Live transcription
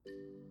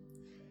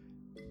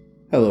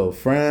Hello,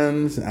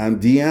 friends. I'm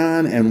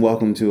Dion, and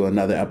welcome to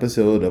another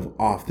episode of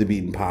Off the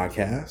Beaten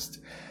Podcast.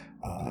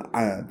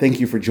 I thank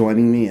you for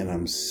joining me, and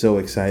I'm so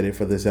excited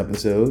for this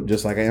episode,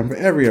 just like I am for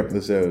every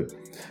episode.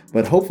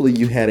 But hopefully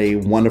you had a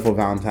wonderful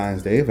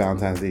Valentine's Day.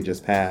 Valentine's Day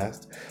just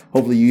passed.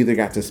 Hopefully you either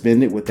got to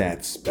spend it with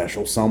that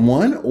special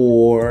someone,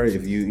 or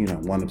if you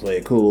want to play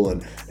it cool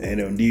and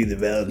don't do the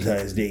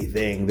Valentine's Day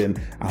thing, then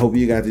I hope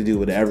you got to do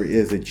whatever it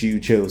is that you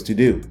chose to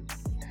do.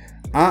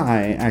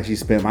 I actually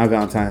spent my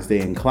Valentine's Day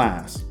in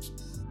class.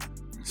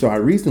 So I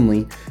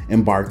recently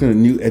embarked on a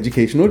new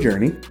educational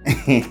journey,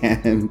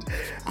 and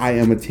I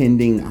am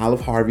attending Olive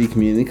Harvey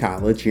Community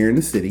College here in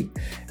the city,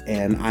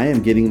 and I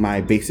am getting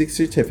my basic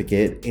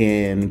certificate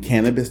in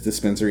cannabis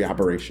dispensary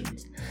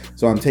operations.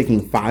 So I'm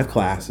taking 5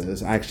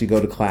 classes. I actually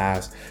go to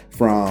class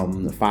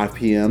from 5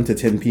 p.m. to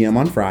 10 p.m.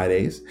 on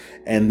Fridays,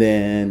 and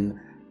then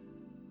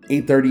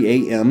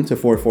 8:30 a.m. to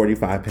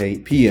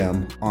 4:45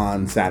 p.m.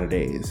 on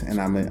Saturdays.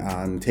 And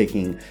I'm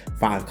taking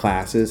 5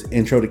 classes: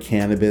 Intro to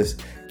Cannabis,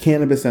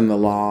 Cannabis and the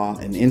Law,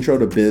 an Intro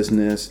to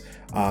Business,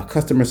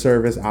 Customer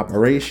Service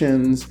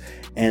Operations,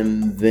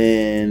 and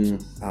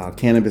then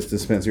Cannabis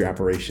Dispensary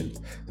Operations.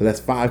 So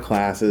that's 5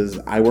 classes.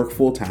 I work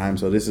full time,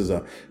 so this is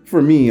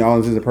for me, all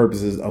intents and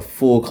purposes, a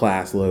full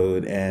class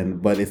load.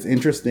 But it's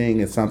interesting.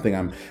 It's something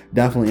I'm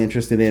definitely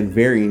interested in,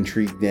 very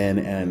intrigued in,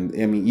 and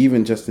I mean,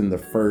 even just in the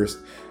first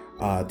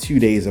 2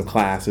 days of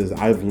classes,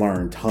 I've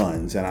learned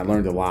tons, and I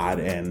learned a lot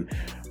and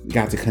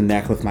got to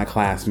connect with my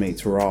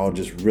classmates who are all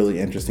just really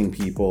interesting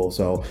people.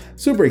 So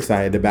super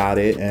excited about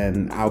it,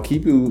 and I'll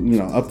keep you,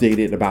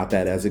 updated about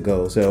that as it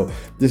goes. So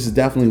this is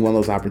definitely one of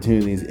those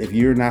opportunities. If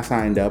you're not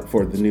signed up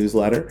for the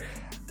newsletter,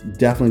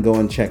 definitely go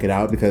and check it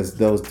out, because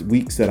those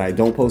weeks that I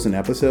don't post an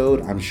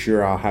episode, I'm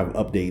sure I'll have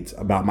updates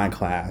about my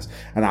class,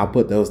 and I'll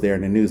put those there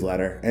in the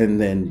newsletter.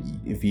 And then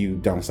if you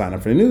don't sign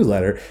up for the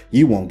newsletter,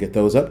 you won't get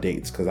those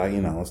updates, because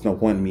it's no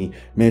point in me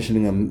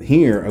mentioning them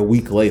here a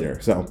week later.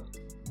 So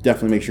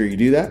definitely make sure you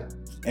do that.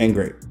 And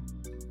great.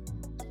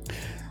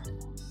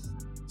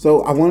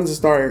 So I wanted to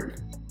start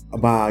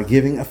by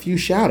giving a few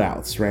shout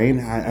outs, right?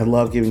 I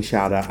love giving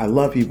shout out. I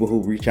love people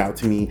who reach out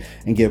to me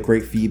and give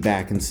great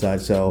feedback and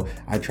such. So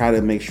I try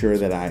to make sure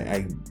that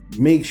I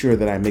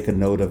make a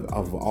note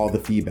of all the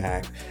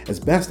feedback as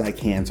best I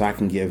can, so I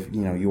can give,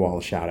 you all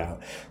a shout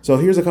out. So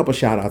here's a couple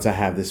shout outs I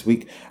have this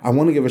week. I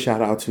want to give a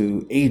shout out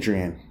to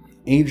Adrian.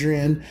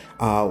 Adrian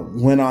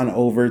went on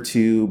over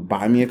to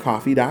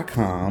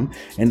buymeacoffee.com,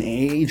 and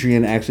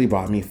Adrian actually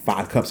bought me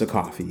 5 cups of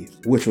coffee,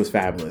 which was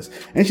fabulous.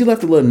 And she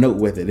left a little note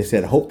with it. It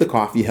said, "Hope the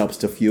coffee helps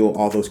to fuel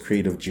all those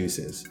creative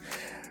juices."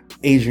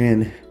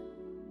 Adrian,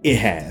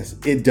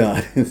 it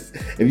does.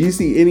 If you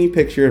see any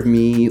picture of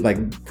me,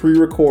 like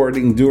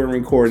pre-recording, during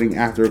recording,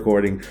 after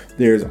recording,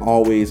 there's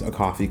always a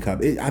coffee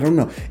cup. I don't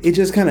know. It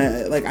just kind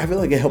of I feel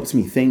like it helps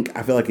me think.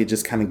 I feel like it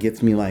just kind of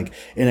gets me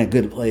in a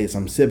good place.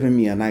 I'm sipping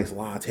me a nice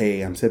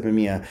latte. I'm sipping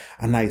me a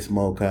nice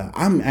mocha.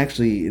 I'm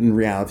actually in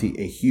reality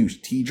a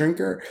huge tea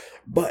drinker,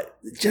 but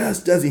it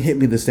just doesn't hit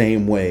me the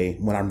same way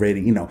when I'm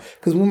ready,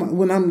 because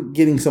when I'm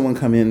getting someone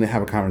come in and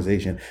have a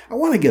conversation, I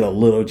want to get a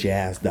little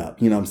jazzed up.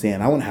 You know what I'm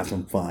saying? I want to have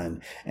some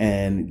fun,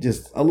 and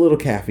just a little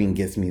caffeine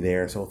gets me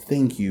there. So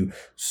thank you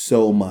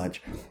so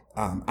much.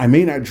 I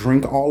may not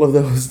drink all of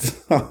those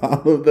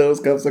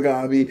cups of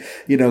coffee,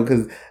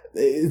 because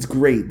it's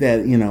great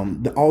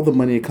that, all the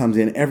money that comes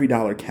in, every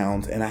dollar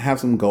counts. And I have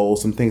some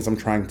goals, some things I'm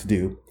trying to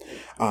do.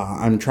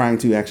 I'm trying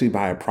to actually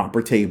buy a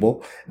proper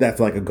table. That's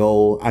like a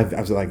goal. I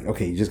was like,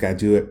 okay, you just got to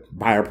do it.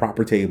 Buy a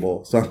proper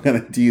table. So I'm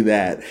going to do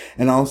that.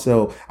 And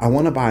also I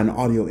want to buy an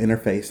audio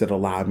interface that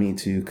allowed me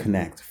to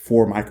connect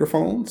 4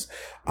 microphones.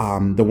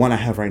 The one I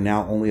have right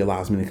now only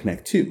allows me to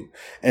connect 2.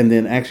 And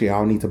then actually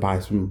I'll need to buy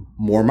some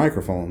more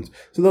microphones.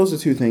 So those are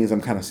 2 things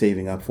I'm kind of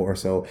saving up for.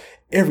 So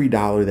every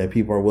dollar that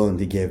people are willing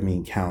to give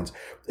me counts.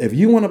 If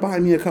you want to buy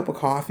me a cup of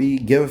coffee,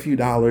 give a few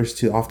dollars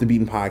to Off the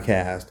Beaten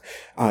Podcast.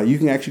 You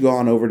can actually go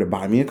on over to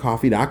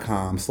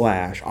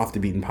buymeacoffee.com/Off the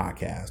Beaten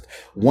Podcast.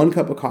 1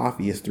 cup of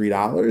coffee is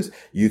 $3.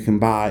 You can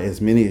buy as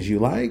many as you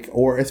like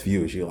or as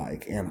few as you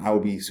like. And I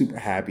would be super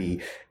happy.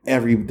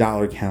 Every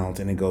dollar counts,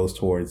 and it goes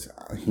towards,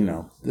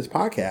 this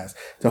podcast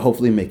to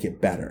hopefully make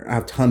it better. I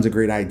have tons of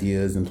great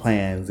ideas and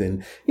plans,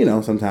 and,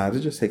 sometimes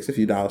it just takes a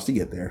few dollars to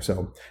get there.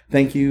 So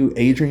thank you,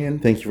 Adrian.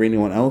 Thank you for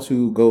anyone else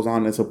who goes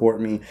on and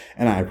support me,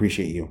 and I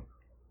appreciate you.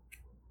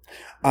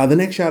 The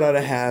next shout out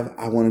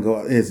I want to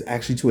go is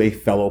actually to a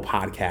fellow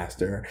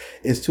podcaster.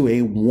 It's to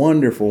a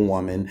wonderful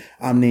woman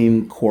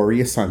named Corey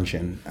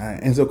Asuncion.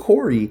 And so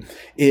Corey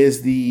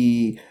is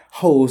the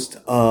host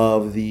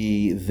of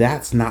the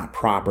That's Not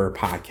Proper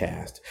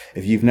podcast.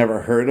 If you've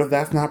never heard of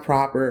That's Not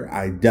Proper,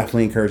 I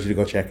definitely encourage you to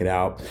go check it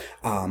out.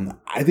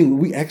 I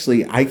think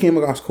I came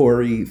across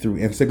Corey through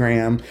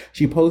Instagram.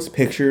 She posts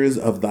pictures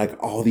of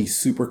all these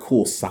super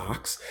cool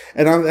socks.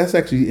 And that's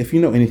actually, if you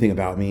know anything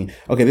about me,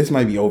 okay, this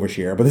might be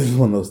overshare, but this is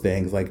one of those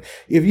things.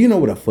 If you know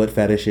what a foot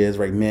fetish is,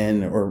 right?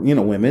 Men or,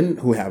 women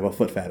who have a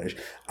foot fetish,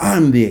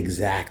 I'm the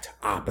exact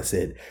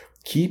opposite.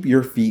 Keep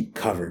your feet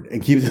covered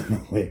and keep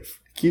them away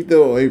Keep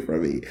them away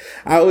from me.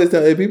 I always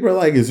tell people are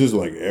like, it's just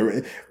like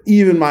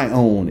even my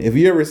own. If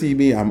you ever see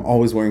me, I'm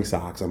always wearing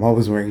socks. I'm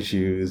always wearing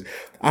shoes.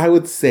 I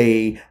would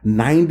say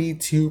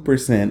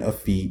 92% of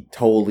feet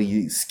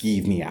totally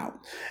skeeve me out.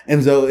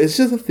 And so it's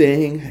just a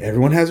thing.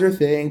 Everyone has their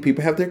thing.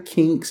 People have their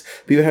kinks.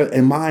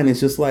 And mine is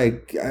just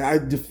like, I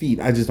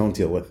just don't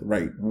deal with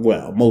right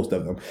well, most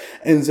of them.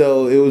 And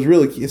so it was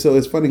really cute. So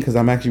it's funny because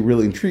I'm actually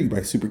really intrigued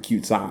by super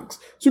cute socks,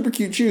 super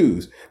cute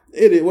shoes.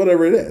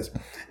 Whatever it is.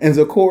 And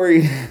so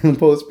Corey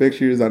posts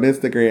pictures on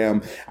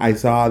Instagram. I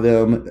saw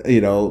them,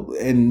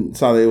 and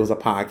saw that it was a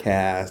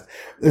podcast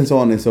and so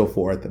on and so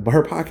forth. But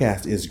her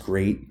podcast is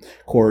great.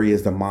 Corey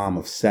is the mom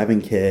of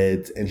 7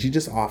 kids, and she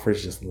just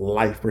offers just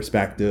life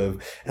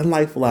perspective and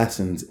life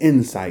lessons,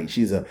 insight.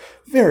 She's a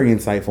very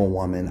insightful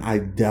woman. I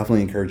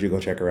definitely encourage you to go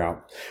check her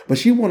out. But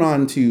she went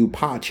on to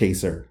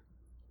Podchaser.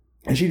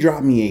 And she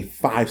dropped me a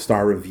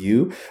 5-star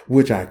review,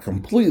 which I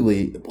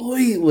completely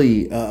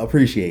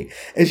appreciate.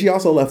 And she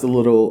also left a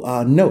little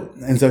note.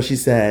 And so she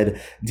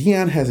said,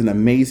 Dion has an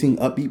amazing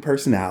upbeat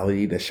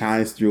personality that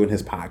shines through in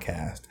his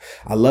podcast.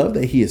 I love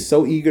that he is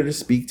so eager to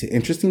speak to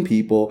interesting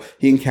people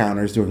he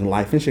encounters during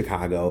life in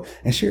Chicago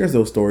and shares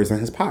those stories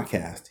on his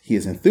podcast. He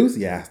is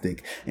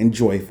enthusiastic and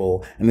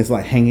joyful, and it's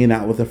like hanging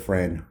out with a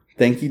friend.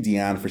 Thank you,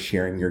 Dion, for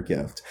sharing your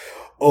gift.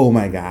 Oh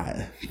my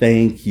God.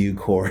 Thank you,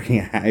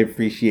 Corey. I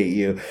appreciate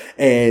you.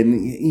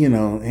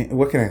 And,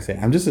 what can I say?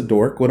 I'm just a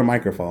dork with a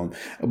microphone.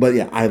 But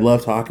yeah, I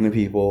love talking to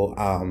people.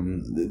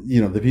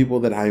 The people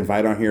that I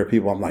invite on here are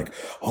people I'm like,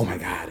 oh my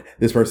God,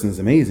 this person is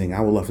amazing.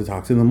 I would love to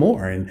talk to them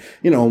more and,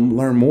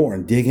 learn more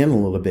and dig in a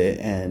little bit.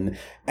 And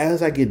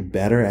as I get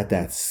better at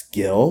that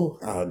skill,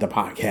 the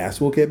podcast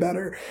will get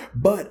better,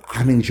 but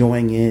I'm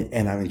enjoying it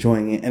and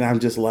I'm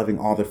just loving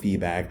all the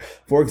feedback.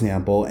 For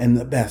example, and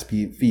the best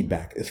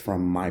feedback is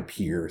from my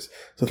peers.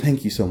 So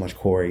thank you so much,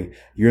 Corey.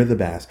 You're the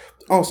best.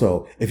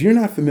 Also, if you're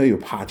not familiar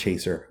with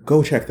Podchaser,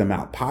 go check them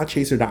out.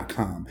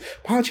 Podchaser.com.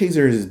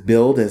 Podchaser is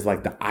billed as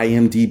like the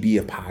IMDb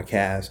of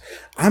podcasts.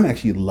 I'm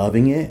actually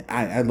loving it.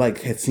 I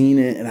had seen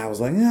it and I was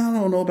like, I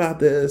don't know about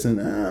this. And,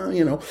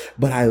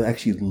 but I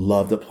actually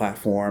love the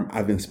platform.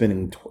 I've been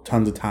spending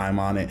tons of time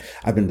on it.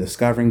 I've been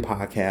discovering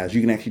podcasts.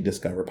 You can actually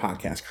discover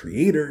podcast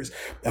creators,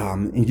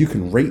 and you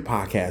can rate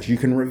podcasts. You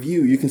can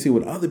review. You can see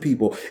what other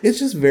people. It's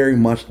just very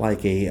much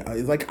like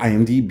it's like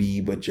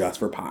IMDb, but just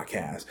for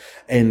podcasts.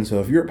 And so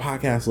if you're a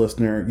podcast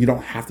listener, you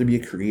don't have to be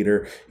a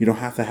creator. You don't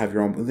have to have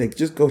your own.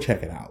 Just go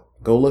check it out.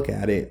 Go look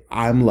at it.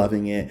 I'm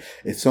loving it.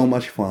 It's so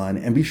much fun.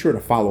 And be sure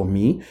to follow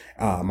me.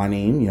 My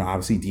name,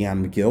 obviously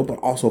Dion McGill, but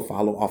also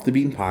follow Off the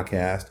Beaten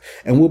Podcast.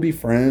 And we'll be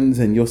friends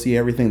and you'll see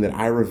everything that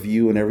I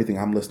review and everything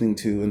I'm listening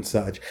to and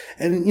such.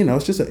 And,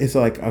 it's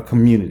like a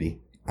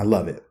community. I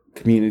love it.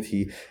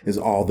 Community is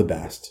all the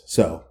best.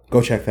 So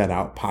go check that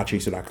out.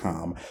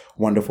 Podchaser.com.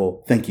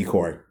 Wonderful. Thank you,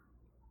 Corey.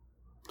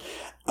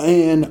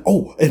 And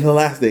the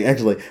last thing,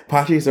 actually,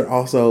 Podchaser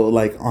also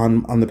like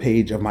on the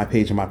page of my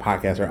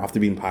podcast, or Off the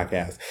Beaten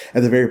Podcast,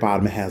 at the very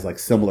bottom, it has like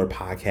similar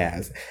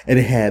podcasts, and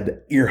it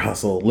had Ear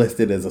Hustle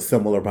listed as a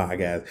similar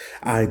podcast.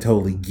 I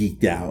totally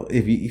geeked out.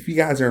 If you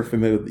guys aren't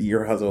familiar with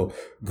Ear Hustle,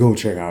 go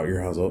check out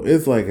Ear Hustle.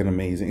 It's like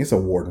it's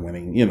award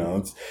winning.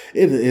 It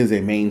is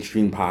a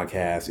mainstream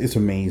podcast. It's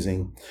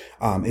amazing.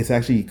 It's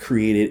actually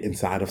created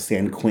inside of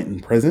San Quentin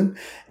Prison,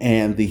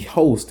 and the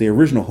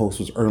original host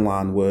was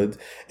Earlonne Woods,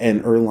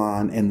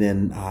 and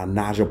then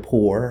Naja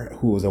Poor,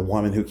 who was a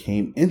woman who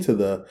came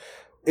into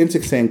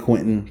San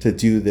Quentin to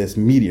do this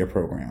media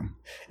program.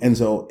 And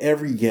so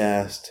every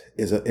guest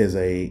is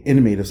a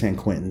inmate of San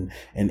Quentin,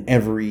 and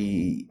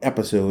every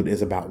episode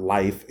is about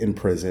life in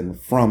prison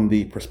from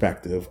the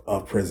perspective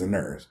of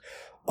prisoners.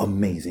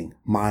 Amazing,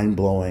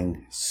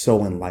 mind-blowing,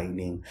 so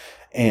enlightening.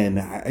 And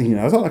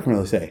that's all I can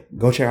really say.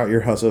 Go check out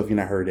Ear Hustle if you've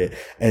not heard it.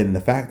 And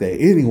the fact that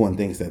anyone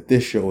thinks that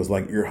this show is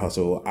like Ear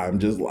Hustle, I'm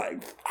just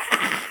like,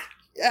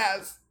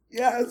 yes,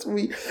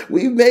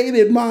 we made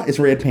it. It's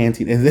Red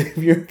Panty. And if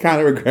you're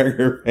Conor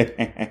McGregor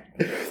fan,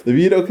 if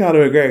you know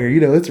Conor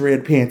McGregor, it's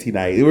Red Panty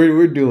night.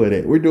 We're doing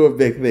it. We're doing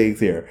big things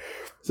here.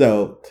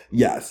 So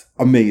yes,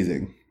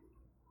 amazing.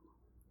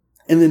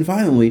 And then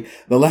finally,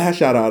 the last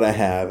shout out I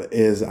have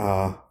is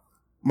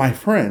my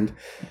friend,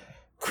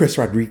 Chris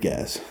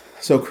Rodriguez.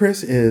 So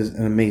Chris is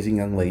an amazing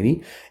young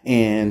lady,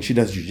 and she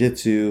does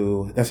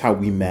jiu-jitsu. That's how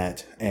we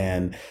met.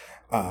 And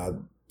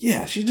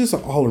she's just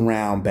an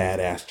all-around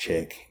badass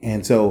chick.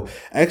 And so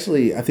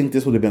actually, I think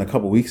this would have been a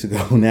couple weeks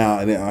ago now,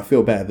 and I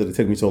feel bad that it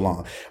took me so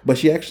long. But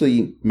she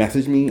actually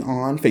messaged me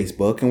on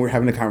Facebook, and we're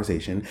having a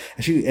conversation.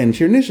 And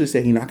she initially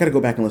said, I got to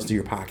go back and listen to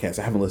your podcast.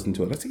 I haven't listened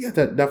to it. I said, yeah,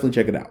 definitely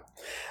check it out.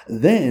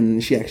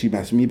 Then she actually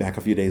messaged me back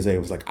a few days later.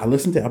 It was like, I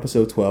listened to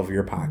episode 12 of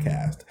your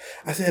podcast.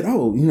 I said,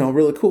 oh,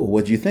 really cool.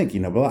 What'd you think?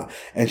 Blah.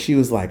 And she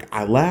was like,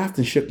 I laughed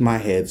and shook my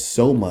head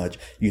so much,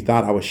 you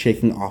thought I was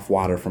shaking off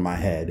water from my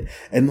head.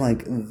 And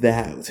like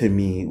that to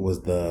me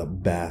was the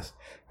best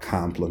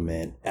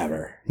compliment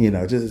ever.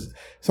 Just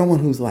someone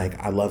who's like,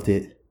 I loved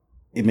it.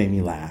 It made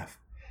me laugh.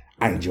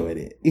 I enjoyed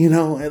it.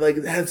 And like,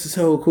 that's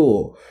so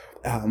cool.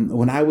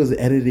 When I was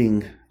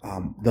editing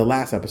the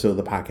last episode of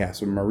the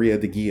podcast with Maria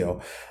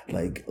DeGio.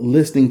 Like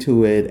listening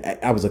to it,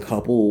 I was a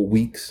couple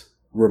weeks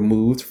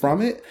removed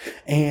from it,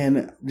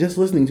 and just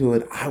listening to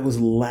it, I was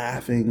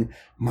laughing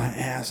my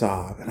ass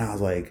off. And I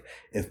was like,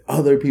 if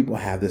other people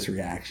have this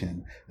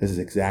reaction, this is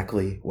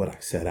exactly what I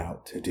set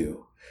out to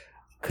do.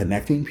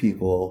 Connecting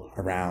people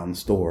around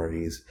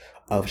stories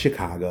of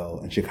Chicago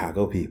and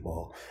Chicago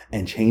people,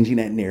 and changing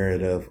that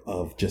narrative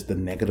of just the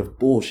negative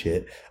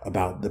bullshit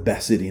about the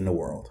best city in the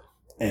world.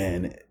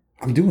 And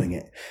I'm doing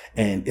it,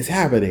 and it's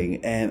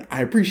happening, and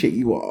I appreciate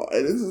you all.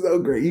 And this is so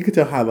great. You can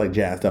tell how like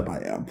jazzed up I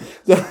am.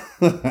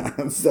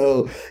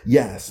 So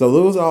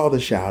those are all the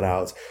shout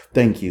outs.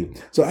 Thank you.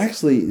 So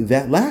actually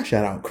that last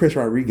shout out, Chris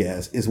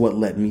Rodriguez, is what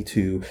led me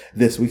to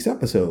this week's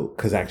episode,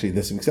 because actually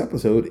this week's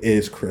episode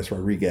is Chris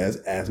Rodriguez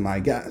as my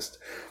guest.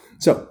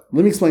 So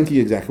let me explain to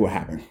you exactly what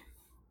happened.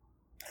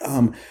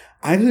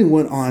 I actually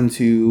went on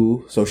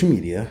to social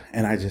media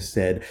and I just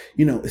said,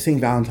 it's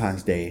St.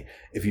 Valentine's Day.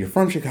 If you're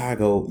from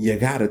Chicago, you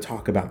got to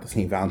talk about the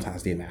St.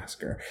 Valentine's Day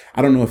Massacre.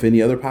 I don't know if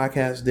any other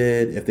podcast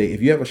did.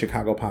 If you have a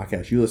Chicago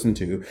podcast you listen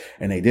to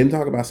and they didn't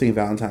talk about St.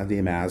 Valentine's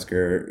Day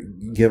Massacre,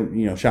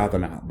 shout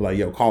them out.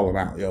 Like, call them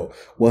out.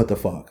 What the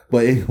fuck?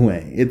 But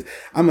anyway,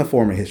 I'm a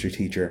former history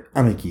teacher.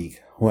 I'm a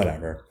geek.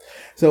 Whatever.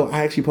 So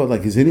I actually posted,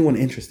 like, is anyone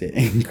interested?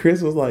 And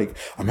Chris was like,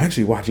 I'm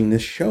actually watching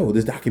this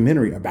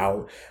documentary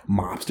about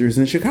mobsters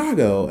in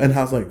Chicago. And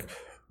I was like,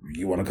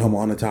 you want to come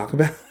on and talk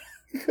about it?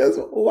 Because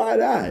why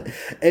not?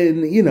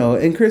 And,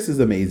 and Chris is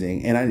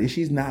amazing. And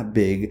she's not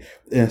big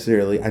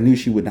necessarily. I knew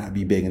she would not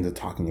be big into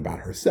talking about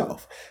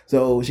herself.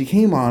 So she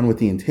came on with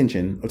the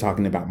intention of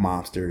talking about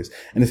mobsters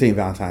and the St.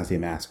 Valentine's Day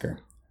Massacre.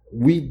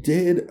 We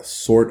did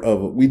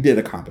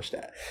accomplish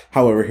that.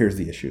 However, here's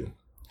the issue.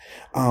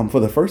 For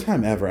the first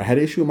time ever, I had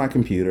an issue with my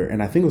computer,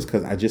 and I think it was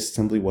because I just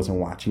simply wasn't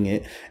watching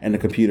it, and the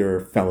computer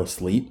fell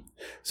asleep.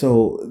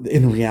 So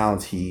in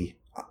reality,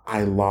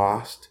 I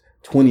lost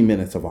 20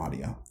 minutes of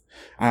audio.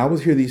 I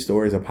always hear these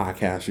stories of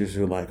podcasters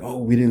who are like, oh,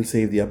 we didn't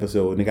save the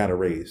episode and it got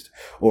erased.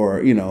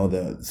 Or,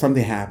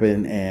 something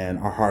happened and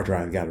our hard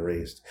drive got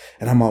erased.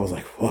 And I'm always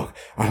like, fuck,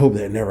 I hope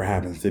that never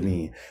happens to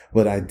me.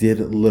 But I did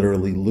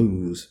literally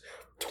lose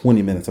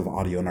 20 minutes of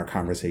audio in our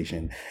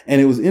conversation.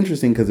 And it was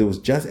interesting because it was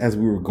just as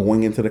we were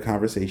going into the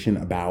conversation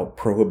about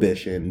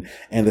prohibition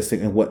and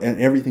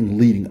everything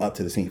leading up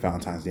to the St.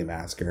 Valentine's Day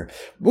Massacre,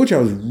 which I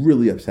was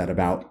really upset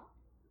about,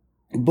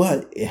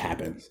 but it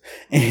happens.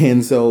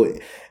 And so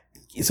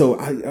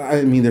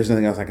I mean, there's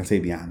nothing else I can say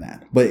beyond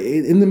that. But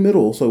in the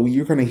middle, so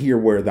you're going to hear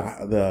where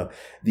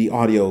the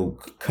audio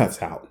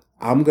cuts out.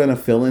 I'm going to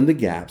fill in the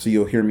gap, so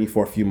you'll hear me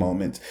for a few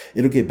moments.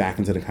 It'll get back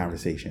into the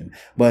conversation.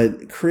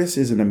 But Chris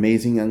is an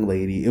amazing young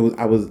lady.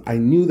 I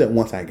knew that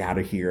once I got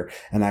her here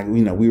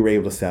and we were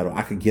able to settle,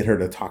 I could get her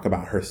to talk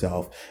about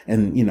herself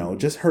and,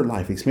 just her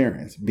life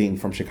experience being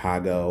from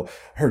Chicago,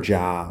 her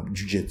job,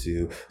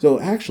 jiu-jitsu.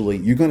 So actually,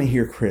 you're going to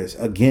hear Chris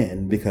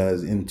again,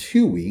 because in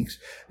 2 weeks,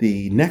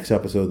 the next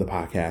episode of the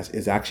podcast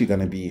is actually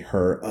going to be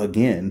her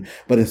again.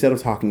 But instead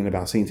of talking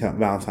about St.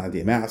 Valentine's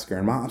Day Massacre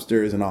and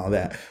mobsters and all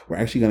that, we're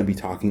actually going to be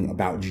talking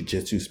about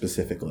jiu-jitsu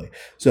specifically.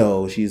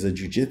 So she's a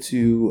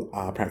jiu-jitsu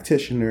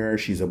practitioner.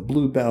 She's a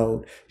blue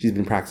belt. She's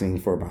been practicing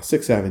for about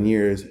 6-7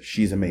 years.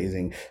 She's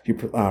amazing. She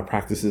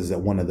practices at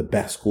one of the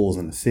best schools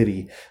in the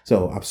city.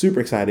 So I'm super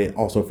excited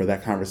also for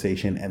that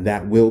conversation, and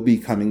that will be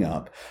coming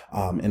up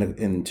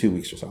in 2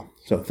 weeks or so.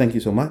 So thank you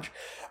so much.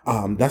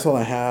 That's all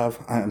I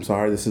have. I'm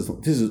sorry. This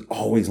is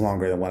always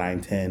longer than what I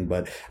intend,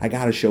 but I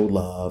gotta show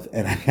love,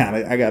 and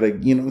I gotta,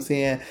 you know what I'm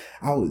saying?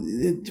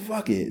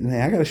 Fuck it,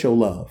 man. I gotta show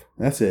love.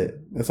 That's it.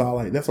 That's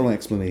the only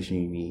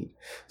explanation you need.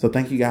 So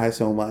thank you guys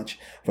so much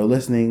for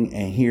listening.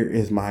 And here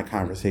is my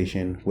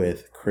conversation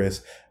with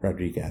Chris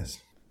Rodriguez.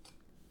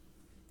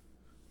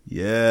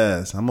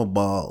 Yes, I'm a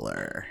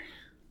baller.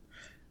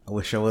 I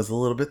wish I was a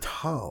little bit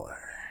taller.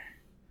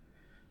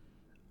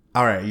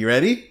 All right. You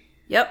ready?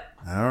 Yep.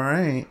 All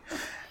right.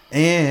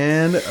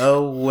 And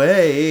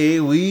away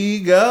we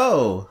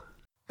go.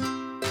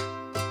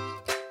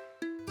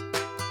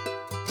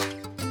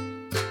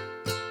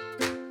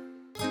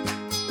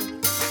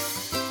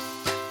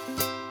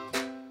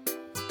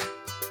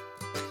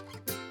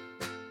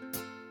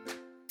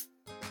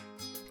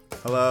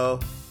 Hello.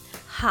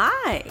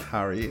 Hi.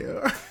 How are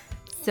you?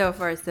 So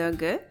far, so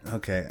good.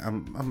 Okay.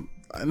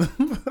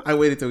 I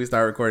waited till we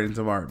start recording to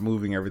start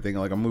moving everything.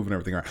 Like, I'm moving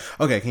everything around.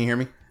 Okay. Can you hear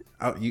me?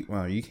 Oh,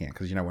 you can't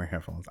because you're not wearing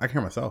headphones. I can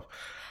hear myself.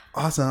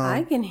 Awesome.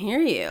 I can hear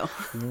you.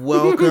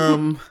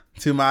 Welcome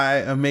to my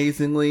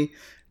amazingly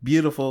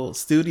beautiful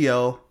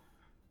studio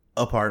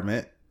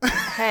apartment.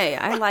 Hey,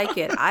 I like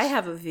it. I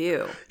have a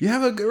view. You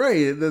have a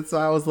great. That's why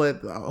I always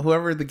let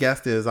whoever the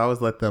guest is. I always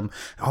let them.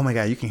 Oh my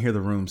god, you can hear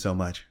the room so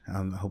much.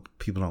 I hope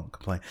people don't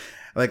complain.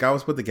 Like, I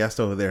always put the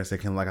guest over there so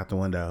they can look out the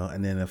window,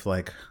 and then if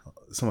like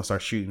someone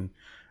starts shooting,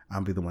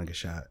 I'll be the one to get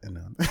shot.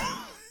 And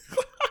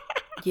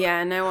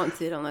yeah, and I won't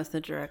see it unless they're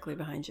directly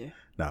behind you.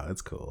 No,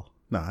 it's cool.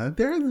 No,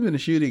 there hasn't been a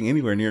shooting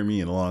anywhere near me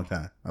in a long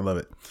time. I love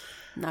it.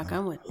 Knock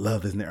on wood.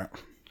 Love is near.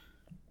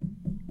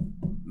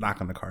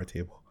 Knock on the card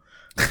table.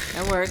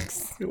 That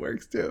works. It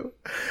works too.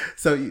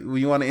 So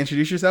you want to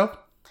introduce yourself?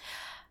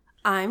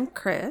 I'm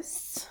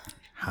Chris.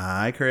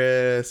 Hi,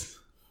 Chris.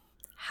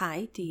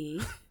 Hi,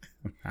 Dee.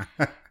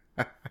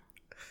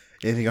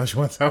 Anything else you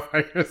want to tell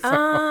about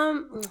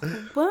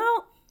yourself?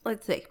 Well,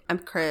 let's see. I'm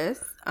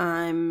Chris.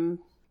 Are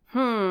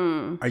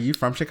you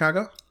from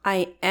Chicago?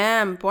 I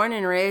am born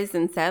and raised,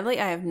 and sadly,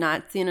 I have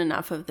not seen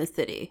enough of the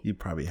city. You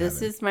probably haven't.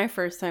 This is my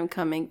first time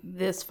coming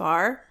this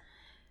far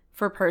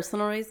for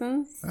personal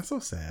reasons. That's so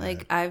sad.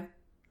 Like, I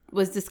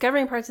was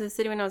discovering parts of the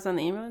city when I was on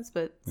the ambulance,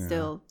 but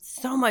still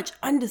so much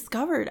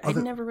undiscovered. I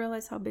never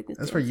realized how big this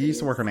That's where you used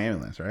to work on the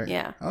ambulance, right?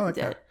 Yeah. Oh,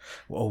 okay.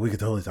 Well, we could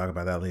totally talk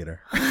about that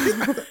later.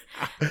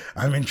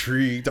 I'm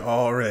intrigued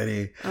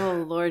already.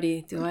 Oh,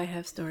 Lordy, do I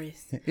have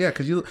stories? Yeah,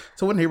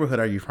 so what neighborhood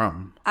are you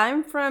from?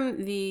 I'm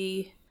from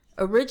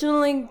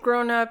originally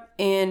grown up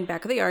in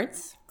Back of the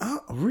Yards. Oh,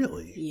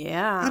 really?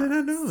 Yeah. How did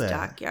I know that?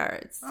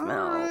 Stockyards.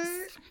 Smells.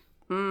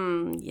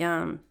 Right.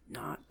 Yum.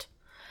 Not.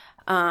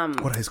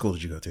 What high school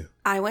did you go to?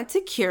 I went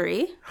to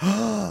Curie.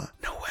 No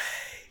way.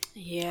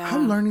 Yeah.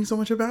 I'm learning so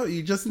much about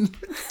you just in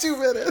 2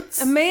 minutes.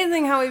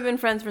 Amazing how we've been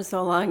friends for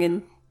so long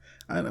and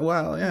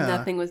yeah.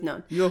 nothing was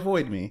known. You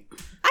avoid me.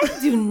 I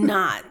do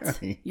not.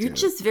 You're do.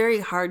 just very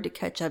hard to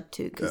catch up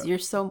to because you're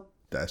so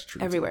That's true.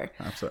 everywhere.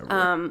 I'm so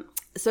everywhere.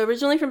 So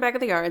originally from Back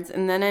of the Yards,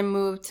 and then I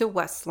moved to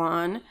West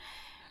Lawn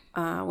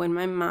when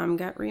my mom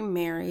got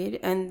remarried,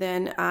 and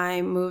then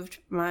I moved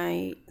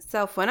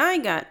myself when I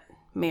got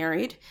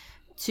married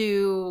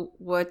to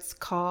what's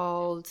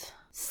called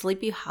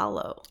Sleepy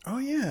Hollow. Oh,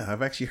 yeah.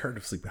 I've actually heard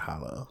of Sleepy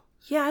Hollow.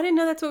 Yeah, I didn't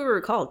know that's what we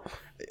were called.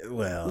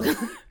 Well,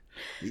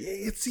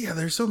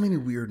 there's so many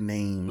weird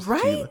names.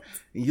 Right?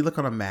 You look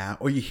on a map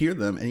or you hear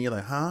them and you're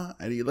like, huh?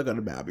 And you look on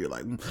the map, you're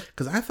like,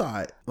 because I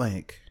thought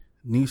like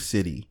New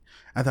City,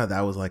 I thought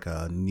that was like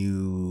a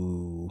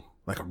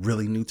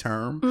really new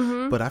term.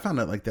 Mm-hmm. But I found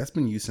out like that's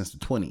been used since the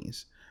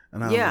 20s.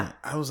 And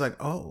I was like,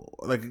 oh,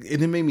 like,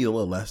 and it made me a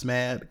little less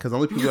mad because the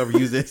only people who ever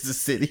use it is the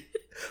city.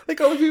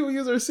 Like, only people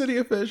use our city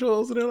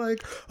officials, and they're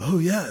like, oh,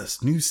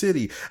 yes, new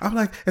city. I'm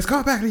like, it's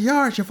called Back of the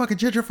Yards, you fucking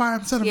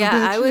gentrifying son of a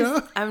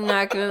bitch. I'm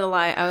not going to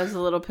lie. I was a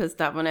little pissed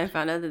off when I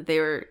found out that they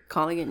were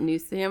calling it New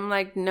City. I'm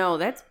like, no,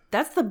 that's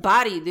the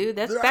body, dude.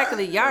 That's Back of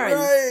the Yards.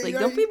 Right, like,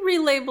 don't be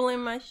relabeling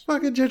my shit.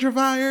 Fucking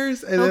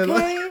gentrifiers. And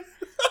okay.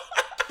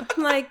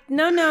 I'm like,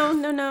 no.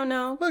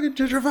 Fucking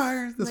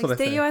gentrifiers. That's like, what I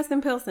say. Stay your ass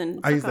in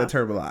Pilsen. I use that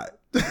term a lot.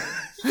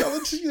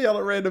 Yell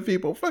at random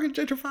people. Fucking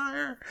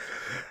gentrifier.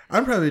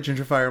 I'm probably a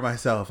gentrifier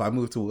myself. I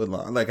moved to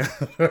Woodlawn. Like,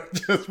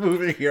 just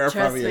moving here.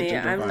 Trust me,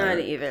 I'm not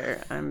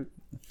either. I'm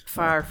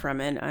far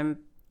from it.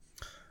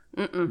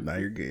 No,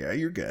 you're good. Yeah,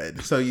 you're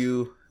good. So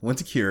you went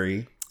to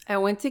Curie. I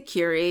went to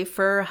Curie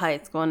for high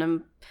school, and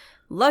I'm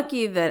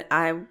lucky that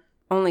I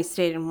only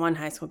stayed in one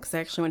high school because I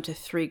actually went to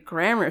 3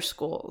 grammar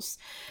schools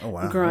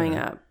growing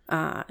up.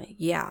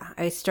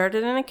 I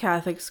started in a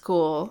Catholic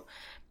school,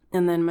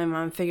 and then my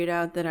mom figured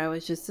out that I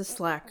was just a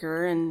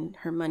slacker and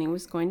her money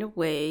was going to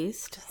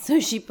waste.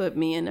 So she put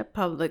me in a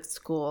public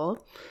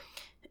school,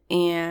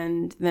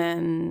 and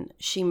then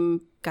she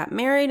got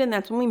married, and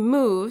that's when we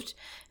moved.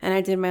 And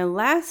I did my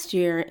last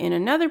year in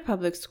another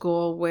public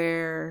school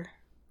where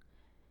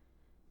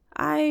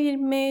I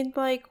made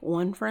like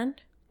one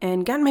friend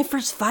and got in my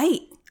first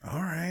fight.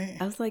 All right.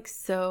 I was like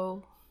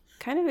so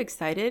kind of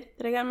excited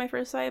that I got in my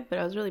first fight, but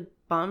I was really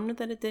bummed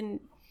that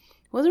it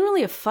wasn't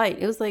really a fight.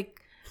 It was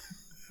like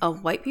a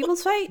white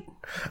people's fight.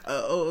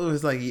 It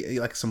was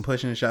like some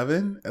pushing and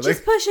shoving.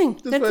 Just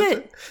pushing. That's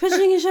it.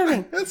 Pushing and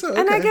shoving. That's okay.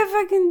 And I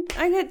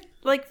got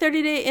like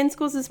 30-day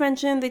in-school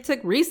suspension. They took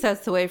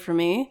recess away from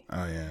me.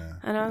 Oh yeah.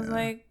 And I was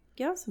like,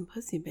 y'all some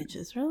pussy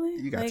bitches,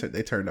 really? You got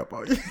they turned up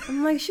on you.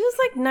 I'm like, she was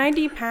like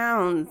 90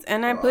 pounds,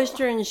 and I pushed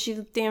her, and she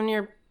damn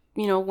near,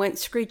 went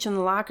screech in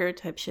the locker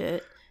type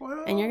shit.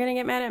 Well, and you're gonna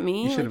get mad at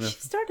me? Like, she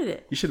started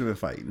it. You should have been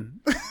fighting.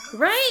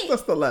 Right?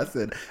 That's the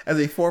lesson. As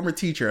a former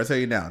teacher, I tell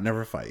you now,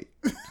 never fight.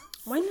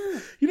 Why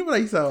not? You know what I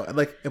used to,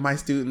 like, in my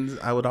students,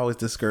 I would always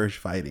discourage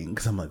fighting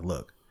because I'm like,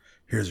 look,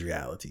 here's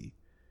reality.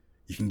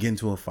 You can get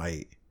into a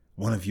fight.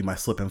 One of you might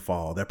slip and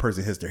fall. That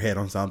person hits their head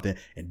on something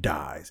and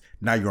dies.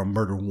 Now you're on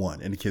murder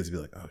 1. And the kids be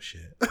like, oh,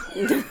 shit.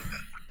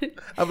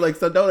 I'm like,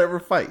 so don't ever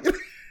fight.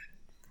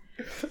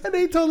 And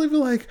they totally be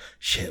like,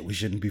 shit, we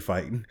shouldn't be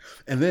fighting.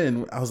 And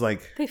then I was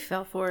like, they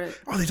fell for it.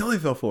 Oh, they totally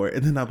fell for it.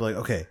 And then I'd be like,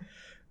 okay,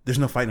 there's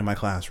no fighting in my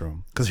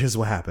classroom. Because here's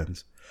what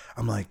happens.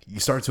 I'm like, you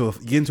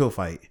get into a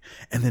fight,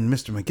 and then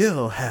Mr.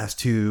 McGill has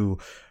to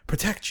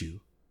protect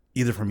you,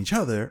 either from each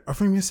other or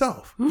from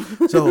yourself.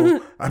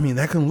 So, I mean,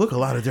 that can look a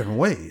lot of different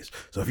ways.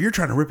 So if you're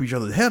trying to rip each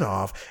other's head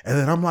off, and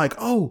then I'm like,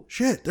 oh,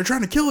 shit, they're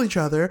trying to kill each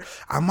other,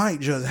 I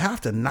might just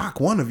have to knock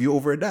one of you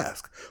over a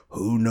desk.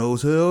 Who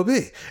knows who it'll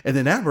be? And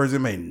then that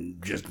person may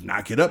just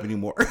not get up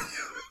anymore.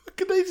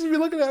 Could they just be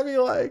looking at me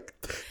like,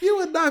 you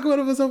would knock one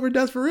of us over a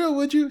desk for real,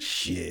 would you?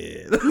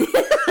 Shit.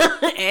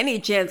 Any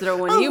chance it'll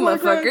win you,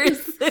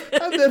 motherfuckers.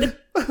 And then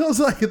I was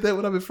like, and then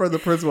when I'm in front of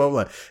the principal, I'm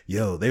like,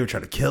 yo, they were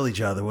trying to kill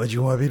each other. What'd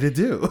you want me to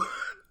do?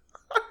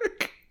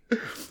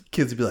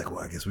 kids would be like, well,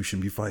 I guess we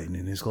shouldn't be fighting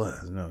in his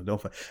class. No,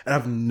 don't fight. And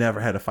I've never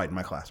had a fight in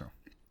my classroom.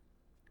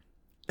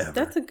 Ever.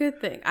 That's a good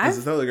thing. This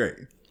is totally great.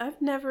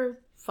 I've never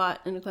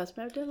fought in a class,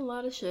 but I've done a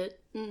lot of shit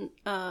in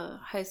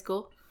high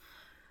school.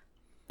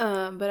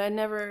 But I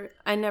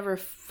never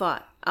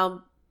fought.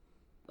 I'll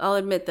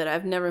admit that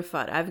I've never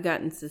fought. I've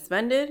gotten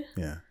suspended.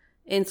 Yeah.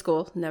 In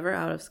school, never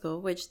out of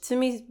school, which to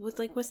me was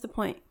like, what's the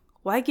point?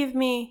 Why give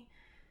me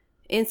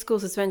in school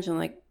suspension?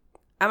 Like,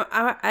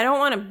 I don't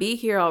want to be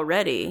here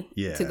already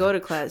to go to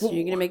class. Well,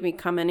 you're going to make me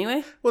come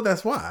anyway? Well,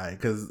 that's why.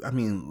 Because, I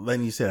mean,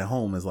 letting you sit at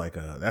home is like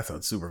that's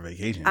a super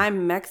vacation.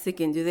 I'm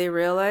Mexican. Do they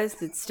realize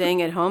that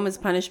staying at home is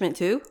punishment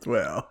too?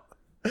 Well.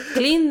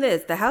 Clean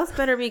this. The house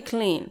better be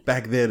clean.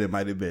 Back then, it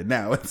might have been.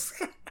 Now it's...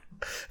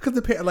 Because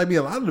a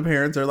lot of the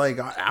parents are like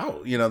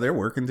out. You know, they're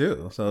working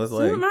too. So it's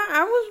like...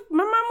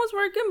 My mom was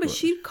working, but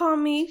she'd call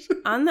me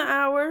on the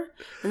hour.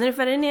 And then if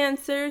I didn't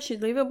answer,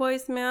 she'd leave a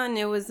voicemail. And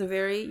it was a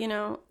very,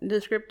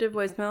 descriptive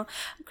voicemail.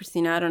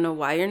 Christina, I don't know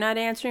why you're not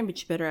answering, but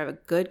you better have a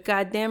good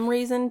goddamn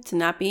reason to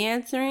not be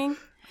answering.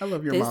 I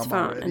love your mom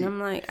already. And I'm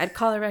like, I'd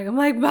call her back. I'm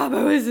like, Mom,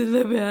 I was in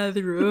the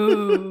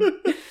bathroom.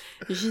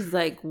 And she's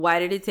like, why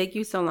did it take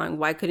you so long?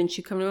 Why couldn't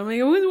you come to me? I'm like,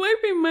 I was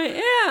wiping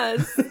my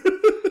ass.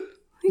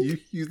 You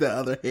use that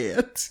other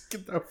hand to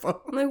get that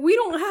phone. I'm like, we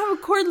don't have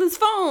a cordless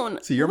phone.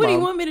 So what do you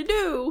want me to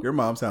do? Your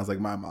mom sounds like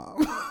my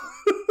mom.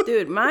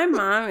 Dude, my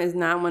mom is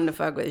not one to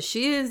fuck with.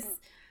 She is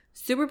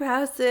super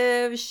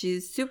passive.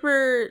 She's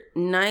super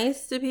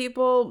nice to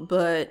people,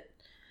 but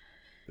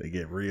they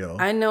get real.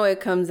 I know it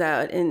comes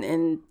out,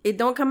 and it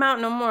don't come out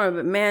no more,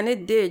 but man,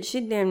 it did.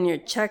 She damn near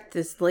checked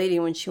this lady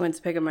when she went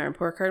to pick up my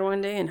report card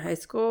one day in high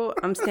school.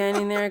 I'm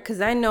standing there because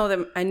I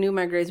knew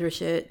my grades were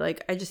shit.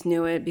 Like, I just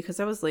knew it because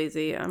I was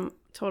lazy. I'm a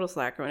total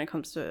slacker when it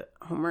comes to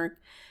homework.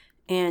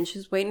 And she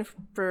was waiting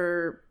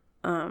for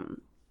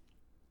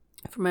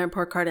my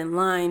report card in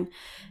line,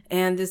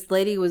 and this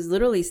lady was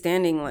literally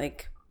standing,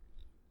 like,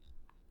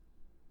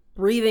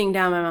 breathing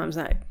down my mom's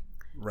neck.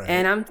 Right.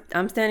 And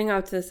I'm standing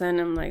out to the side, and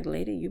I'm like,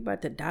 lady, you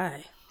about to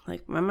die.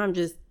 Like, my mom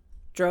just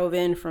drove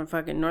in from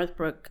fucking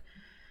Northbrook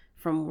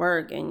from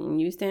work,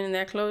 and you standing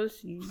that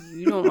close,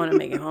 you don't want to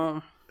make it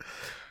home.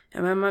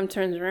 And my mom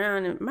turns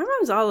around, and my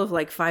mom's all of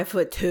like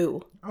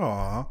 5'2".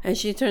 Aww. And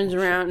she turns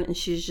around, and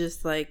she's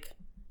just like,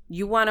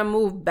 you want to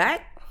move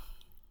back?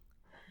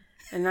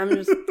 And I'm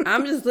just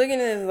looking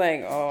at this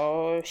like,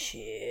 oh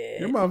shit.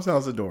 Your mom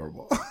sounds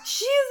adorable.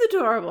 She is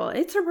adorable.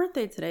 It's her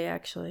birthday today,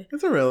 actually.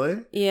 Is it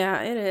really?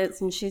 Yeah, it is.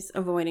 And she's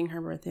avoiding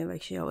her birthday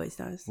like she always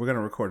does. We're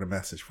gonna record a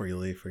message before you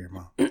leave for your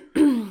mom.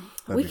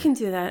 We can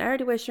do that. I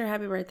already wished her a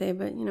happy birthday,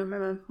 but my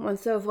mom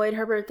wants to avoid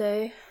her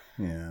birthday.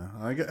 Yeah,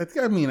 I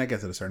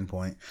guess at a certain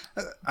point,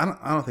 I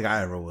don't think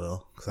I ever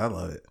will, because I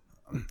love it.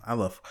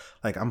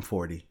 I'm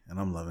 40 and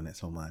I'm loving it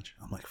so much.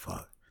 I'm like,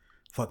 fuck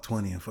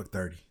 20 and fuck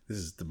 30. This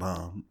is the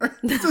bomb.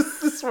 This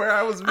is where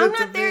I was meant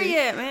to be. I'm not there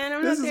yet,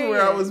 man. This is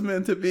where I was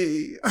meant to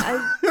be.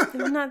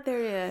 I'm not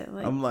there yet.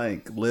 Like, I'm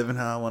like living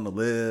how I want to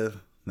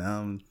live.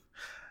 Now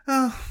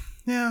I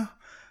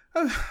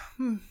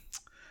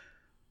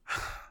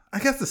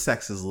guess the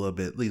sex is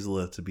leaves a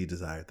little to be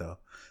desired though.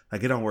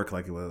 Like, it don't work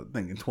like it was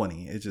thinking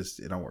 20. It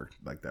don't work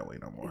like that way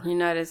no more. You're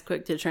not as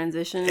quick to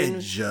transition. It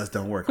just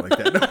don't work like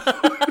that no more.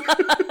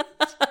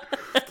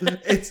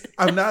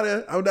 I'm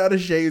not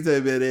ashamed to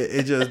admit it.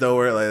 It just don't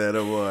work like that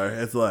no more.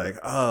 It's like,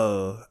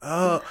 oh.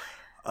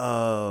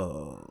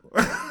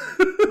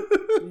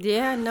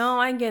 Yeah, no,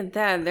 I get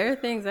that. There are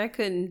things I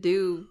couldn't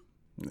do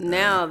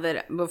now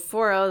that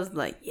before I was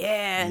like,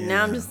 yeah.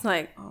 Now I'm just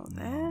like, oh,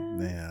 that.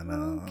 Yeah,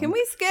 no. Can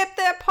we skip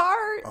that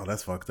part? Oh,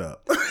 that's fucked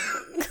up.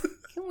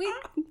 Can we?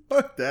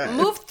 Fuck that.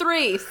 Move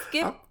 3.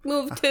 Skip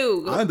move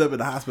 2. I'll end up in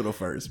the hospital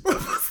first.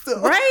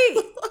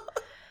 Right.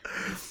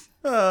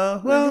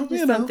 Well,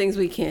 some things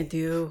we can't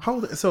do.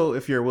 So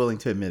if you're willing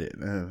to admit it,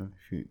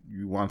 if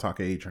you want to talk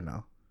age or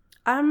no?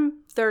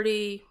 I'm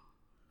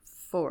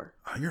 34.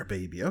 Oh, you're a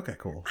baby. Okay,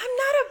 cool. I'm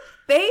not a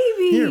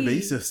baby. You're a baby.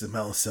 Just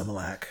smell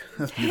Similac.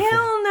 That's beautiful.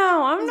 Hell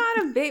no, I'm not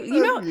a baby.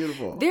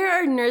 Beautiful. There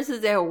are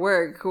nurses at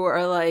work who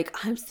are like,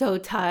 I'm so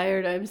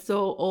tired. I'm so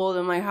old.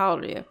 I'm like, how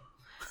old are you?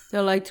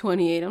 They're like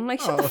 28. I'm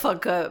like, shut the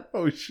fuck up.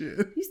 Oh shit.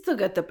 You still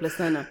got the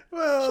placenta.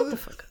 Well, shut the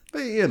fuck up.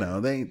 They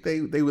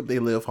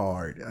live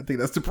hard. I think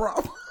that's the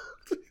problem.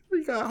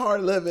 We got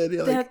hard living.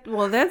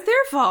 That's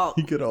their fault.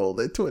 You get old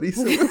at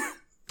 27.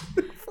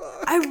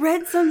 I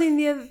read something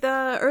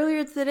the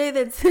earlier today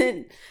that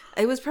said,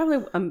 it was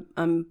probably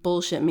a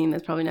bullshit meme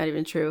that's probably not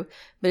even true,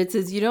 but it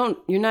says you're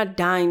not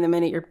dying the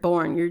minute you're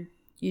born.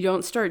 You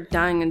don't start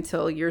dying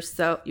until you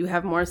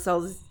have more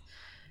cells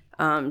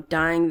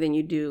dying than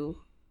you do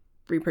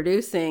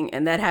reproducing,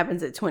 and that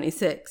happens at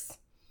 26.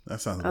 That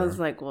sounds. I was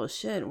like, well,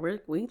 shit, we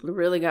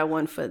really got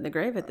one foot in the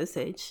grave at this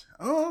age.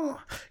 Oh,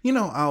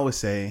 I always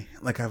say,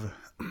 like,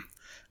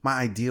 my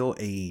ideal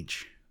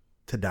age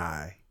to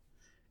die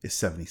is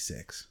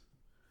 76,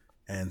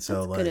 and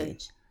so that's a good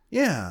age.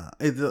 Yeah,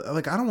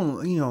 like I don't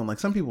want to, like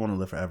some people want to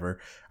live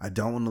forever. I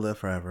don't want to live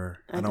forever.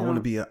 I don't want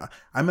to be.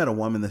 I met a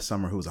woman this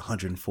summer who was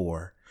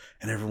 104,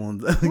 and everyone,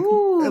 like,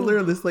 and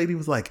literally, this lady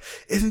was like,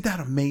 "Isn't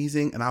that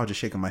amazing?" And I was just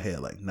shaking my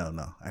head, like, "No,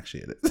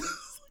 actually, it is."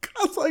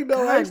 I was like, "No,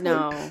 God, actually,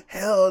 no,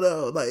 hell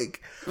no!"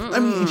 Like, I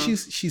mean,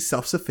 she's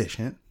self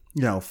sufficient.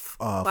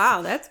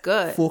 Wow, that's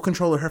good. Full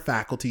control of her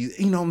faculties.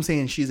 You know what I'm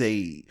saying? She's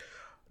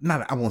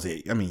I won't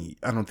say, I mean,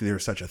 I don't think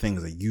there's such a thing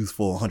as a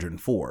youthful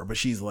 104, but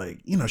she's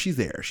like, she's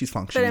there. She's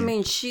functioning. But I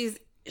mean,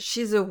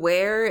 she's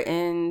aware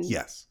and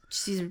yes,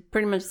 she's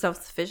pretty much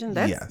self-sufficient.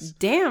 That's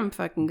damn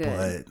fucking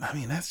good. But I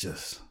mean, that's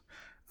just,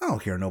 I don't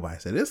care what nobody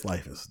said. This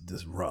life is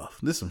just rough.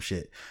 This some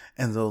shit.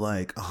 And so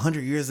like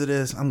 100 years of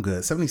this, I'm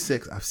good.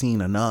 76, I've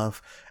seen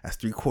enough. That's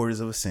 3/4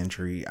 of a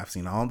century. I've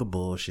seen all the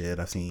bullshit.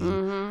 I've seen,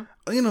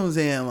 you know what I'm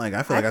saying? Like,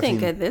 I feel like I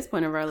think at this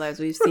point of our lives,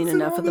 we've seen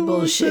enough of the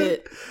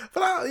bullshit.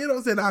 But you know what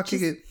I'm saying? I'll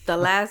kick it. The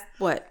last,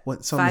 what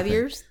 5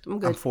 years? I'm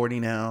good. I'm 40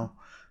 now.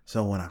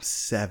 So when I'm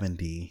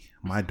 70,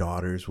 my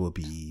daughters will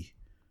be,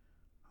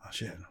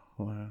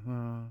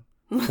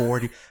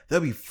 40.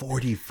 They'll be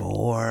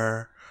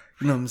 44.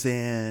 You know what I'm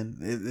saying?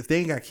 If they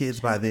ain't got kids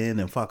by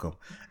then fuck them.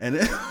 And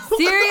then,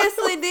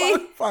 seriously, D?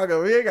 Fuck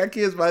them. If you ain't got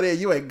kids by then,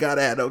 you ain't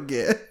gotta have no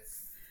kids.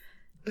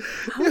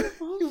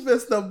 You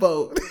missed the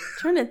boat.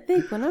 Trying to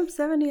think. When I'm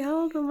 70,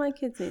 how old will my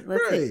kids be?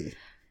 Let's see.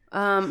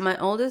 My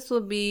oldest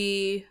will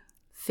be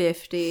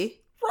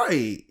 50.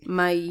 Right.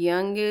 My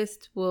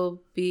youngest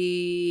will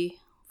be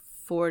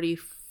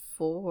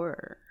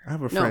 44. I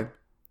have a friend.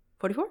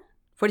 44?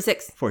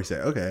 46.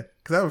 46. Okay.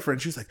 Because I have a friend.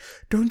 She's like,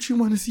 "Don't you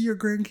want to see your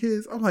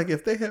grandkids?" I'm like,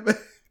 if they have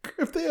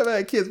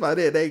had kids by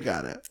then, they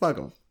got it. Fuck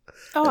them.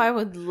 Oh, I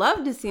would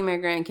love to see my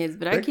grandkids,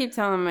 but I keep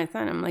telling my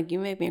son, I'm like, "You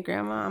make me a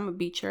grandma, I'm gonna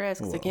beat your ass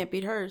because I can't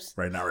beat hers."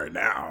 Right now, I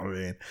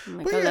mean, I'm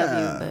like, I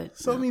love you, but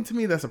so I mean, to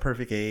me, that's a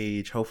perfect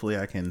age. Hopefully,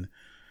 I can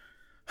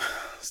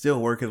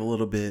still work it a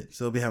little bit,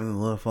 still be having a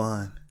little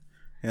fun.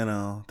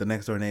 The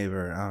next door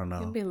neighbor, I don't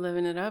know. You'll be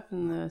living it up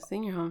in the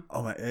senior home.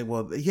 Oh my,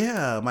 well,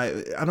 yeah.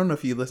 I don't know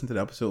if you listened to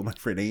the episode with my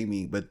friend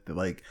Amy, but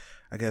like,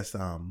 I guess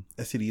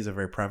STDs are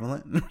very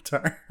prevalent in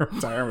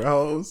retirement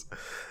homes,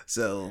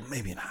 so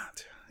maybe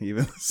not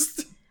even.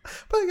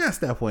 But I guess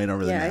that point don't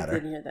really matter. Yeah, I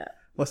did hear that.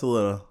 What's a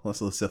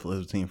little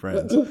syphilis between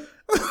friends?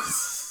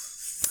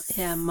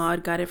 Yeah,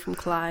 Maud got it from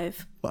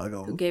Clive,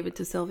 who gave it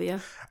to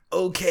Sylvia.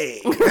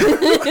 Okay.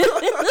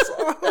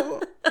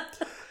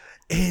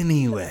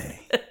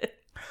 Anyway.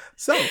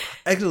 So,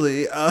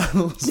 actually,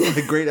 that's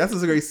a great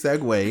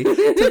segue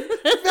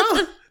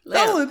to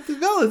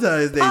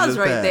Valentine's Day. Pause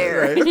right passed,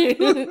 there.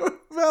 Right?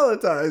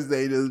 Valentine's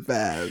Day just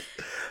passed.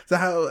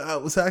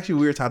 So so actually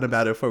we were talking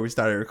about it before we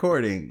started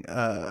recording.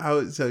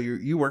 So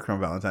you worked on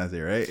Valentine's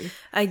Day, right?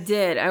 I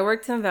did. I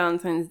worked on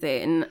Valentine's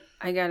Day, and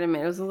I gotta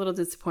admit, it was a little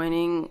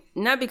disappointing.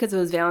 Not because it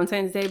was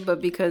Valentine's Day,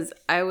 but because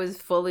I was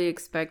fully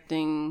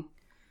expecting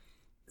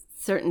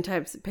certain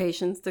types of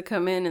patients to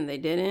come in, and they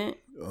didn't.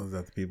 Oh, is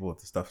that the people with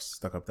the stuff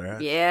stuck up their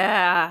ass?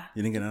 Yeah.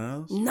 You didn't get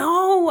none of those?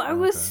 No, I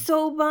was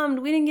so bummed.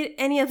 We didn't get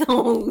any of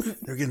those.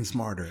 They're getting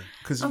smarter.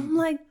 I'm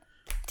like,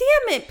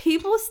 damn it,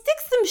 people. Stick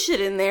some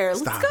shit in there.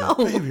 Let's go.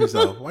 Behave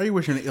yourself. Why are you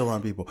wishing ill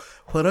on people?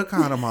 Put a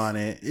condom on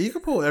it. You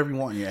can put whatever you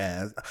want in your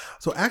ass.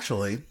 So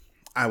actually,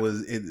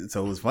 it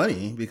was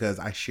funny because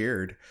I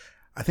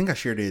think I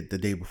shared it the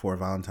day before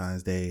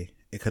Valentine's Day.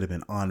 It could have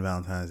been on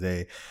Valentine's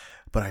Day,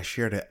 but I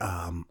shared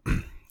an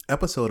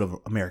episode of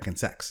American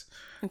Sex,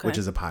 which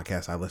is a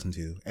podcast I listen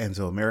to. And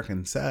so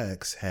American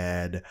Sex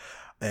had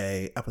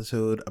a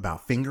episode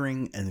about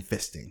fingering and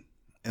fisting.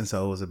 And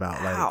so it was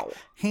about like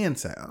hand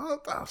sex.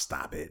 Oh,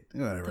 stop it.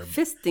 Whatever. The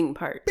fisting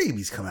part.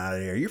 Babies come out of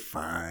there. You're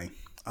fine.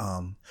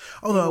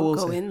 Although I will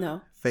go say, in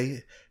though.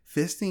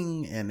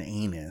 Fisting and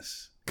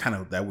anus, kind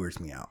of, that weirds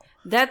me out.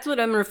 That's what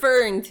I'm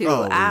referring to.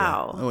 Ow.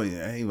 Yeah. Oh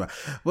yeah.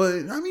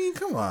 But I mean,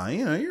 come on.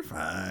 You're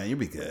fine. You'll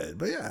be good.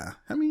 But yeah,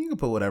 I mean, you can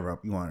put whatever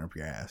up you want up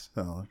your ass.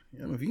 So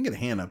if you can get a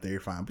hand up there,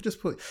 you're fine. But just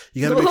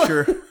you got to make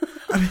sure.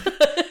 I mean,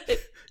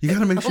 you got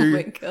to make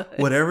sure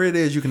whatever it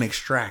is, you can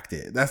extract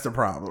it. That's the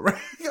problem, right?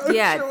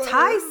 Yeah,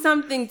 tie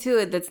something to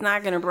it that's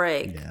not going to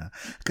break. Yeah.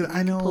 Because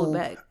I know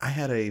I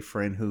had a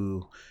friend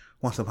who,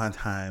 once upon a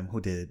time,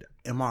 who did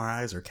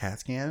MRIs or CAT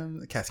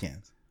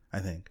scans, I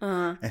think.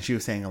 And she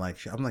was saying, like,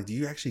 I'm like, do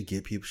you actually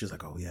get people? She's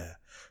like, oh, yeah.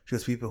 She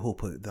goes, people who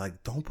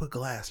don't put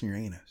glass in your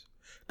anus.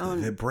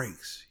 If it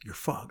breaks, you're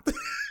fucked.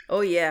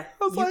 Oh, yeah.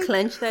 You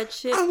clench that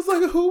shit? I was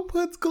like, who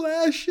puts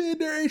glass shit in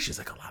their anus? She's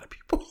like, a lot of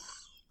people.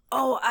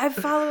 Oh, I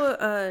follow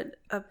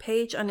a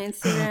page on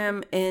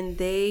Instagram, and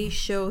they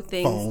show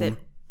things that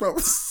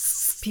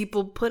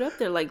people put up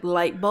there, like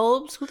light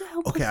bulbs. Who the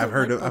hell? Okay, I've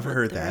heard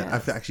that.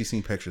 I've actually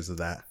seen pictures of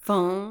that.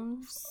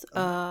 Phones,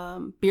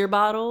 beer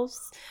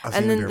bottles,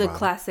 and then the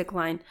classic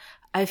line,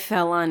 "I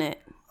fell on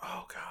it."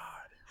 Oh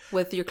God!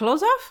 With your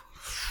clothes off?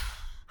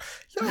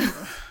 Yo,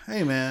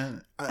 hey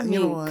man, I mean, you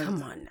know what?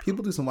 Come on now.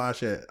 People do some wild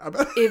shit.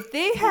 If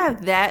they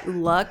have that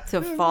luck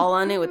to fall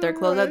on it with their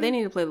clothes out, they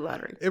need to play the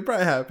lottery. It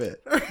probably happened.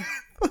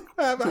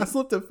 I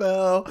slipped and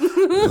fell,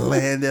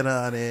 landed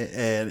on it,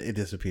 and it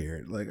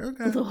disappeared. Like,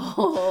 okay.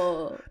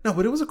 No,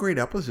 but it was a great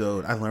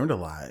episode. I learned a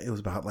lot. It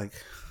was about like,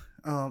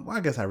 well, I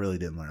guess I really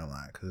didn't learn a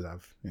lot because I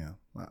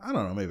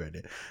don't know, maybe I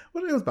did.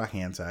 But it was about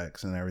hand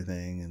sex and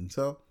everything. And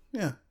so,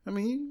 yeah, I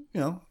mean,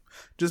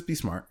 just be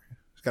smart.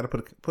 Just got to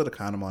put a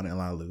condom on it and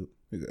allow lube.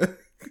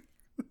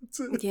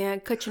 Yeah,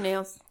 cut your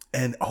nails.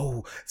 And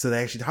so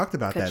they actually talked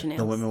about that,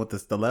 the women with the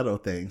stiletto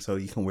thing. So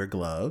you can wear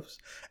gloves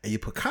and you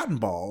put cotton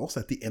balls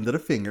at the end of the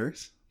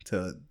fingers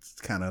to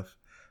kind of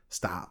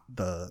stop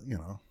the,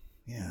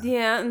 yeah.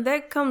 Yeah, and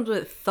that comes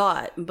with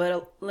thought.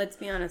 But let's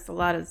be honest, a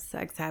lot of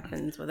sex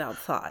happens without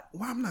thought.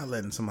 Well, I'm not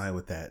letting somebody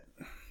with that,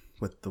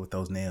 with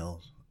those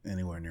nails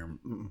anywhere near.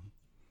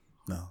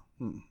 No.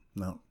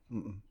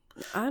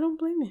 I don't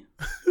blame you.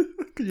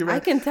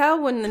 I can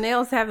tell when the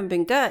nails haven't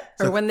been cut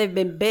or when they've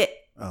been bit.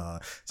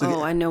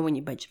 I know when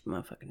you bite your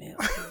motherfucking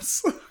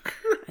nails.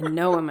 I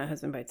know when my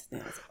husband bites his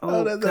nails.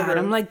 Oh God,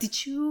 I'm like,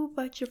 did you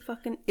bite your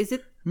fucking? Is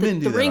it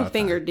the ring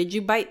finger? Did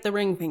you bite the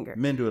ring finger?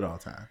 Men do it all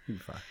the time. You'll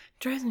be fine.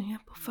 Drives me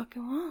up a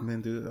fucking wall.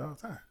 Men do it all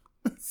the time.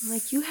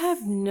 Like, you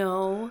have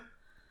no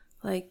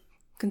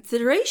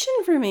consideration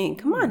for me.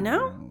 Come on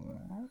now.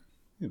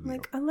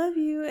 Like, I love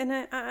you, and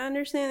I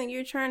understand that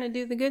you're trying to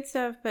do the good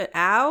stuff, but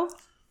ow.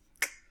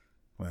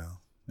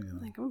 Well, like,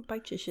 I'm gonna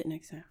bite your shit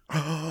next time.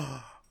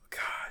 Oh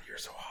God, you're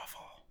so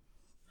awful.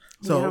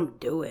 So I don't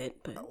do it,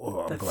 but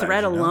the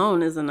threat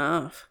alone is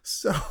enough.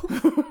 So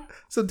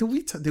did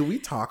we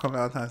talk on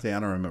Valentine's Day? I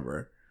don't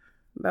remember.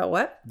 About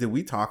what? Did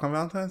we talk on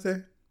Valentine's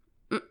Day?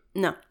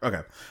 No.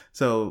 Okay.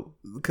 So,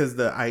 because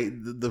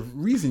the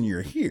reason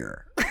you're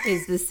here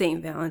is the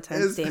St.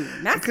 Valentine's Day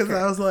Massacre. Because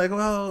I was like,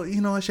 well,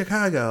 in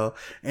Chicago,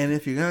 and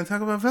if you're going to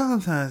talk about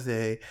Valentine's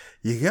Day,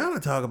 you got to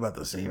talk about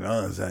the St.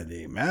 Valentine's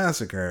Day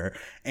Massacre.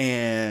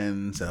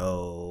 And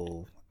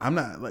so I'm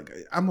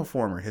a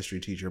former history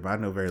teacher, but I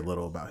know very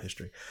little about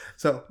history.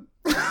 So.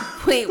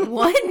 Wait,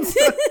 what?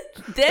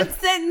 That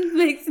sentence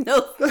makes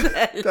no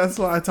sense. That's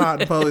why I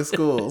taught in public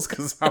schools,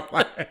 because I'm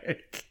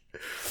like,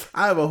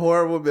 I have a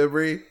horrible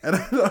memory, and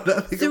I don't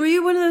know. So were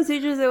you one of those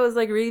teachers that was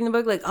like reading the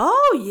book, like,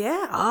 oh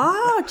yeah,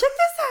 check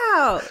this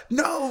out?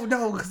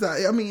 No, because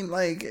I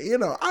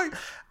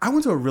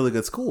went to a really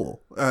good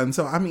school, and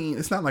so I mean,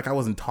 it's not like I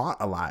wasn't taught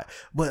a lot,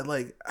 but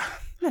like.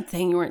 I'm not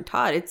saying you weren't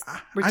taught. It's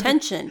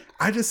retention.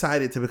 I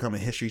decided to become a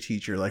history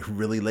teacher like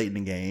really late in the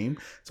game.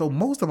 So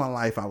most of my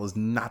life, I was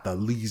not the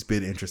least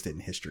bit interested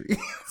in history.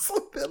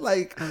 So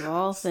like, of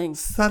all things,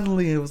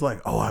 suddenly it was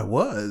like, oh, I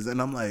was.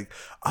 And I'm like,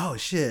 oh,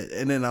 shit.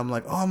 And then I'm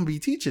like, oh, I'm going to be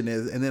teaching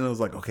this. And then it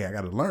was like, okay, I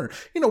got to learn.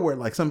 Where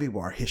like some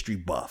people are history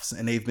buffs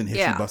and they've been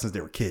history buffs since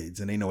they were kids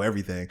and they know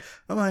everything.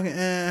 I'm like,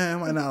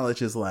 my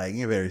knowledge is like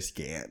very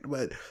scant.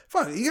 But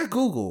fuck, you got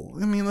Google.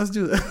 I mean, let's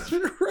do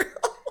that.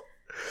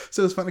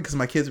 So it's funny because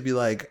my kids would be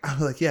like,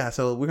 yeah,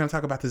 so we're going to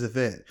talk about this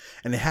event.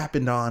 And it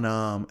happened on,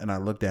 and I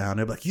look down,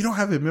 they're like, you don't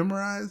have it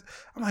memorized?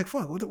 I'm like,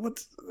 fuck, what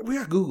we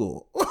got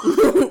Google.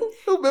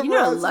 You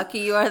know how lucky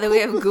you are that we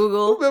have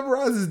Google. Who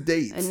memorizes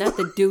dates? And not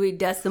the Dewey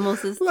Decimal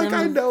System. Like,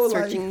 I know,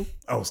 searching.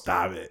 Oh,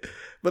 stop it.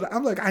 But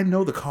I'm like, I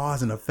know the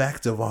cause and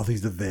effect of all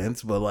these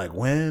events, but like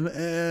when,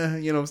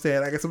 you know what I'm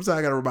saying? I guess sometimes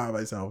I got to remind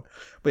myself.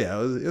 But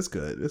yeah, it's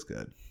good. It's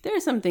good. There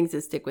are some things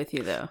that stick with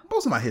you though.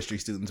 Most of my history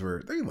students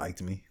they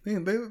liked me. They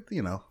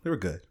were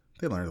good.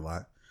 They learned a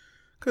lot.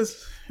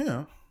 Because,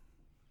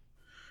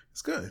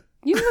 it's good.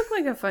 You look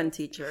like a fun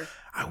teacher.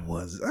 I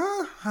was.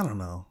 I don't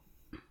know.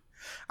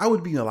 I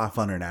would be a lot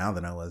funner now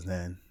than I was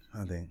then.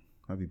 I think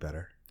I'd be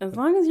better. As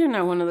long as you're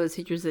not one of those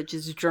teachers that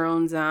just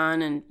drones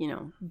on and,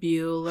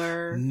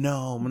 Bueller.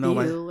 No.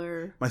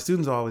 Bueller. My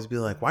students will always be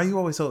like, why are you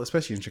always so,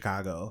 especially in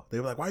Chicago, they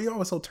were like, why are you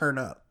always so turned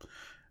up?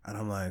 And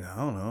I'm like, I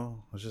don't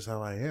know. It's just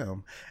how I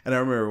am. And I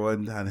remember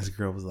one time this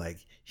girl was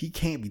like, he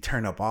can't be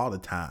turned up all the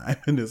time.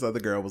 And this other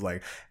girl was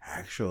like,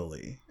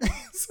 actually.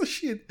 So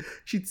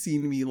she'd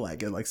seen me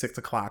like at like 6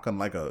 o'clock on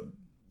like a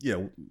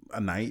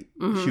night.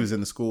 Mm-hmm. She was in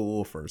the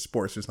school for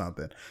sports or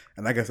something.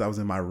 And I guess I was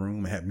in my room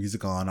and had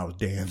music on. I was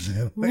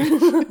dancing.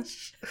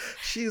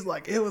 She's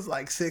like, it was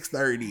like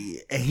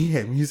 6:30 and he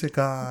had music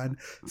on,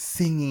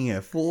 singing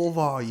at full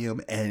volume.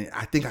 And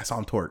I think I saw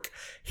him twerk.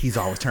 He's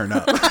always turned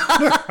up.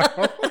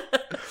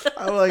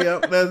 I'm like,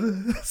 yep,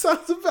 that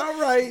sounds about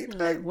right.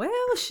 Like, well,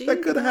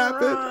 that could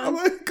happen. I'm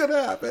like, it could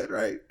happen,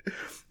 right?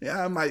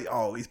 Yeah, I might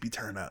always be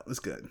turned up. It's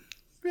good.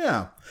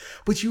 Yeah.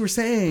 But you were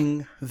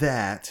saying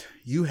that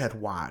you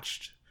had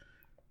watched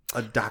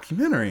a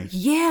documentary.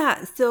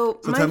 Yeah. So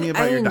tell me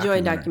about I your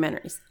enjoy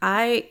documentaries.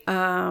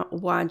 I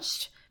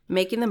watched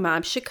Making the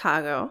Mob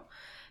Chicago,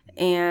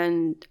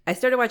 and I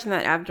started watching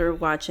that after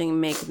watching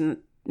Making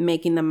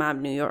the Mob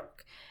New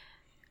York,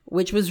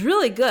 which was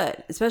really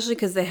good, especially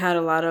because they had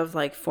a lot of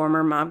like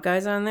former mob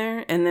guys on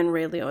there, and then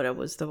Ray Liotta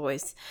was the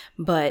voice.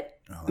 But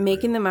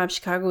Making the Mob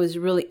Chicago was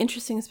really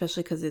interesting,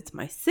 especially because it's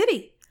my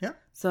city. Yeah.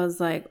 So I was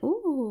like,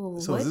 ooh.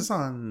 So is this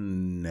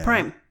on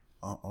Prime?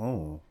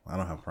 Oh, I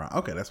don't have Prime.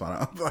 Okay, that's why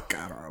I'm like,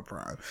 I don't have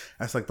Prime.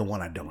 That's like the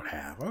one I don't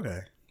have.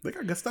 Okay. They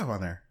got good stuff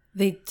on there.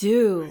 They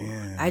do.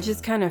 Yeah. I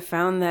just kind of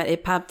found that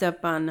it popped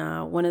up on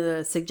one of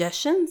the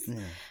suggestions. Yeah.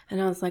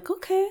 And I was like,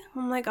 okay.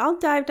 I'm like, I'll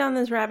dive down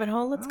this rabbit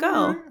hole. Let's go.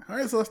 All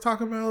right, so let's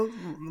talk about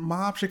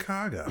Mob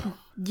Chicago.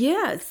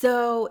 Yeah.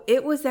 So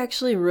it was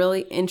actually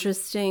really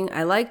interesting.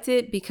 I liked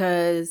it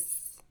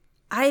because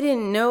I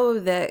didn't know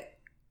that,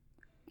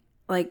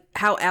 like,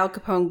 how Al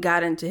Capone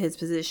got into his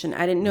position.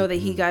 I didn't know that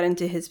he got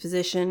into his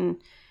position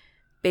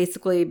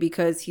basically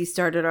because he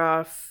started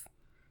off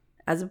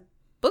as a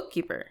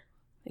bookkeeper.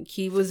 Like,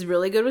 he was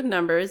really good with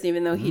numbers,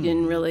 even though he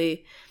didn't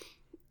really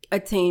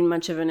attain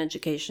much of an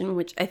education,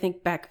 which I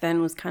think back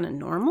then was kind of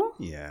normal.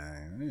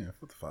 Yeah,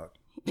 what the fuck?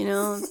 You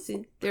know,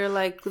 they're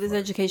like, this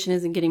education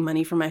isn't getting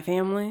money for my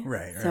family.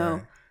 Right, so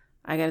right.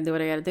 I got to do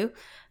what I got to do.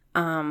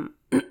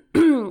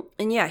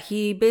 And yeah,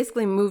 he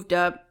basically moved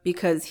up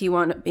because he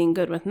wound up being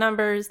good with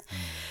numbers.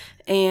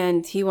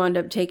 And he wound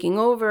up taking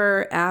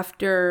over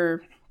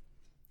after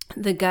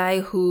the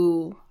guy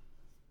who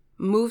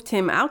moved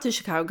him out to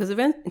Chicago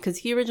because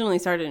he originally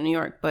started in New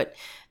York, but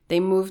they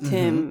moved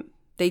him.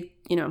 They,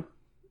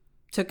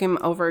 took him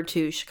over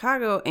to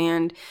Chicago,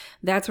 and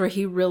that's where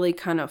he really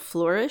kind of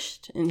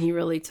flourished, and he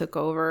really took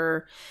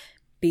over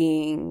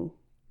being,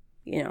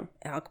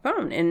 Al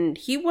Capone. And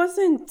he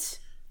wasn't,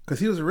 because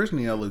he was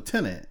originally a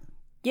lieutenant.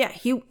 Yeah,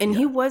 he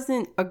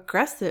wasn't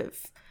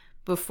aggressive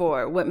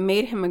before. What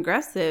made him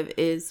aggressive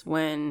is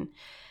when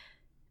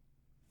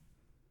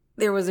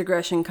there was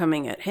aggression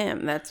coming at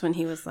him. That's when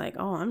he was like,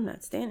 "Oh, I'm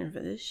not standing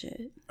for this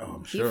shit." Oh,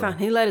 I'm sure.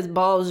 He let his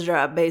balls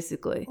drop,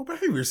 basically. Well,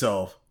 behave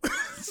yourself.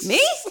 Me?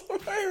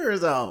 Behave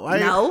yourself.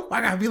 No.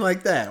 Why gotta be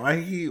like that? Why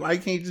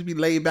can't you just be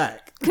laid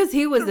back? Because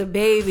he was a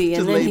baby,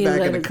 and then he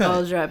let his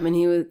balls drop,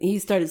 and he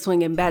started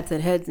swinging bats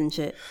at heads and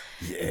shit.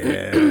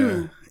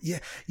 Yeah,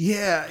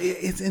 yeah.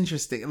 It's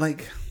interesting.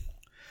 Like,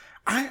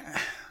 I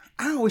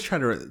always try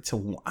to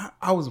I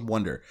always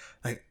wonder,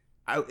 like,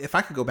 if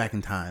I could go back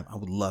in time, I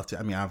would love to.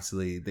 I mean,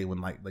 obviously, they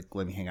wouldn't like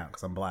let me hang out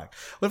because I'm black.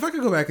 But if I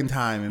could go back in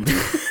time and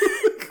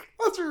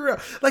let's be real,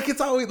 like,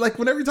 it's always like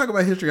whenever you talk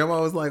about history, I'm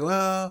always like,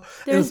 well,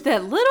 there's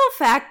that little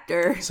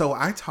factor. So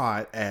I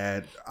taught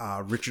at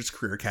Richard's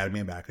Career Academy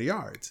in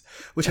Backyards,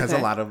 which has a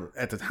lot of,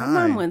 at the time.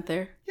 My mom went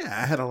there. Yeah,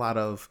 I had a lot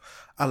of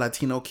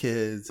Latino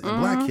kids and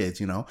black kids,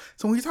 So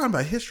when you're talking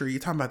about history, you're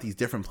talking about these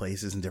different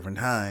places and different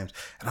times.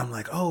 And I'm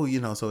like, oh,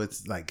 so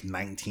it's like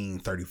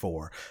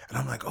 1934. And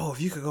I'm like, oh,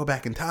 if you could go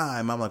back in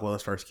time, I'm like, well,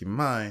 let's first keep in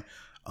mind,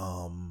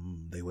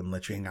 they wouldn't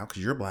let you hang out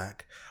because you're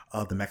black.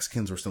 The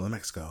Mexicans were still in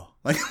Mexico.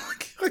 Like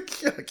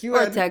you or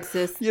had,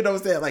 Texas. You know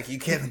what I'm saying? Like, you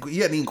hadn't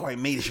even quite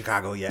made it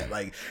Chicago yet.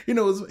 Like, it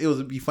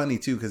would be funny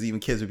too, because even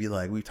kids would be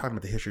like, we were talking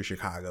about the history of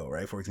Chicago,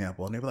 right? For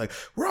example. And they'd be like,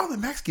 where are all the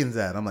Mexicans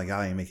at? I'm like,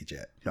 y'all ain't make it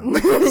yet.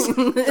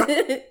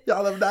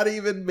 Y'all have not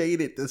even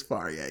made it this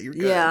far yet. You're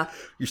good. Yeah.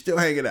 You're still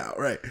hanging out,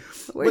 right?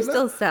 We're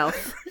still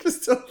south.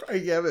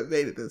 You haven't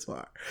made it this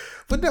far.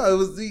 But no, it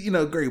was,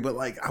 great. But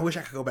like, I wish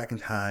I could go back in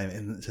time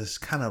and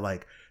just kind of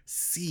like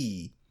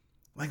see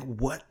like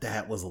what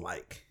that was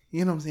like.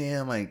 You know what I'm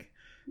saying? Like,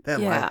 that.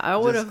 Yeah, I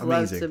would have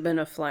loved to have been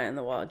a fly on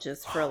the wall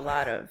just for a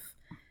lot of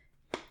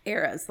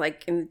eras.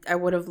 Like, and I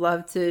would have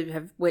loved to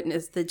have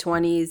witnessed the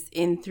 20s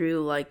in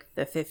through like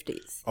the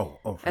 50s.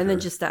 And then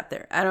just stop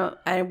there.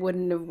 I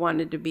wouldn't have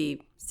wanted to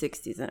be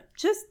 60s and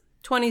just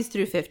 20s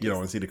through 50s. You don't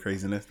want to see the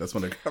craziness? That's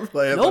when that's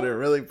when it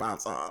really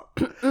pops off.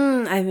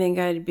 I think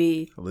I'd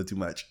be a little too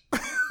much.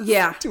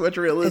 Yeah. Too much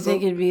realism. I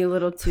think it'd be a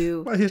little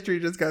too. My history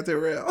just got too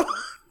real.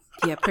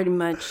 Yeah, pretty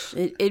much.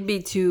 It'd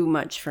be too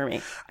much for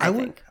me. I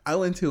think. I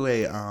went to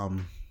a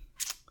an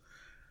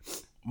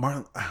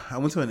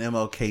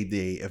MLK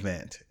Day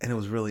event, and it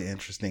was really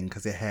interesting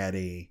because it had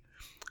a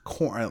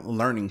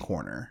learning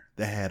corner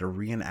that had a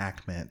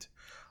reenactment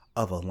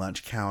of a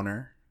lunch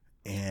counter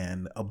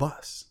and a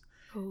bus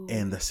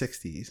in the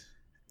 60s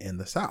in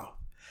the South.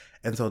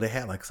 And so they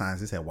had like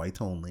signs that said whites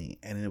only,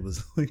 and it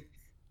was like,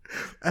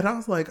 and I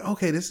was like,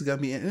 okay, this is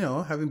gonna be,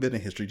 having been a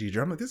history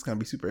teacher, I'm like, this is gonna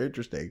be super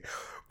interesting.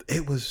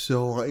 It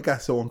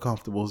got so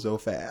uncomfortable so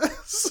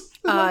fast.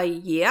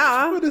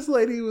 Yeah. But this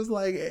lady was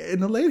like, and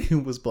the lady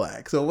was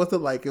black, so it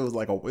wasn't like, it was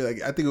like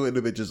I think it would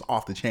have been just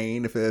off the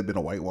chain if it had been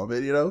a white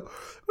woman, It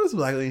was a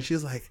black lady, and she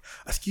was like,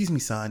 excuse me,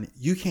 son,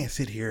 you can't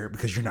sit here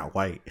because you're not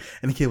white.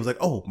 And the kid was like,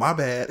 oh, my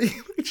bad.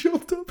 He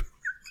jumped up.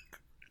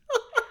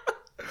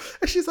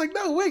 And she's like,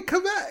 no, wait,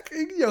 come back.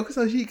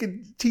 So she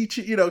could teach,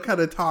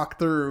 kind of talk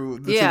through.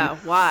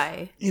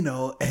 Why?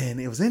 And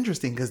it was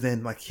interesting because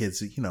then like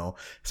kids,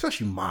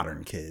 especially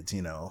modern kids,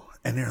 and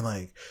they're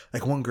like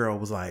one girl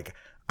was like,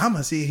 I'm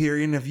going to sit here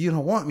and if you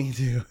don't want me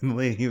to. And the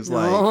lady was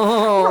like,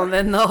 oh,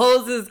 then the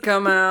hoses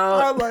come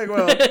out. I'm like,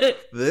 well,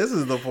 this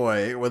is the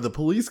point where the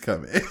police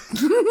come in.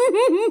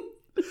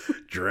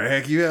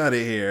 Drag you out of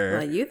here.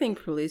 Well, you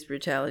think police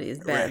brutality is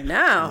bad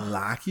now.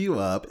 Lock you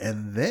up,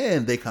 and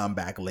then they come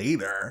back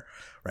later,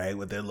 right,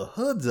 with their little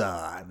hoods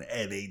on,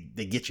 and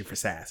they get you for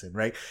sassing,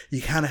 right?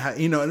 You kind of have,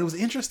 and it was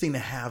interesting to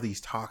have these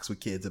talks with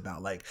kids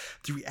about like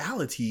the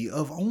reality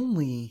of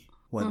only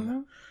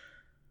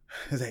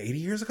Is that 80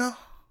 years ago?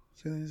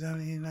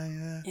 70,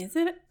 90, is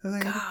it?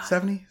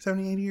 70,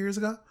 80 years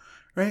ago?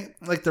 Right?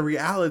 Like the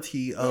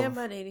reality of... Yeah,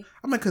 about 80.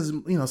 I'm like, because,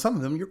 some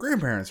of them, your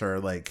grandparents are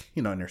like,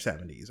 in their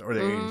 70s or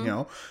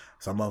they,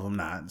 some of them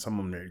not. Some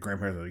of them, their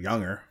grandparents are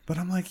younger. But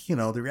I'm like,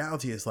 the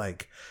reality is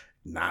like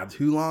not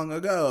too long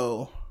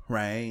ago,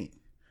 right?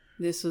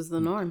 This was the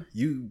norm.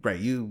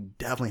 You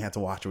definitely had to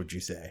watch what you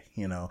say.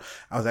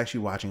 I was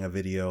actually watching a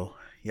video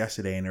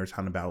yesterday and they were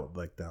talking about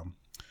like the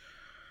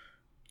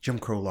Jim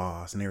Crow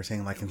laws. And they were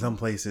saying like in some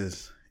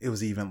places, it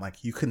was even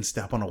like you couldn't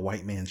step on a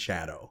white man's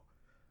shadow.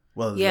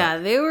 Well, yeah,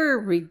 they were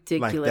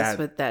ridiculous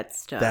with that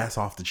stuff. That's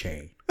off the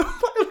chain.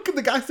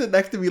 The guy sitting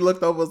next to me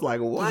looked up, was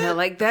like, "What?" Yeah,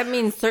 like that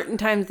means certain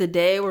times of the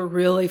day were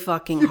really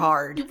fucking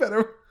hard. You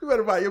better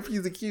buy your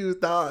P's and Q's,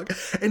 dog.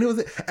 And it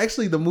was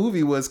actually the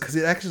movie was because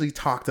it actually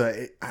talked.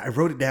 I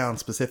wrote it down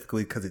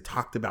specifically because it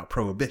talked about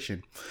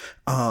prohibition.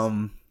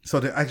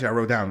 Actually, I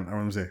wrote down. I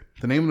want to say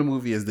the name of the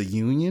movie is The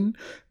Union,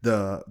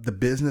 the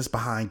business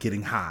behind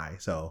getting high.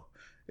 So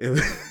it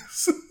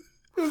was.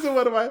 So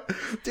what am I,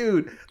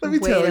 dude? Let me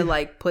tell you. Way to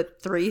like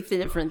put three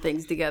different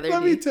things together.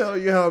 Let me tell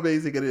you how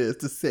amazing it is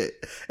to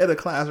sit in a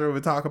classroom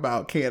and talk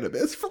about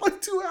cannabis for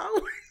like 2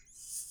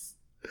 hours,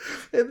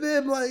 and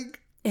then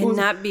like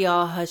not be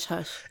all hush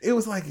hush. It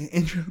was like an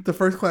intro. The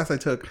first class I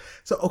took.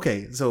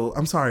 So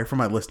I'm sorry for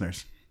my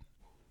listeners.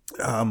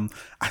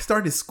 I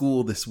started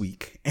school this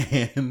week,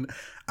 and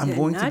I'm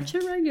going not to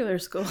your regular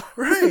school,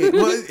 right?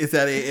 Well, is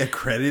that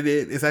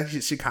accredited? It's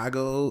actually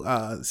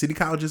Chicago City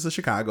Colleges of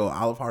Chicago,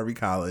 Olive Harvey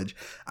College.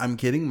 I'm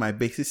getting my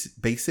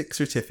basic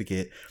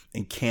certificate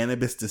in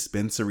cannabis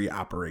dispensary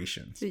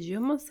operations. Did you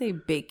almost say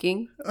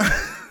baking?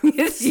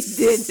 Yes, you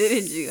did,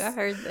 didn't you? I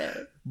heard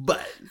that.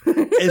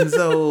 And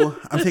so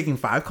I'm taking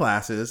 5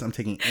 classes. I'm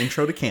taking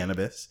Intro to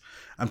Cannabis.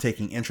 I'm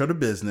taking Intro to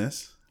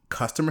Business,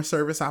 Customer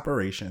Service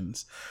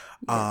Operations,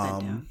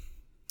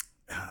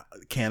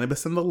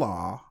 Cannabis and the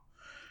Law,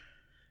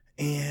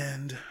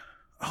 and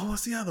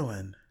what's the other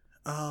one?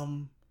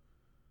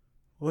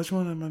 Which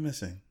one am I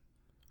missing?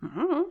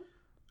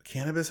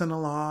 Cannabis and the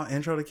Law,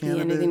 Intro to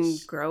Cannabis, anything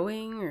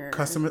growing or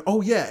customer?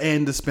 Oh yeah,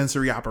 and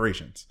Dispensary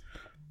Operations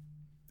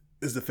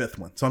is the 5th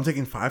one. So I'm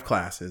taking 5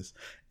 classes,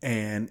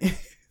 and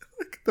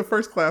the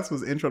first class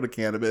was Intro to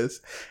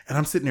Cannabis, and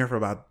I'm sitting there for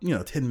about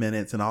 10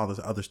 minutes, and all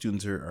the other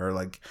students are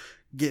like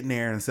getting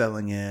there and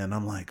settling in.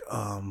 I'm like,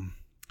 I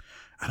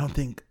don't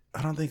think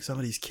some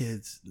of these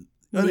kids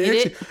and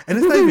it's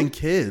not even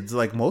kids.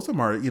 Like most of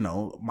them are,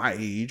 my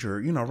age or,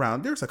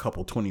 around. There's a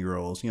couple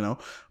 20-year-olds, but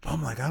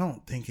I'm like, I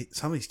don't think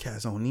some of these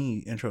cats don't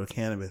need Intro to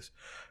Cannabis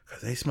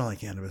because they smell like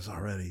cannabis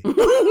already.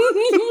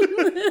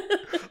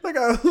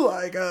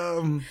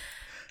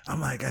 I'm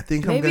like, I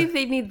think maybe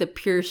they need the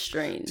pure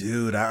strain.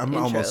 Dude, I'm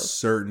almost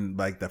certain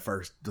like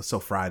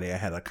Friday I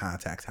had a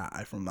contact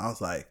high from, I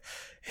was like,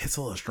 it's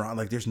a little strong.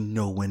 Like there's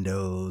no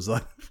windows.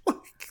 Like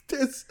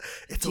it's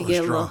a little strong. You get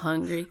a little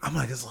hungry? I'm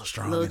like, it's a little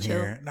strong in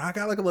here. Now I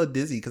got like a little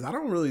dizzy because I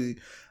don't really,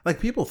 like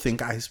people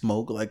think I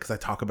smoke like because I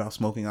talk about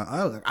smoking.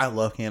 I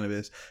love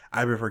cannabis.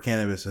 I prefer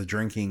cannabis to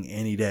drinking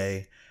any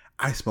day.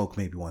 I smoke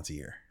maybe once a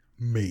year.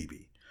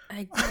 Maybe.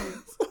 I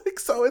don't.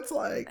 So it's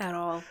like at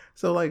all.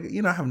 So like,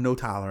 I have no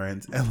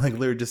tolerance, and like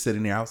literally just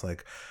sitting there, I was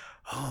like,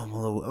 I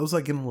was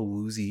like getting a little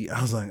woozy. I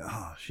was like,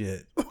 oh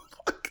shit,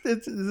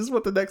 this is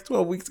what the next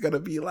 12 weeks gonna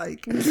be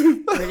like.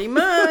 Pretty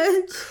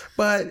much.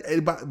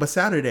 But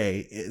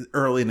Saturday,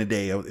 early in the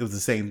day, it was the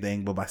same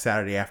thing. But by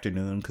Saturday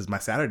afternoon, because my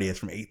Saturday is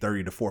from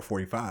 8:30 to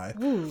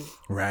 4:45.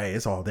 Right,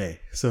 it's all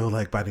day. So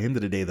like by the end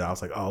of the day, though, I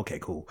was like, oh okay,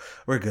 cool,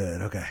 we're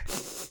good, okay,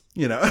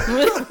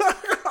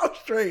 I'm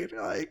straight.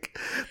 Like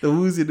the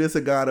wooziness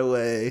had gone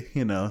away,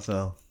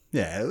 so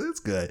yeah, it's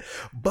good.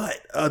 But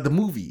the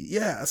movie,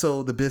 yeah,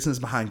 so the business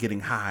behind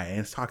getting high, and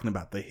it's talking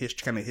about the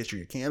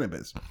history of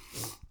cannabis.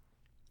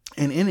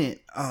 And in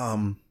it,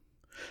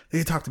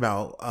 they talked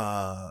about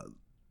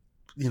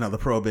the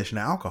prohibition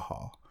of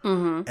alcohol.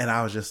 And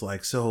I was just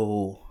like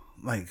so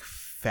like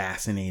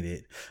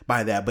fascinated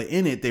by that. But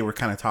in it, they were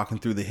kind of talking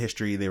through the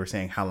history. They were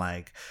saying how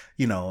like,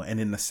 and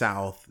in the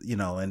South,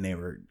 and they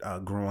were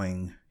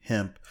growing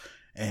hemp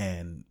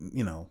and,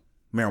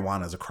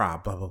 marijuana is a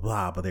crop, blah, blah,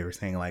 blah. But they were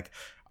saying like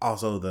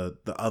also the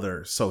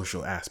other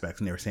social aspects.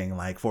 And they were saying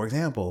like, for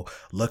example,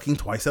 looking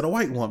twice at a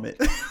white woman.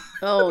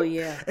 Oh,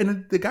 yeah.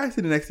 And the guy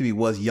sitting next to me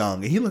was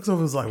young. And he looks over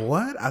and was like,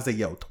 what? I said,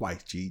 yo,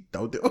 twice, G.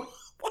 Don't do it.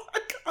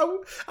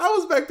 I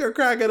was back there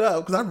cracking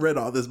up because I've read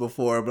all this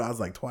before, but I was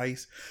like,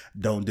 twice?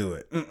 Don't do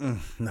it.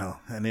 No.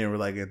 And they were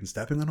like,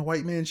 stepping on a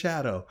white man's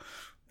shadow.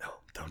 No,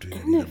 don't do that.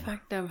 Isn't it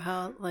fucked up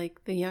how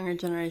like the younger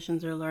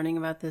generations are learning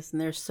about this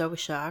and they're so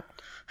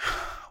shocked?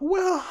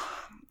 Well,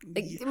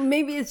 like,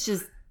 maybe it's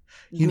just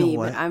you me, know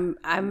what? But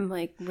I'm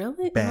like,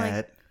 really?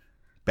 Bad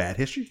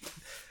history?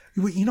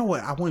 You know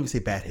what? I won't even say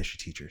bad history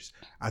teachers.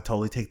 I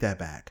totally take that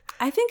back.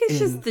 I think it's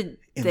just the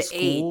schools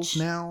age.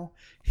 Now,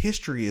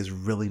 history is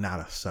really not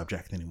a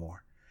subject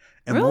anymore.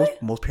 And really?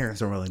 most parents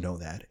don't really know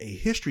that. A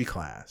history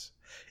class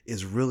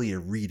is really a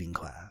reading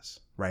class,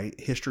 right?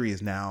 History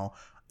is now,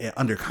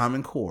 under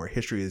Common Core,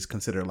 history is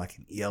considered like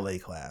an ELA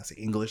class,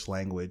 English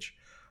language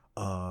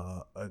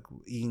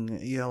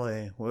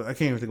ELA. Well, I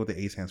can't even think what the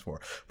A stands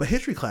for. But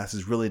history class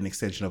is really an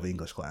extension of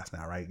English class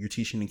now, right? You're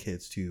teaching the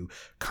kids to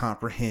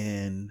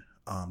comprehend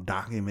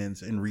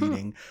documents and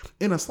reading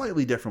in a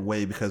slightly different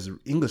way, because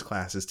English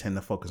classes tend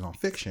to focus on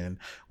fiction,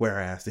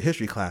 whereas the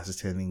history class is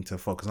tending to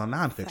focus on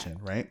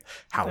nonfiction, right?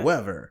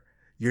 However,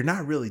 you're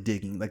not really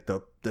digging, like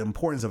the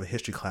importance of a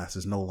history class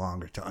is no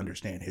longer to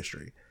understand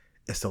history.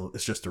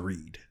 It's just to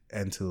read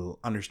and to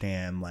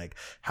understand like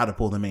how to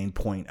pull the main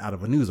point out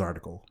of a news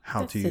article.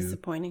 That's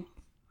disappointing.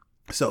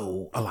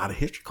 So a lot of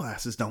history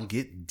classes don't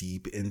get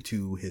deep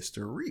into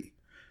history.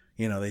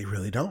 You know, they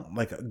really don't.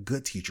 Like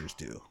good teachers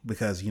do,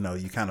 because, you know,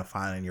 you kind of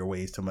find your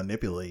ways to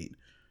manipulate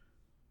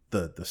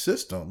the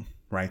system,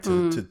 right?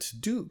 To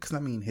do, because I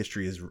mean,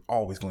 history is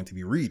always going to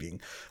be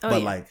reading,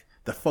 but like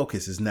the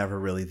focus is never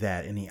really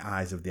that in the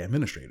eyes of the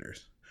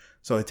administrators.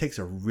 So it takes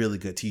a really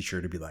good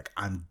teacher to be like,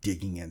 I'm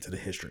digging into the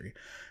history.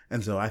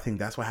 And so I think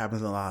that's what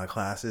happens in a lot of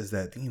classes,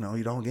 that, you know,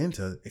 you don't get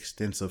into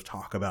extensive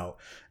talk about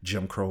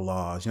Jim Crow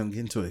laws. You don't get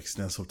into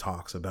extensive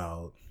talks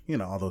about, you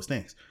know, all those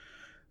things.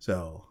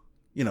 So,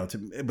 you know,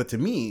 but to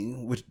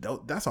me, which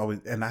that's always,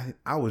 and I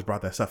always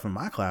brought that stuff in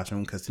my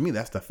classroom, because to me,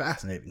 that's the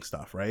fascinating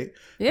stuff, right?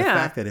 Yeah. The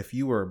fact that if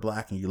you were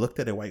black and you looked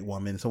at a white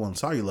woman, someone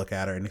saw you look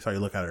at her and they saw you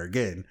look at her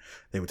again,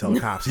 they would tell the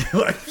cops,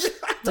 like,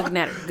 looking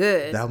at her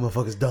good. That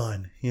motherfucker's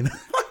done, you know?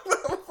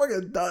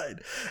 Done.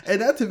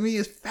 And that to me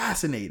is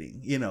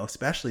fascinating, you know,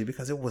 especially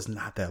because it was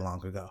not that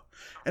long ago.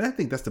 And I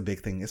think that's the big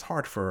thing. It's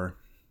hard for...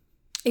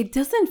 It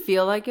doesn't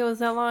feel like it was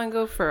that long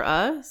ago for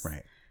us.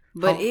 Right.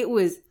 But it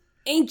was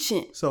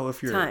ancient. So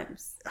if you're...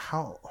 times.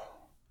 How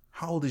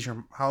old is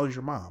your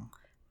mom?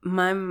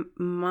 My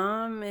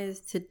mom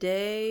is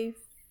today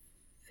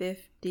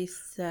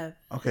 57.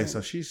 Okay, so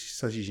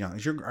she's young.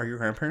 Are your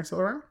grandparents still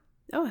around?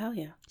 Oh, hell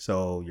yeah.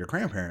 So your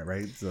grandparent,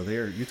 right? So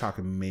you're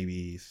talking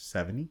maybe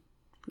 70?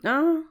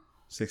 No.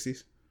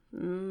 60s?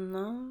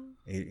 No.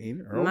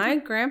 80 or older? My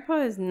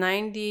grandpa is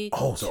 92.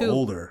 Oh, so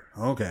older.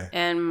 Okay.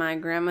 And my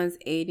grandma's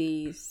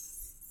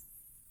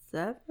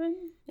 87?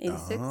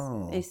 86?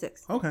 Oh.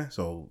 86. Okay,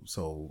 so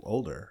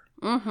older.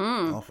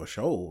 Mm-hmm. Oh, for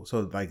sure.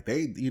 So, like,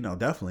 they, you know,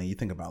 definitely, you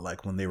think about,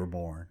 like, when they were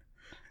born.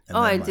 And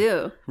I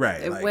do.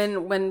 Right. Like,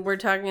 when we're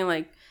talking,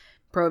 like,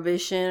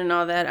 Prohibition and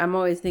all that, I'm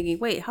always thinking,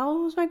 wait, how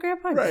old was my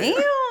grandpa? Right.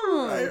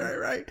 Damn.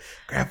 Right.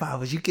 Grandpa,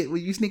 were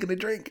you sneaking a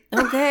drink?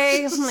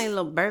 Okay, I'm like a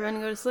little bourbon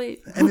and go to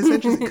sleep. And it's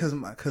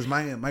interesting because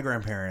my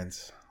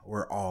grandparents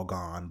were all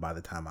gone by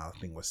the time I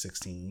was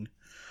 16,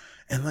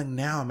 and like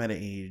now I'm at an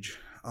age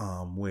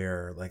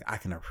where like I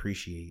can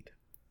appreciate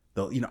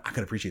those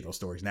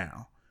stories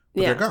now.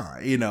 But they're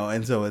gone, you know,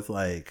 and so it's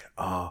like,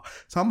 so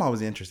I'm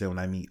always interested when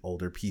I meet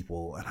older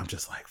people, and I'm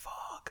just like,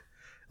 fuck,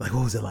 like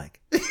what was it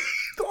like?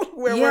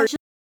 Where were you?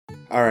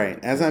 All right,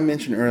 as I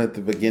mentioned earlier at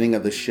the beginning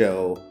of the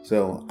show,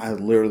 so I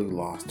literally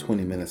lost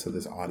 20 minutes of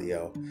this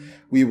audio.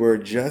 We were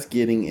just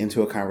getting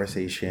into a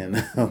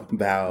conversation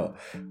about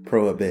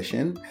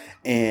prohibition,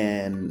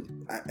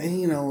 and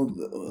you know,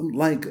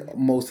 like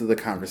most of the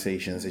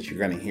conversations that you're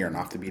going to hear on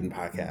Off the Beaten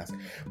podcast,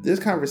 this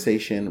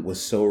conversation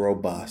was so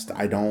robust.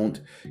 I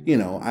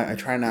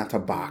try not to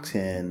box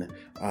in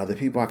the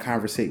people I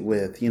conversate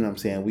with. You know what I'm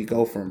saying? We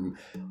go from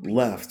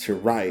left to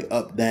right,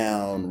 up,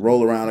 down,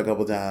 roll around a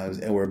couple times,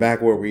 and we're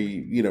back where we,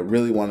 you know,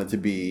 really wanted to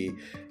be.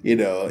 You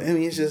know, I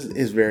mean,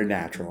 it's very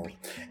natural.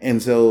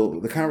 And so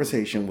the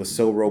conversation was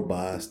so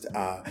robust.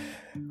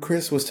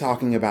 Chris was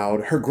talking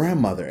about her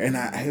grandmother, and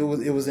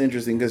it was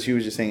interesting because she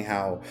was just saying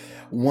how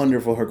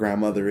wonderful her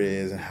grandmother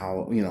is and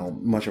how, you know,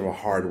 much of a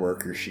hard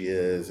worker she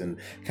is, and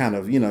kind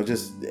of, you know,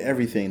 just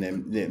everything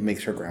that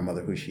makes her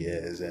grandmother who she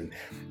is. And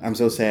I'm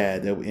so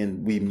sad that you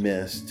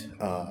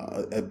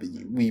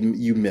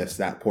missed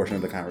that portion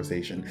of the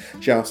conversation.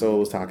 She also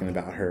was talking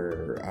about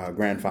her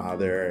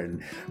grandfather,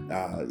 and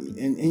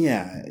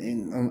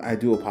I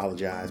do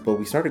apologize, but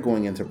we started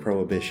going into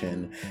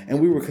prohibition,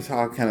 and we were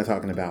kind of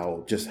talking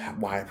about just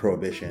why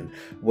prohibition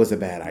was a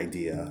bad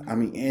idea. I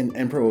mean,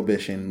 and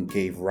prohibition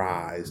gave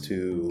rise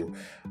to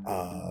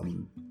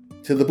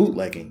the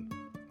bootlegging.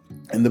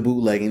 And the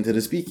bootlegging to the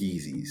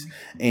speakeasies,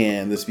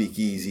 and the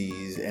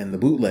speakeasies and the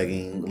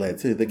bootlegging led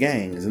to the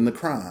gangs and the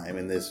crime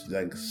and this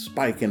like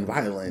spike in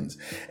violence.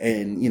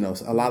 And, you know,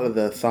 a lot of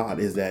the thought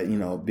is that, you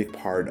know, a big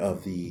part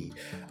of the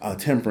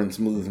temperance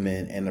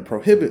movement and the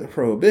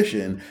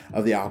prohibition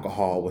of the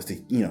alcohol was to,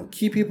 you know,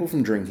 keep people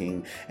from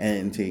drinking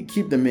and to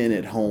keep the men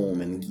at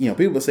home, and, you know,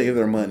 people save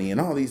their money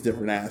and all these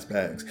different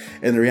aspects.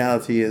 And the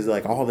reality is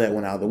like all that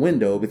went out the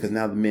window because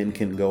now the men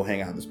can go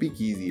hang out at the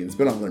speakeasy and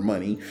spend all their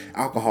money.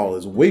 Alcohol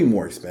is way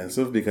more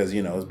expensive because,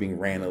 you know, it's being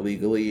ran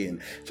illegally,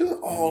 and just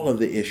all of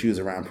the issues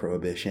around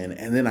prohibition.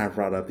 And then I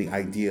brought up the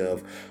idea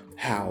of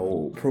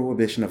how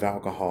prohibition of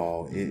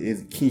alcohol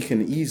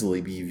can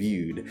easily be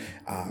viewed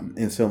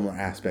in similar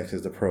aspects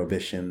as the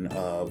prohibition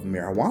of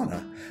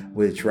marijuana,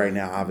 which right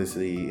now,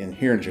 obviously, and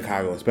here in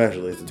Chicago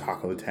especially, is the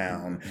talk of the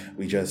town.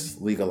 We just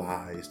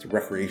legalized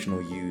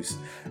recreational use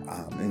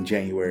in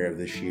January of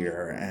this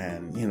year,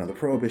 and the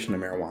prohibition of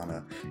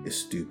marijuana is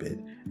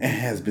stupid and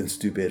has been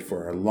stupid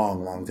for a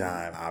long, long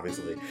time,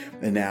 obviously.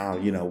 And now,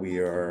 we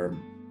are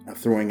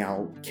throwing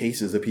out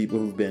cases of people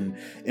who've been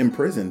in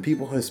prison.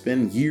 People have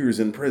spent years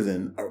in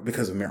prison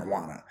because of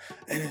marijuana.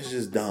 And it's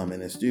just dumb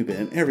and it's stupid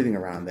and everything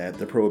around that.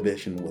 The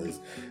prohibition was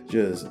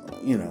just,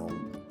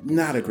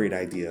 not a great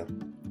idea.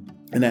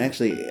 And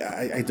actually,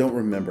 I don't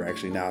remember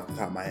actually now off the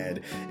top of my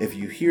head if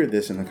you hear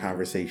this in the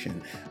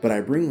conversation, but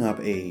I bring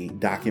up a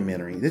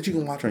documentary that you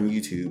can watch on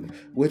YouTube,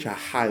 which I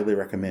highly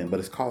recommend,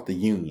 but it's called The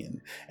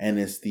Union, and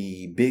it's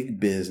the big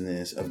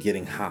business of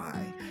getting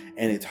high.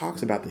 And it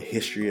talks about the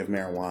history of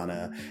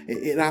marijuana.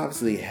 It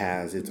obviously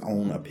has its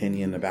own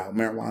opinion about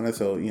marijuana,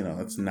 so,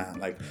 it's not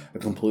like a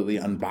completely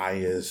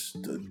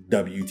unbiased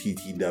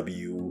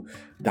WTTW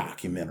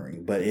documentary,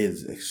 but it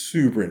is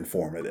super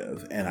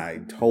informative, and I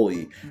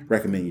totally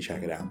recommend you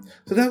check it out.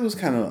 So that was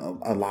kind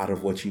of a lot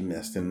of what you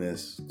missed in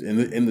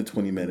the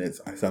 20 minutes.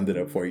 I summed it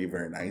up for you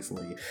very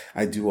nicely.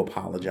 I do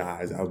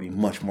apologize. I'll be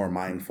much more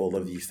mindful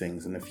of these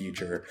things in the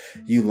future.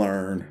 You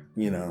learn,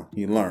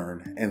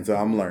 and so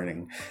I'm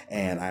learning,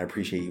 and I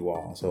appreciate you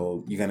all.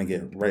 So you're going to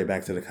get right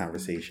back to the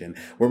conversation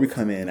where we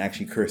come in.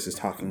 Actually, Chris is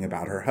talking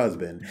about her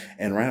husband,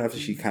 and right after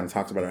she kind of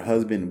talks about her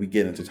husband, we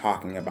get into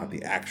talking about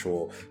the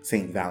actual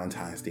St.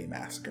 Valentine's Day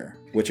massacre,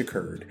 which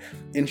occurred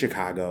in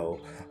Chicago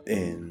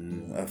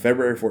in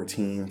February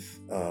 14th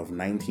of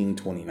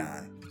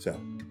 1929. So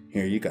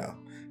here you go.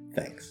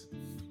 Thanks.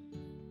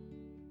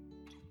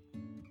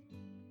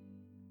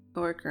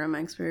 Coworker, I'm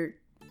expert.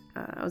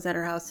 I was at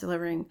her house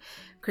delivering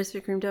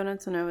Krispy Kreme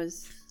donuts when I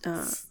was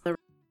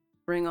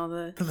delivering all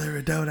the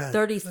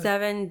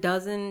 37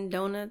 dozen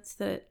donuts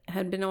that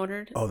had been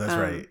ordered. Oh, that's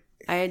right.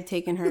 I had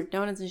taken her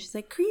donuts and she's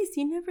like, Chris,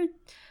 you never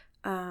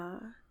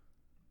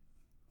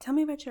tell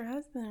me about your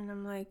husband. And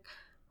I'm like,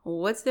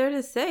 what's there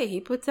to say?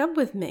 He puts up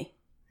with me.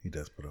 He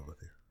does put up with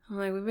you. I'm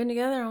like,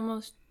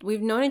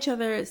 we've known each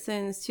other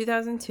since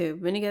 2002.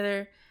 Been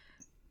together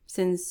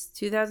since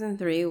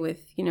 2003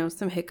 with,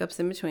 some hiccups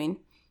in between.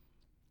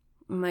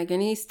 I'm like,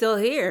 and he's still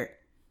here.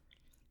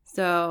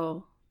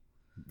 So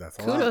that's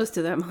kudos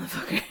to that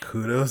motherfucker.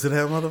 Kudos to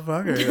that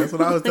motherfucker. That's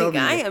what I was telling you.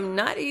 I am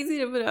not easy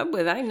to put up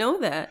with. I know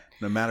that.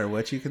 No matter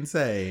what you can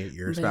say,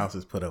 your spouse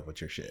has put up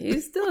with your shit.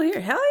 He's still here.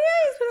 Hell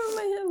yeah, he's put up with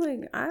my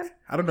shit.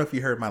 I don't know if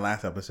you heard my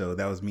last episode.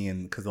 That was me,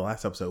 because the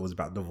last episode was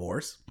about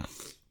divorce.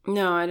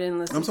 No, I didn't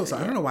listen. I'm so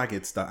sorry. I don't know why I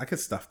get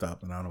stuffed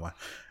up, and I don't know why.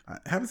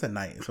 It happens at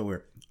night. It's so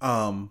weird.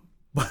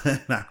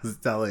 But I was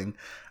telling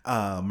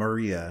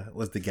Maria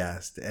was the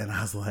guest, and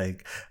I was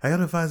like, I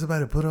gotta find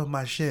somebody to put up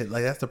my shit.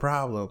 Like, that's the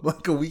problem.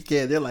 Like, a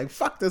weekend, they're like,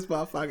 fuck this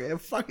motherfucker and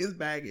fuck his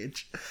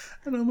baggage.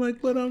 And I'm like,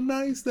 but I'm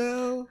nice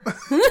though.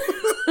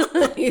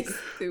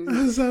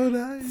 I'm so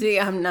nice. See,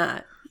 I'm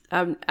not.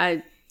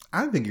 I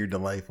think you're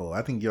delightful.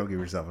 I think you don't give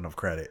yourself enough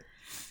credit.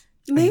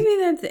 Maybe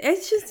that's it.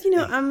 It's just,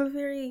 I'm a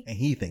very... And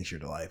he thinks you're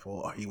delightful,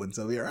 or he wouldn't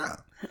still be around.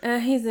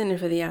 He's in it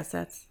for the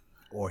assets.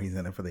 Or he's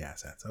in it for the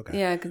assets. Okay.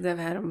 Yeah, because I've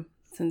had him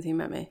since he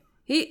met me.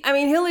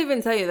 He'll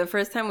even tell you the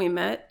first time we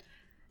met,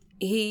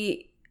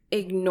 he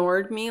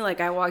ignored me.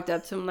 Like, I walked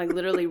up to him, like,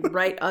 literally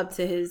right up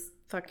to his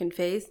fucking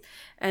face.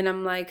 And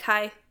I'm like,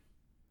 hi.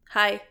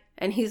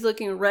 And he's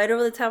looking right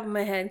over the top of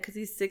my head because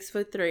he's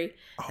 6'3".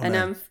 Oh, and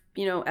man. I'm,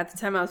 at the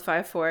time I was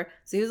 5'4".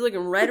 So he was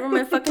looking right over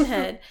my fucking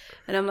head.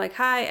 And I'm like,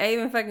 hi. I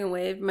even fucking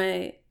waved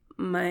my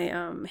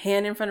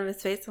hand in front of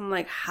his face. I'm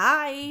like,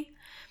 hi.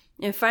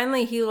 And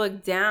finally he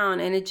looked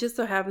down, and it just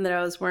so happened that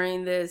I was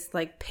wearing this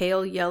like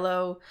pale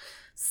yellow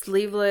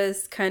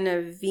sleeveless kind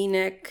of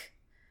V-neck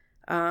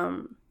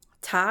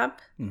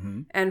top.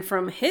 Mm-hmm. And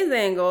from his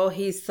angle,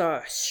 he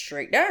saw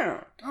straight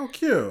down. Oh,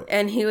 cute.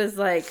 And he was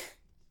like,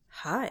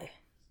 hi.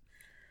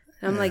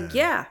 And I'm like,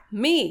 yeah,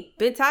 me.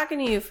 Been talking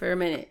to you for a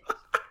minute.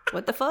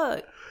 What the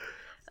fuck?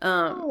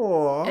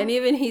 And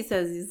even he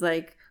says, he's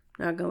like,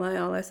 not gonna lie,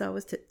 all I saw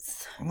was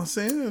tits. I'm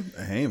saying,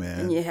 hey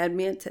man, and you had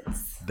me at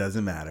tits.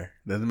 Doesn't matter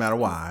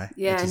why.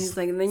 Yeah, and he's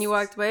like, and then you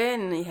walked away,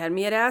 and he had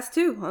me at ass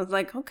too. I was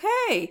like,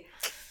 okay.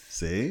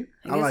 See,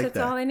 I guess like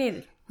that's all I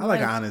needed. I like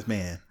an honest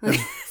man. I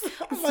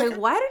was like,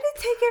 why did it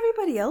take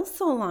everybody else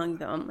so long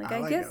though? I'm like,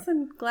 I guess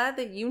I'm glad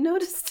that you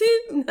noticed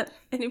it, not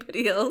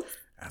anybody else.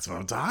 That's what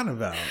I'm talking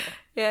about.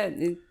 Yeah,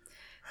 it's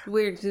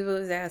weird. People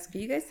always ask, are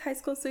you guys high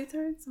school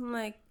sweethearts? I'm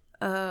like,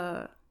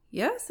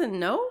 yes and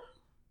no.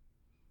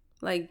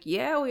 Like,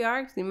 yeah, we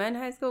are, because we met in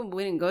high school, but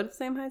we didn't go to the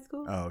same high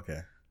school. Oh, okay.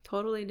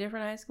 Totally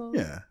different high schools.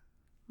 Yeah.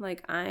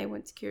 Like, I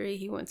went to Curie,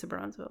 he went to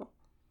Bronzeville.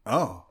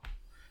 Oh.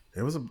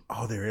 There is,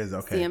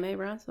 okay. CMA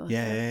Bronzeville.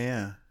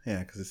 Yeah,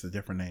 because it's a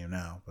different name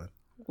now, but.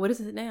 What is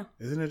it now?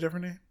 Isn't it a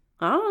different name?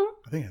 I don't know.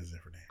 I think it has a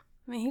different name.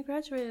 I mean, he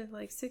graduated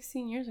like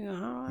 16 years ago.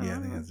 I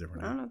think it has a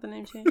different name. I don't know if the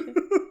name changed it.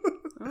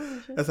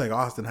 Oh, that's like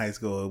Austin High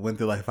School. It went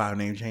through like 5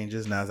 name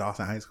changes. Now it's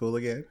Austin High School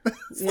again.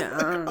 Yeah.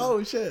 Like,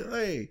 oh shit!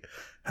 Hey,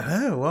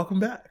 hello, welcome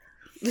back.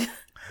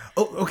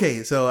 Oh,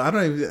 okay. So I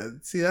don't even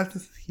see that.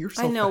 You're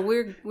so. I know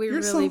we're you're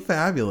really so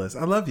fabulous.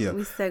 I love you.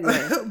 We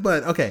segue.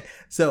 But okay,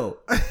 so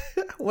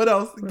what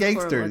else? We're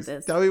Gangsters. horrible at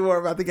this. Tell me more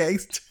about the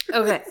gangsters.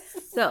 Okay,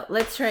 so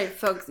let's try to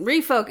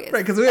refocus.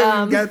 Right, because we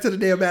haven't even got to the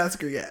damn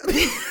massacre yet.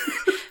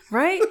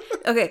 Right?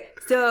 Okay,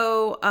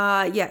 so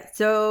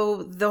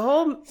so the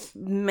whole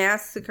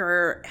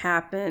massacre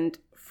happened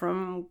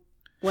from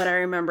what I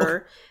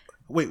remember.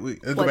 Wait,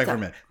 let's go back for a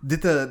minute.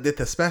 Did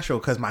the special,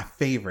 because my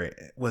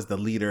favorite was the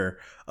leader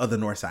of the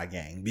Northside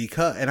Gang,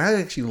 and I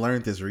actually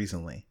learned this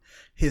recently.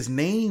 His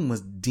name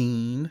was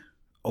Dean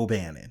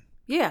O'Bannon.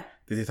 Yeah.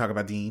 Did they talk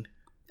about Dean?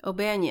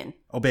 O'Banion.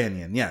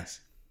 O'Banion,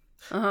 yes.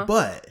 Uh-huh.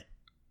 But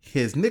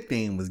his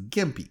nickname was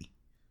Gimpy.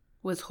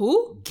 Was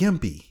who?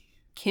 Gimpy.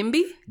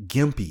 Kimby?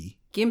 Gimpy.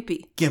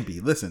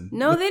 Gimpy. Listen.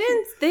 No, they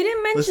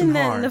didn't mention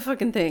that in the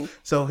fucking thing.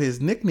 So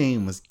his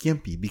nickname was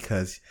Gimpy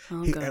because,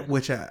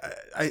 which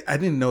I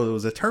didn't know there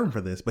was a term for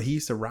this, but he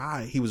used to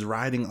ride. He was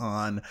riding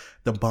on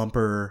the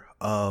bumper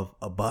of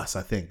a bus.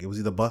 I think it was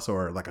either bus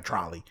or like a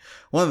trolley,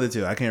 one of the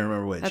two. I can't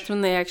remember which. That's when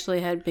they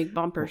actually had big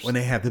bumpers. When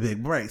they had the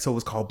big break, so it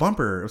was called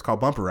bumper. It was called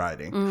bumper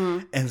riding,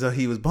 Mm-hmm. and so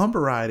he was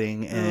bumper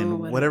riding, and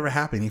whatever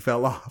happened, he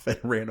fell off and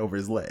ran over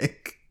his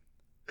leg.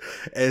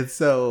 And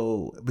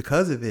so,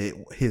 because of it,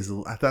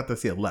 I thought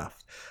that's it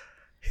left.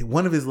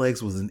 One of his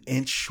legs was an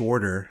inch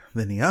shorter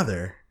than the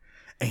other,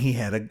 and he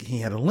had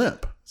a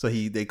limp. So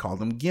they called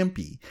him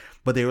Gimpy.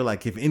 But they were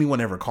like, if anyone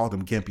ever called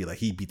him Gimpy, like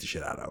he beat the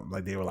shit out of him.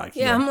 Like they were like,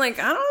 yeah. I'm like,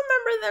 I don't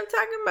remember them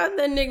talking about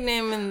that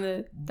nickname in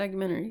the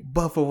documentary.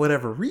 But for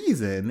whatever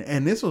reason,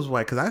 and this was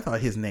why, because I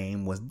thought his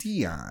name was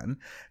Dion,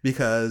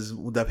 because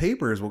the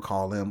papers would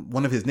call him,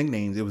 one of his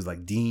nicknames, it was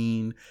like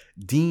Dean,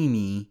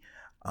 Deanie,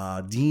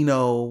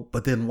 Dino,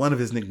 but then one of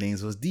his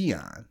nicknames was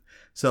Dion.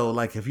 So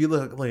like if you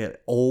look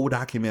at old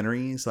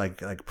documentaries,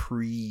 like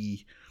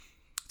pre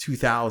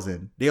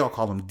 2000, they all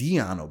call him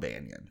Dion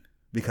O'Banion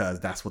because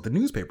that's what the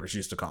newspapers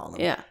used to call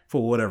him. Yeah.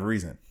 For whatever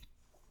reason.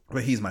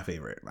 But he's my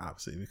favorite,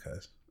 obviously,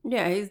 because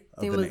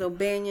it was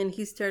O'Banion.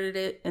 He started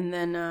it, and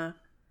then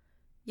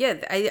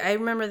I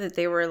remember that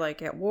they were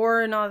like at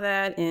war and all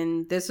that,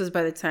 and this was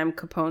by the time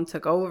Capone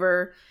took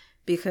over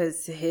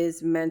because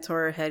his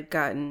mentor had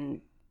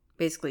gotten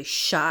basically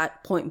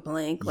shot point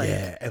blank, like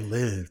and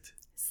lived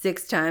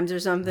 6 times or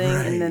something,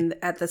 right. And then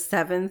at the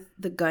 7th,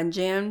 the gun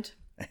jammed,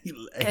 he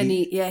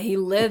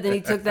lived, and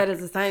he took that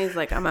as a sign. He's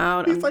like, I'm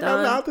out. I'm done.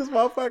 I'm out, this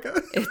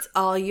motherfucker. It's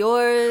all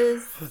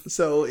yours.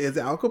 So it's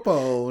Al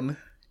Capone,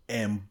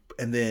 and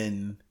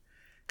then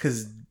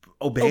because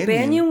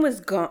O'Banion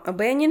was gone.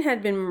 O'Banion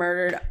had been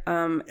murdered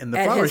in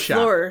the flower shop.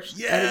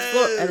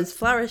 At his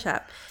flower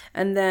shop,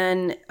 and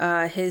then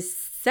his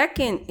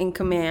second in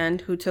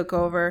command, who took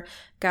over,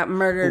 got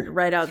murdered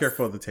right outside.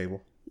 Careful of the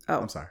table. Oh,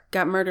 I'm sorry.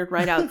 Got murdered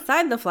right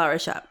outside the flower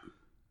shop.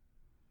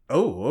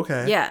 Oh,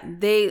 okay. Yeah,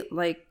 they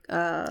like.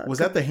 Was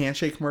that the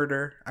handshake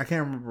murder? I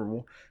can't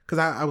remember because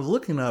I was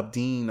looking up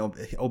Dean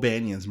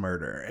O'Banion's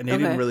murder, and they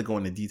didn't really go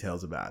into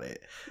details about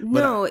it.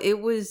 No, it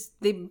was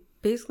they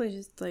basically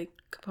just like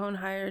Capone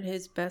hired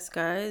his best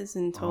guys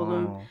and told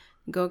them,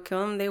 go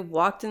kill him. They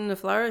walked in the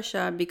flower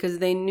shop because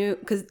they knew,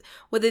 because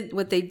what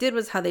they did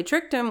was how they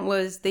tricked him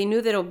was they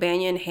knew that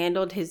O'Banion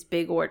handled his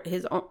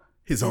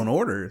own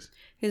orders.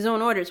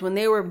 When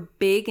they were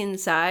big in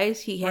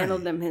size, he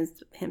handled them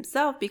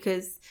himself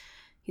because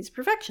he's a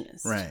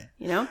perfectionist. Right.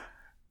 You know?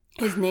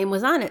 His name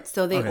was on it.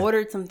 So they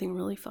ordered something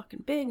really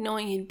fucking big,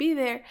 knowing he'd be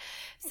there,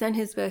 sent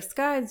his best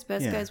guys.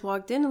 Guys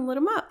walked in and lit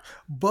him up.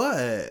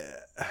 But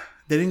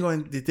they didn't go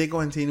in. Did they go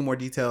into any more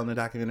detail in the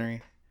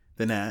documentary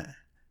than that?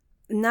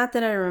 Not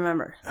that I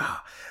remember.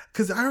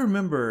 Because I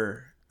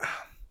remember.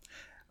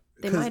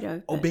 They might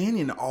have.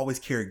 O'Banion always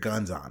carried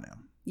guns on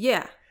him.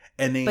 Yeah.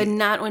 But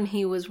not when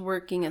he was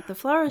working at the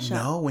flower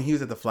shop. No, when he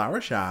was at the flower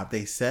shop,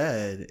 they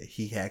said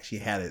he actually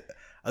had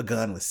a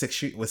gun with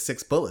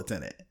 6 bullets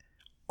in it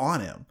on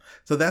him.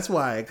 So that's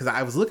why, because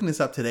I was looking this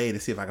up today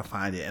to see if I could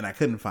find it, and I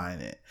couldn't find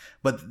it.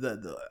 But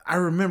I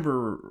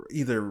remember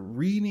either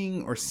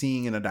reading or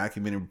seeing in a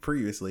documentary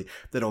previously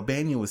that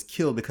O'Banion was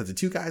killed because the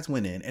 2 guys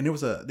went in, and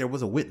there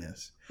was a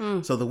witness.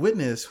 So the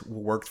witness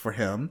worked for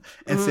him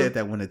and said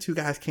that when the 2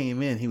 guys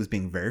came in, he was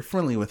being very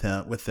friendly with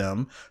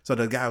them. So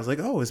the guy was like,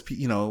 "Oh, it's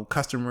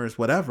customers,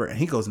 whatever," and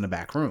he goes in the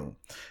back room.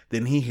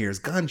 Then he hears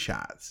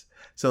gunshots.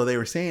 So they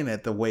were saying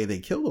that the way they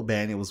killed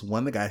O'Banion was one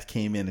of the guys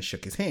came in and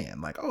shook his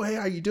hand, like, "Oh, hey,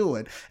 how you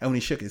doing?" And when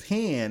he shook his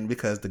hand,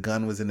 because the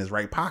gun was in his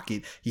right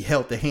pocket, he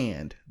held the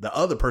hand. The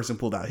other person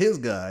pulled out his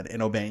gun,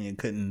 and O'Banion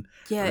couldn't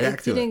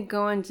react to it. Didn't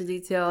go into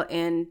detail,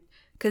 and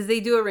because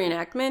they do a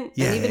reenactment,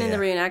 and even in the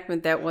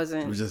reenactment, that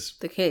wasn't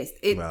the case.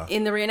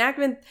 In the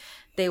reenactment,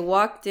 they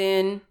walked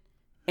in,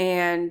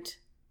 and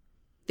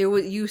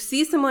you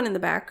see someone in the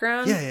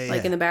background,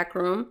 in the back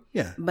room,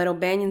 but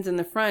O'Banion's in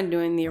the front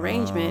doing the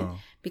arrangement.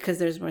 Because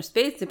there's more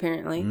space,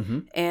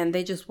 apparently. And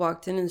they just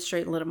walked in and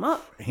straight lit him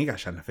up. And he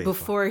got shot in the face.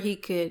 Before he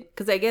could...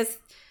 Because I guess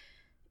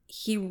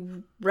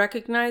he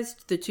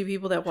recognized the two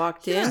people that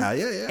walked in.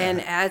 Yeah.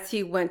 And as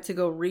he went to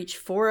go reach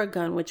for a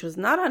gun, which was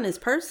not on his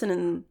person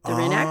in the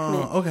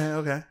reenactment.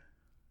 Okay.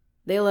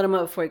 They let him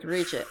up before he could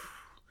reach it.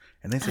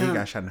 And they say he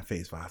got shot in the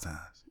face 5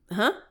 times.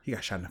 Huh? He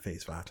got shot in the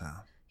face 5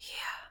 times. Yeah.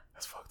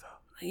 That's fucked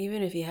up.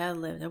 Even if he had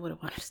lived, I would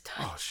have wanted to die.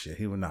 Oh, shit.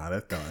 He would not.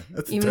 That's done.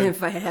 That's Even done.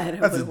 if I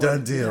had, that's a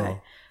done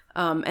deal.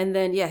 And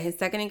then, his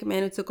second in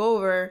command who took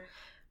over,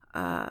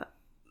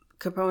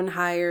 Capone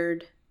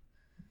hired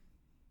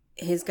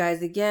his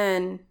guys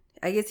again.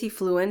 I guess he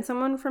flew in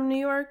someone from New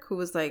York who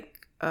was like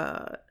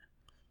a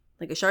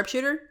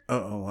sharpshooter.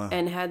 Oh, wow.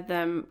 And had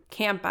them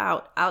camp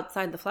out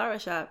outside the flower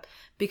shop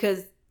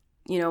because,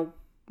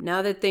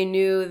 now that they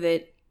knew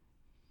that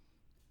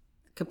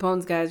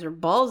Capone's guys were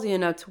ballsy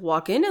enough to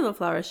walk into the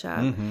flower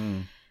shop,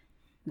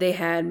 they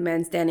had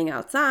men standing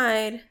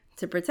outside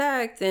to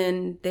protect,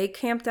 and they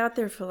camped out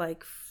there for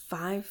like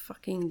 5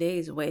 fucking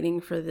days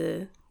waiting for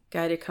the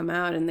guy to come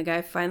out. And the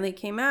guy finally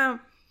came out.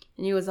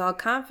 And he was all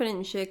confident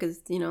and shit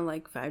because,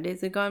 5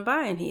 days had gone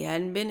by and he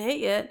hadn't been hit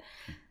yet.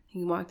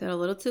 He walked out a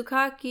little too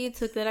cocky,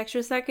 took that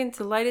extra second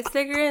to light his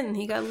cigarette, and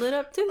he got lit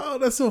up too. Oh,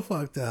 that's so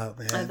fucked up,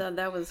 man. I thought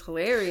that was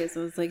hilarious.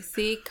 It was like,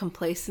 see,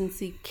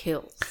 complacency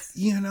kills.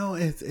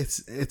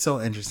 It's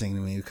so interesting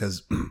to me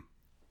because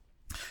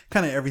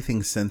kind of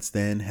everything since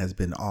then has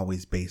been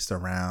always based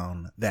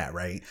around that,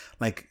 right?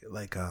 Like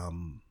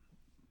the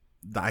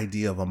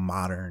idea of a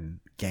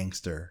modern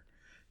gangster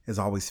is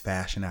always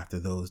fashioned after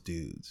those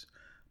dudes.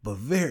 But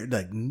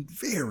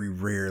very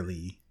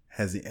rarely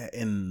has it,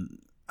 in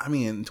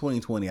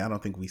 2020, I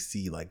don't think we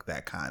see like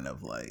that kind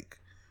of like,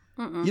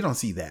 you don't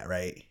see that,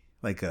 right?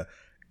 Like a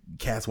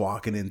cats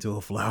walking into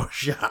a flower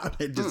shop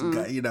and just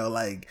got,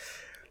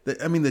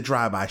 the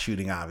drive-by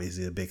shooting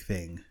obviously a big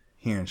thing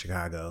here in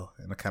Chicago,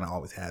 and it kind of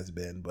always has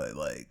been, but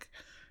like,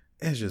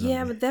 it's just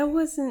but that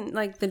wasn't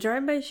like the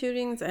drive-by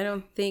shootings. I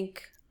don't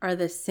think are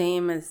the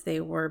same as they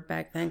were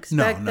back then. Because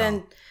back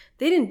then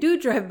they didn't do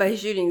drive-by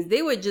shootings.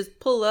 They would just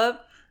pull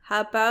up,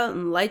 hop out,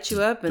 and light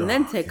you up, and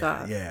then take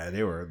off. Yeah,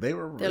 they were.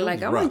 They're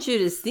like, I want you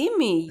to see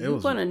me. You're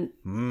gonna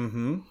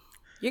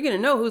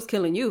know who's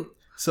killing you.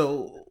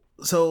 So,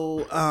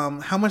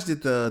 how much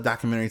did the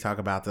documentary talk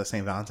about the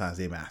St. Valentine's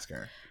Day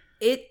Massacre?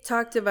 It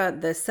talked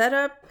about the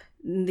setup,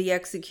 and the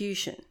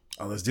execution.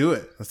 Oh, let's do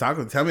it.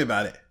 Tell me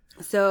about it.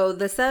 So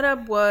the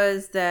setup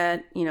was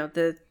that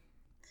the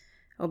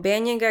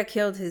O'Banion got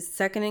killed, his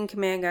second in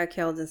command got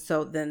killed, and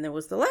so then there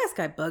was the last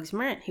guy, Bugs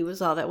Morant. He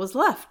was all that was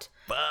left.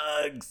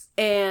 Bugs.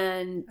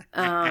 And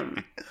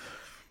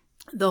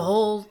the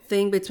whole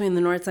thing between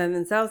the north side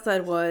and the south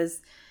side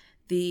was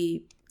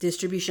the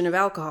distribution of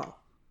alcohol.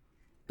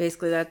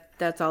 Basically,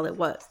 that's all it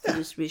was, the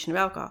distribution of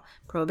alcohol.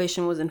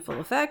 Prohibition was in full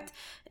effect,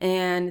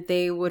 and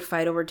they would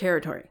fight over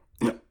territory.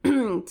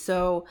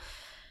 So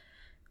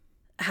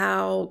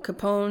how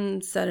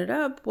Capone set it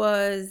up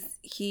was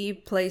he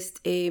placed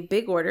a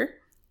big order.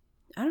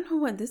 I don't know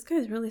what, this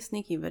guy's really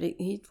sneaky, but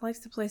he likes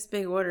to place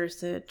big orders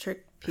to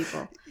trick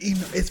people.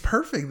 It's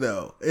perfect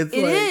though. It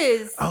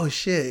is. Oh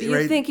shit!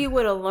 You think he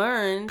would have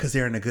learned? Because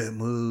they're in a good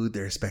mood.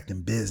 They're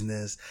expecting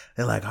business.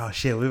 They're like, oh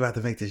shit, we're about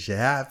to make this shit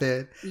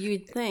happen.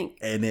 You'd think.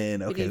 And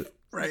then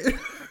right.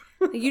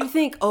 You'd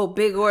think, oh,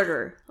 big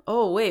order.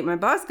 Oh wait, my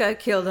boss got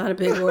killed on a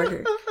big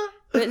order.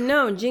 But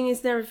no,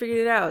 genius never figured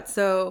it out.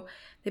 So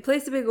they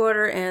placed a big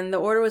order, and the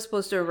order was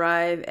supposed to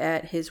arrive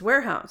at his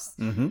warehouse.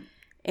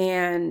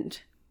 And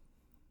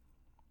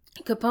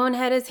Capone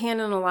had his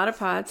hand in a lot of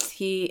pots.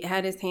 He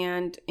had his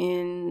hand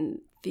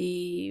in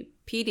the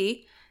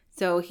PD.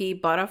 So he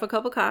bought off a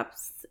couple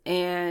cops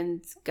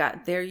and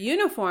got their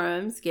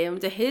uniforms, gave them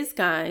to his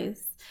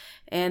guys.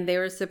 And they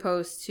were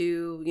supposed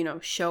to,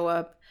 show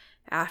up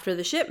after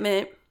the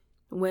shipment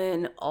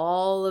when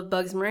all of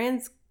Bugs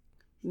Moran's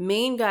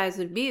main guys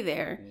would be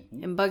there.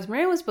 And Bugs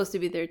Moran was supposed to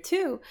be there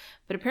too.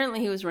 But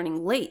apparently he was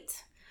running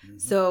late.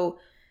 So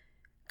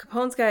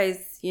Capone's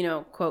guys,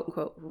 quote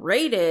unquote,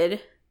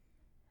 raided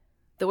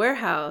the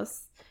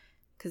warehouse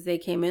because they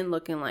came in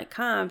looking like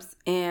cops,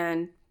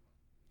 and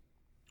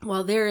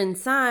while they're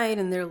inside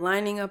and they're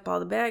lining up all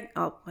the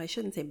I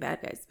shouldn't say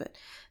bad guys, but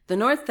the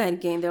North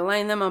Side gang, they're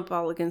lining them up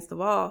all against the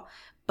wall.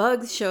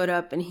 Bugs showed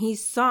up and he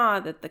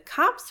saw that the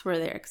cops were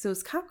there because it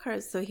was cop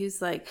cars. So he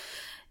was like,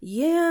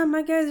 yeah,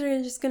 my guys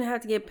are just gonna have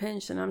to get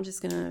pinched, and I'm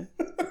just gonna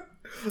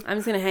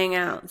hang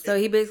out. So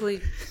he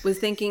basically was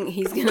thinking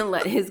he's gonna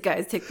let his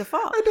guys take the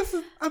fall.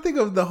 I think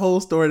of the whole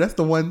story. That's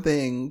the one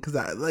thing, because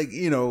I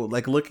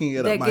looking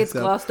at it that gets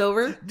glossed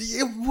over.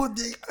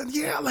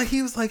 Yeah, like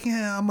he was like,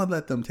 yeah, I'm gonna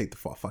let them take the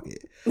fall. Fuck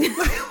it.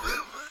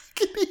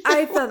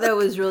 I thought that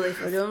was really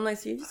funny. I'm like,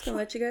 so you're just gonna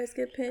let you guys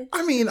get pinched?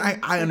 I mean,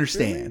 I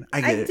understand.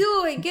 I get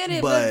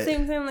it. But at the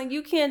same time, like,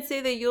 you can't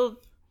say that you're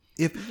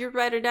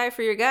ride or die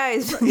for your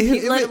guys.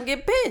 You let them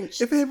get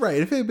pinched. If it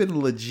had been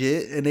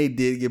legit and they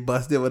did get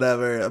busted,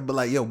 whatever, but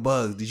like, yo,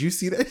 Bugs, did you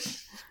see that?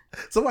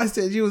 Somebody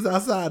said you was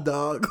outside,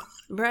 dog.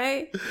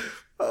 Right?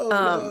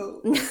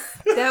 Oh no.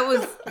 that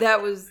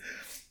was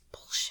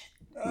bullshit.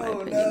 In my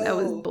opinion, that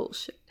was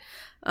bullshit.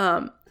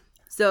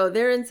 So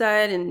they're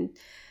inside, and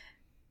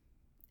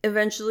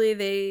eventually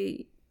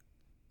the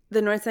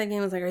Northside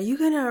Gang was like, "Are you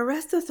gonna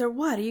arrest us or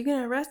what? Are you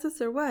gonna arrest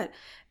us or what?"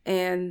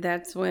 And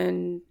that's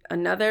when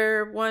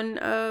another one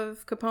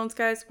of Capone's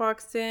guys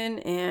walks in,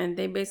 and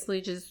they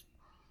basically just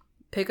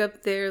pick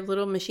up their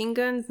little machine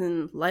guns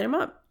and light them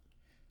up.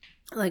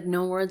 Like,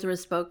 no words were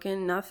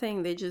spoken,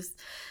 nothing. They just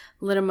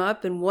lit him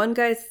up, and one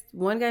guy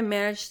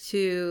managed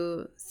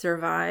to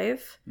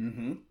survive.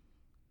 Mm-hmm.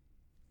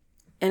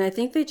 And I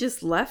think they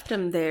just left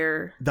him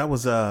there. That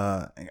was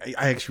I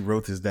actually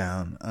wrote this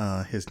down.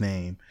 His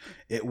name,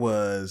 it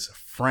was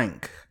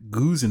Frank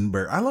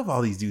Gusenberg. I love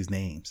all these dudes'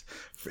 names.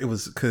 It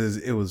was because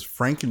it was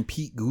Frank and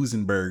Pete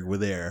Gusenberg were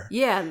there.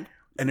 Yeah.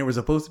 And there was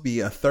supposed to be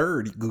a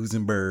third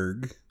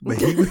Gusenberg, but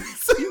he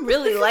was. You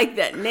really like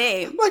that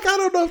name. Like, I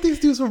don't know if these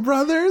dudes were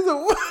brothers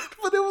or what,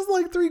 but it was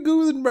like 3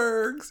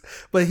 Gusenbergs.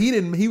 But he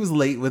didn't. He was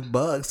late with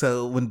Bugs,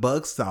 so when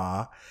Bugs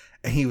saw,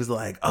 and he was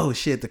like, "Oh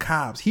shit, the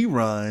cops!" He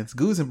runs.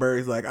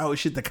 Gusenberg's like, "Oh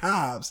shit, the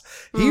cops!"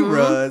 He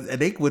runs,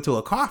 and they went to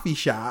a coffee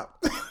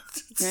shop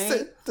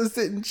to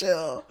sit and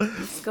chill.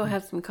 Let's go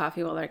have some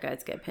coffee while our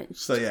guys get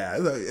pinched. So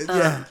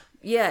yeah.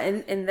 Yeah,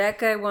 and that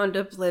guy wound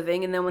up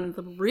living. And then when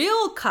the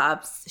real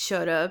cops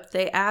showed up,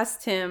 they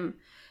asked him,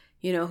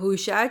 who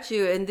shot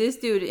you? And this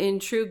dude, in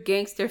true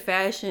gangster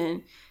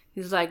fashion,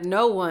 he's like,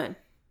 no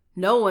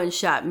one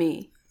shot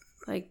me.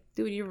 Like,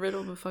 dude, you're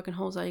riddled with fucking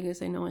holes. How are you going to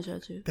say no one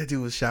shot you? That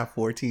dude was shot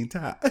 14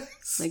 times.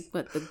 Like,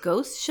 what, the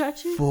ghost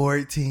shot you?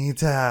 14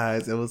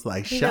 times. It was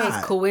like shot. That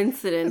was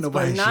coincidence,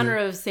 but in honor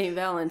of St.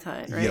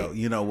 Valentine, right? Yo,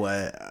 you know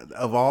what?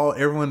 Of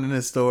everyone in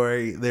this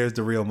story, there's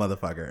the real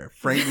motherfucker.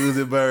 Frank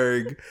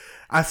Gusenberg.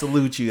 I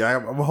salute you.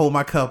 I'm going to hold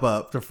my cup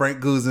up to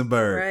Frank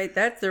Gusenberg. Right,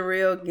 that's the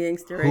real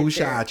gangster right Who there.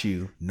 shot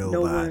you?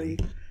 Nobody.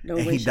 No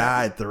and one he shot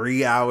died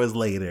 3 hours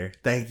later.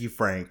 Thank you,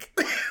 Frank.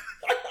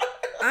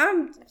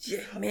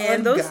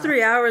 Those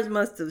 3 hours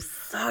must have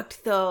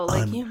sucked though.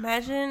 Like, can you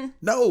imagine?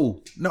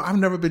 No, I've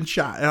never been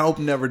shot, and I hope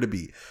never to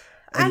be.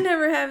 I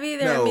never have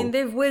either. No. I mean,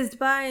 they've whizzed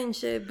by and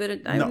shit, but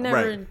I've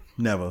never. Right.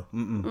 Never.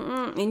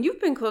 Mm-mm. And you've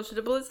been closer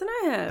to bullets than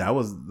I have. That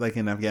was like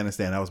in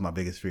Afghanistan. That was my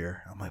biggest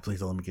fear. I'm like,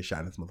 please don't let me get shot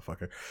in this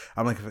motherfucker.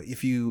 I'm like,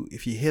 if you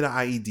hit an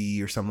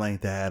IED or something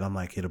like that, I'm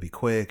like, it'll be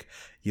quick.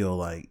 You'll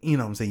like, you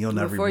know what I'm saying? You'll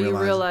never Before you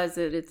realize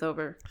it, it's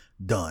over.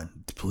 Done.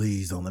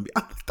 Please don't let me.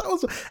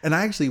 And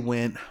I actually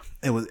went.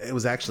 It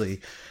was actually,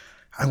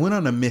 I went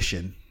on a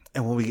mission,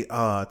 and when we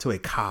to a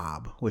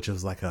Cobb, which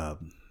was like a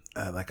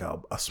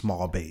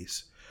small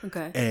base.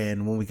 Okay.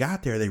 And when we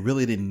got there, they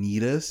really didn't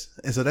need us.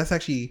 And so that's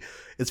actually,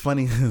 it's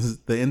funny.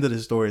 The end of the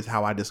story is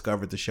how I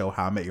discovered the show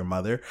How I Met Your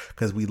Mother,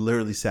 because we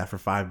literally sat for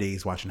 5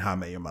 days watching How I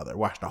Met Your Mother,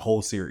 watched the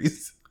whole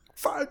series.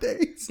 5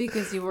 days.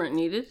 Because you weren't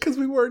needed? Because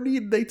we weren't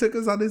needed. They took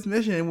us on this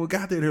mission, and we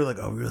got there, they were like,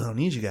 "Oh, we really don't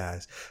need you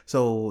guys."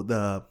 So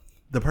the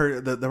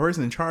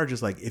person in charge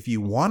is like, "If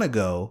you want to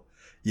go,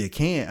 you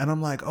can't." And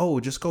I'm like, "Oh,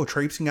 just go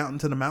traipsing out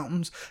into the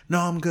mountains?" "No,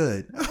 I'm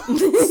good."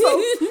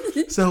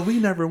 So we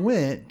never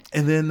went.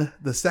 And then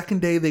the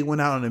second day they went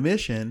out on a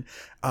mission,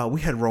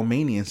 we had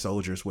Romanian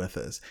soldiers with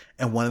us,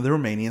 and one of the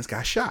Romanians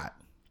got shot.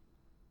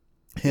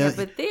 Yeah,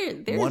 but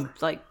they're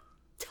like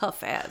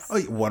tough ass.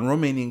 Oh, one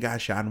Romanian got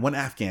shot and one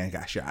Afghan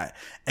got shot,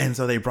 and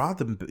so they brought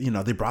them.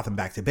 They brought them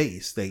back to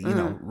base. They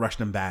rushed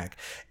them back,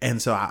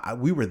 and so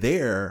we were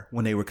there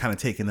when they were kind of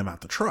taking them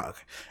out the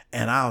truck,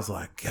 and I was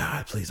like,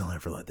 God, please don't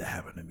ever let that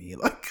happen to me.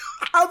 Like,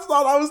 that's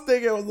all I was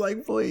thinking. I was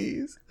like,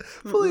 please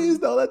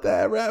don't let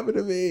that ever happen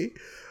to me.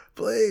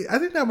 Please. I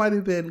think that might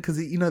have been because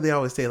they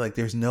always say like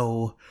there's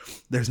no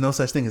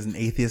such thing as an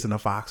atheist in a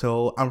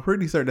foxhole. I'm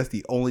pretty certain that's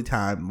the only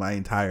time my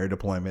entire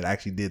deployment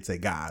actually did say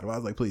God. Well, I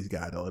was like, please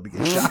God, don't let me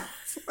get shot.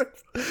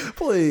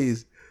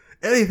 Please.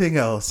 Anything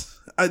else?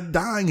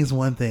 Dying is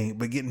one thing,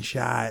 but getting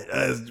shot,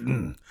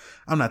 I'm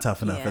not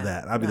tough enough for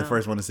that. I'll be the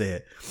first one to say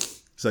it.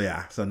 So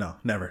yeah, so no,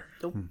 never.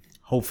 Nope.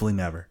 Hopefully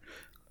never.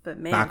 But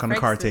man, knock on the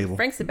card table.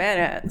 Frank's a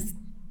badass.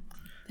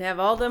 To have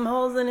all them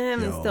holes in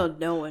him, and still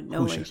no one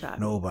shot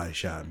me. Nobody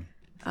shot me.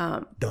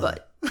 Done.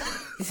 But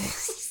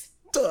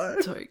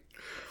done.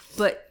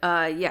 But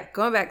yeah,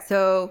 going back.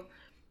 So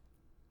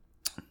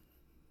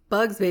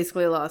Bugs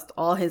basically lost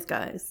all his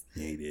guys.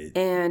 Yeah, he did.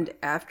 And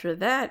after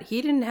that,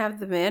 he didn't have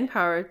the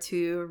manpower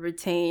to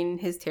retain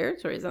his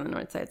territories on the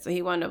north side, so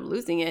he wound up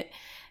losing it.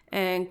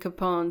 And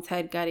Capone's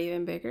head got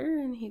even bigger,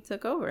 and he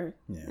took over.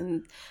 Yeah.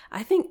 And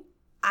I think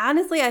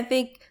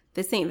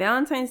the St.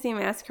 Valentine's Day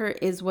Massacre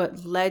is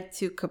what led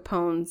to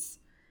Capone's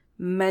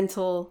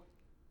mental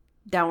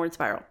downward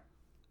spiral.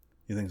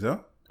 You think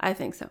so? I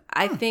think so.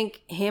 I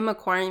think him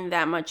acquiring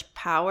that much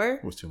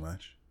power was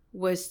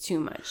too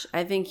much.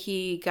 I think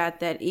he got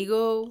that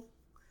ego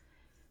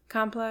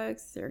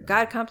complex or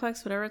God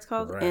complex, whatever it's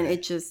called. Right. And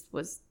it just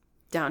was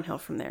downhill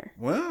from there.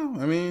 Well,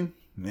 I mean,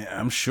 yeah,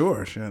 I'm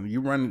sure.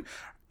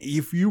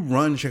 If you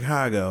run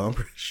Chicago, I'm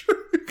pretty sure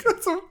you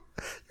got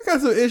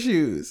some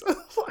issues.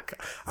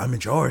 I'm in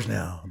charge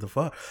now. The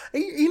fuck?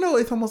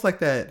 It's almost like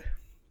that.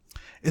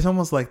 It's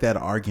almost like that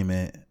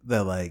argument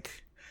that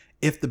like,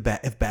 if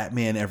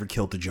Batman ever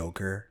killed the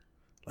Joker,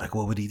 like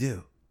what would he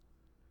do?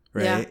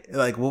 Right? Yeah.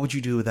 Like what would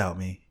you do without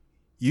me?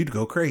 You'd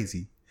go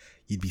crazy.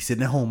 you'd be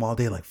sitting at home all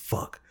day like,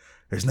 fuck,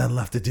 there's nothing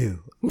left to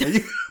do. You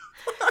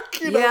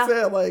know what I'm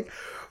saying? Like,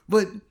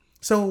 but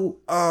so,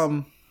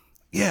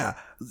 yeah.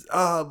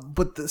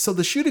 So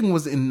the shooting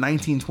was in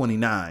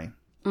 1929.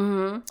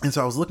 Mm-hmm. And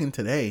so I was looking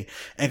today,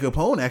 and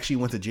Capone actually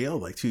went to jail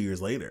like 2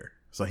 years later.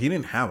 So he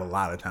didn't have a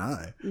lot of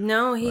time.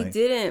 No, he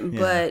didn't. Yeah.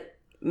 But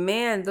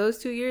man, those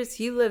 2 years,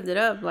 he lived it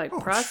up, like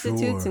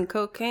prostitutes and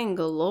cocaine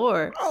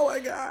galore. Oh my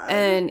God.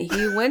 And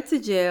he went to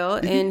jail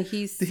and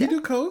did he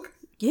do coke?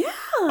 Yeah.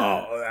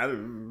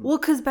 Oh, well,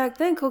 because back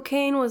then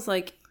cocaine was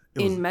like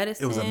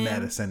medicine. It was a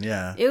medicine,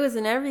 yeah. It was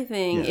in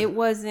everything. Yeah. It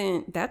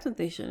wasn't, that's what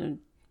they should have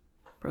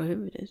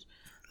prohibited.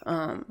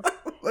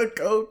 The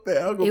coke, the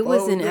alcohol. It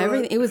was in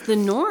everything. It was the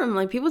norm.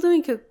 Like people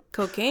doing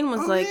cocaine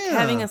was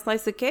having a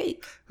slice of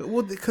cake.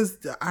 Well, because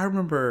I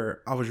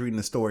remember I was reading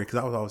the story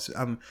because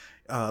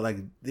like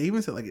they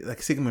even said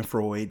like Sigmund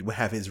Freud would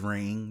have his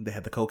ring that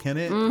had the coke in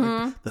it,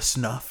 like the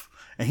snuff,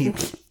 and he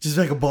just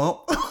make a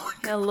bump.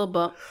 A little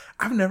bump.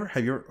 Have you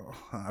ever?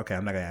 Okay,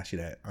 I'm not gonna ask you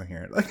that on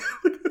here. Like,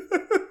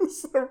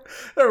 so,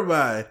 never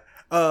mind.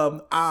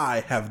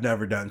 I have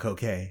never done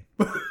cocaine,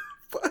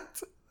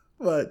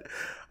 but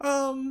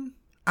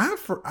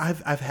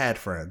I've had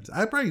friends.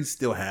 I probably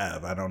still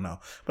have. I don't know,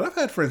 but I've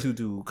had friends who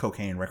do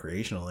cocaine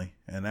recreationally,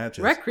 and that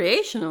just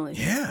recreationally.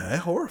 Yeah, it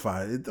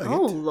horrifies.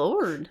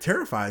 Lord,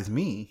 terrifies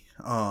me.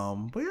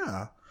 But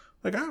yeah,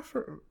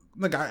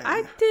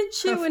 I did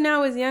shit when I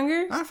was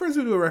younger. I have friends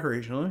who do it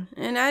recreationally,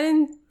 and I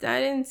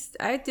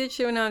did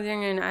shit when I was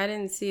younger, and I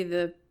didn't see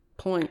the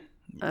point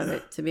of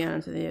it, to be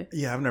honest with you.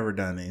 Yeah, I've never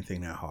done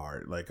anything that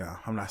hard. Like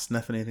I'm not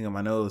snuffing anything on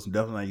my nose. I'm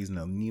definitely not using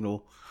a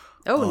needle.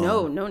 Oh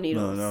no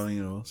needles. No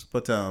needles.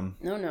 But no.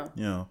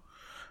 You know.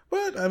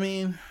 But I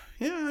mean,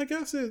 yeah, I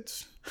guess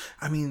it's.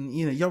 I mean,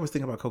 you know, you always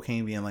think about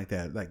cocaine being like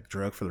that, like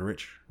drug for the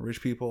rich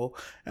people.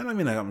 And I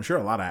mean, I'm sure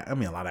a lot of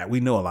we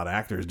know a lot of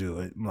actors do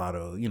it. A lot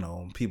of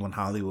people in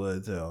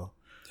Hollywood. So.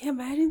 Yeah,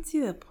 but I didn't see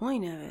the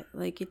point of it.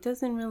 Like, it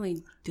doesn't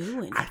really do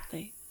anything. I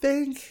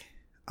think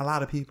a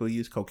lot of people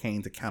use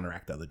cocaine to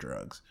counteract other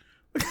drugs.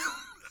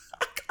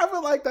 I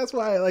feel like that's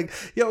why, like,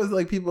 you always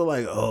like people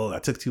like, oh, I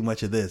took too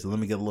much of this. Let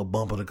me get a little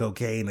bump of the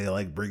cocaine. They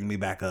like bring me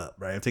back up,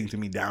 right? I'm taking too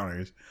many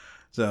downers.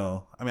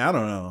 So, I mean, I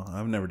don't know.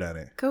 I've never done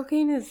it.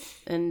 Cocaine is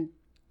an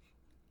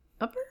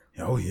upper?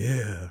 Oh,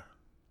 yeah.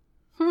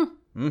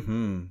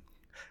 Mm-hmm.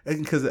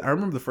 Because I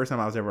remember the first time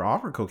I was ever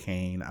offered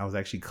cocaine, I was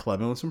actually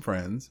clubbing with some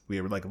friends.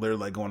 We were like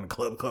literally like going to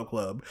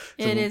club.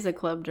 So it is a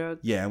club drug.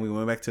 Yeah, and we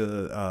went back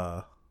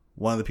to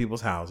one of the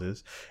people's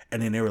houses,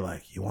 and then they were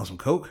like, "You want some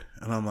coke?"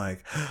 And I'm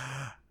like,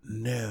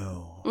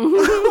 "No."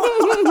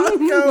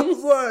 I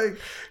was like,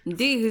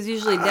 D, who's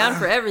usually down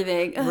for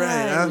everything,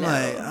 right? I'm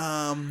like,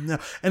 no.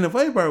 And the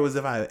funny part was,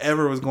 if I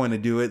ever was going to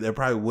do it, there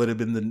probably would have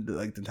been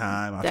the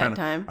time. I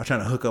was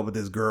trying to hook up with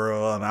this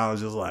girl, and I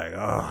was just like,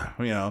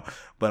 oh,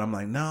 But I'm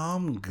like, no,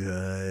 I'm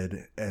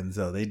good. And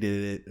so they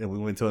did it, and we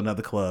went to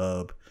another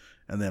club.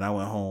 And then I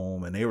went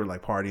home, and they were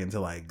like partying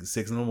until like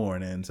 6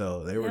 a.m.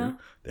 So they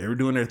were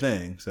doing their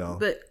thing. So,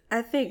 but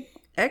I think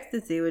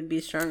ecstasy would be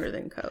stronger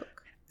than coke.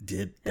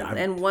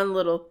 And one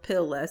little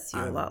pill lasts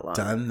you a lot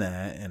longer. I've done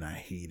that, and I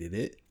hated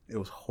it. It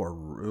was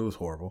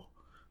horrible.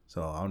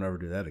 So I'll never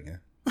do that again.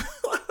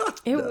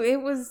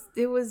 It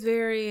was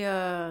very.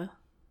 I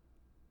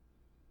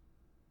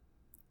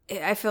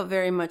felt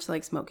very much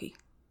like Smokey.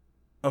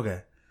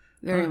 Okay.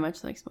 Very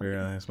much like Smokey.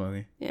 Very like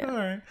Smokey. Yeah. All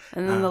right.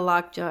 And then the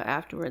lockjaw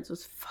afterwards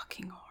was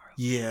fucking horrible.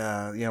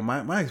 Yeah.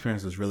 My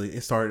experience was really.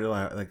 It started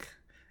like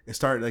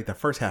the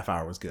first half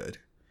hour was good.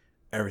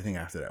 Everything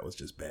after that was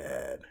just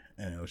bad,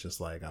 and it was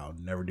just like, I'll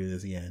never do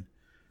this again.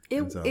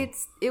 It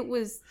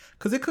was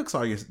because it cooks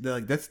all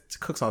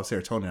cooks all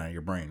serotonin out of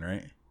your brain,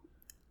 right?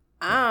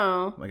 I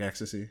don't know. Like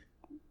ecstasy.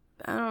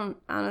 I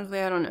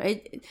don't know.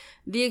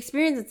 The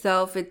experience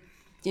itself,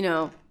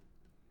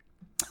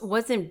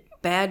 wasn't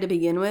bad to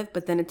begin with,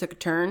 but then it took a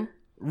turn.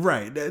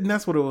 Right, and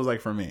that's what it was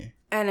like for me.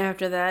 And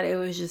after that, it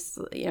was just,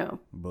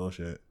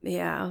 bullshit.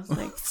 Yeah, I was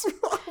like,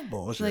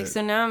 bullshit. Like,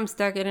 so now I'm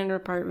stuck in an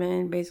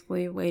apartment,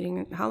 basically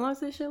waiting. How long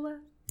does this shit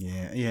last?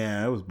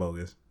 Yeah, it was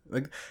bogus.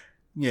 Like,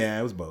 yeah,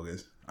 it was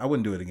bogus. I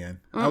wouldn't do it again.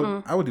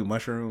 I would do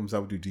mushrooms. I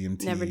would do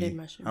DMT. Never did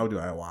mushrooms. I would do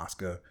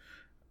ayahuasca.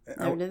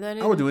 Never did that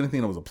either. I would do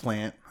anything that was a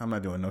plant. I'm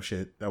not doing no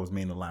shit that was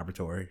made in the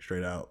laboratory,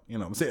 straight out. You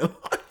know what I'm saying?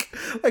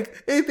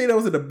 like anything that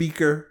was in a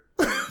beaker.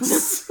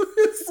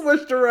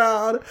 Switched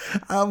around,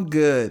 I'm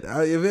good.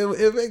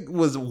 If it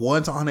was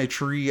once on a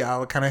tree, I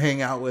would kind of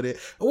hang out with it.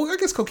 Well, I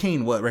guess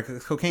cocaine.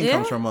 Cocaine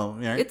comes from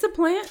right? It's a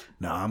plant.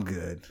 No, I'm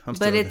good.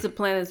 But it's a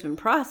plant that's been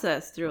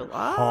processed through a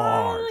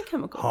lot of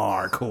chemicals.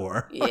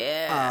 Hardcore.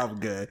 Yeah, I'm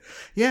good.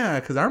 Yeah,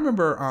 because I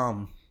remember.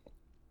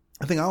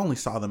 I think I only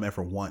saw them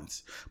ever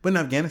once. But in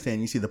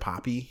Afghanistan, you see the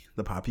poppy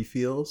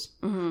fields,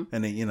 and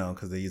they,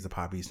 because they use the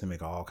poppies to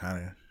make all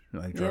kind of.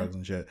 Like drugs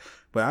and shit.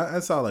 But I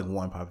saw like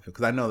one poppy field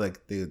because I know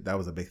like that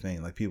was a big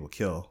thing. Like people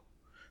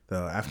the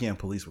Afghan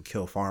police would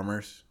kill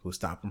farmers who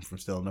stop them from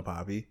stealing the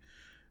poppy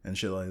and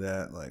shit like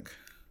that. Like,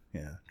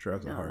 yeah,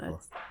 drugs are hardcore.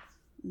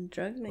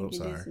 Drugs make you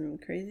do some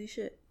crazy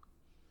shit.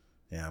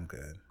 Yeah, I'm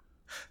good.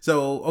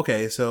 So,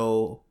 okay,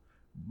 so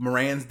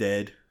Moran's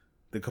dead.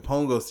 The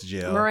Capone goes to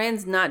jail.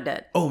 Moran's not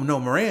dead. Oh, no,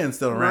 Moran's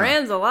still around.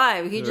 Moran's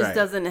alive. He just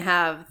doesn't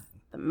have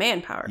the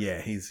manpower.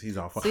 Yeah, he's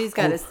off. So he's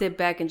got to sit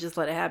back and just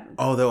let it happen.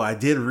 Although I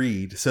did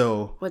read.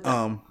 So, what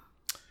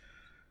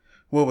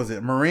was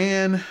it?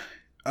 Moran,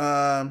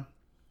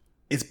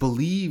 it's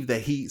believed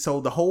that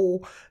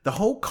the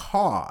whole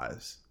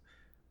cause,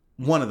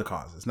 one of the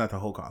causes, not the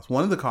whole cause,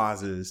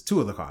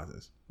 two of the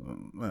causes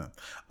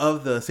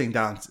of the St.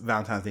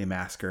 Valentine's Day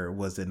Massacre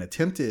was an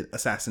attempted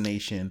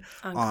assassination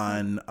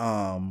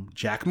on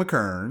Jack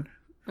McKern,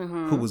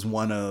 who was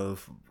one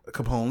of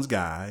Capone's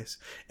guys,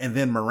 and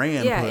then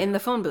Moran in the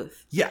phone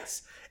booth.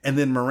 Yes. And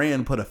then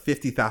Moran put a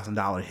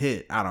 $50,000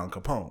 hit out on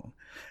Capone.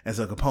 And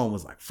so Capone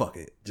was like, fuck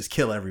it, just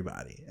kill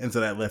everybody. And so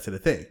that led to the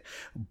thing.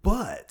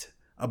 But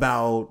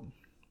about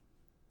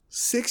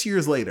 6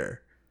 years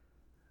later,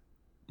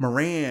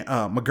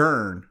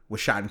 McGurn was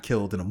shot and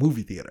killed in a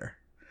movie theater.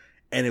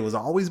 And it was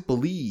always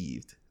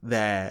believed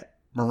that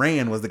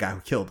Moran was the guy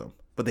who killed him,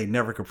 but they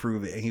never could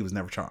prove it, and he was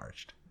never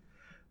charged.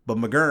 But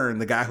McGurn,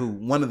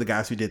 one of the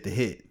guys who did the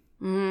hit,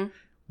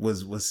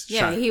 was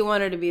shot. He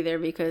wanted to be there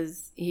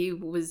because he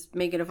was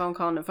making a phone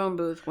call in the phone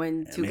booth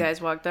when two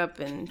guys walked up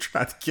and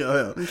tried to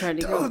kill him.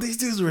 These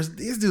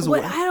dudes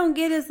what I don't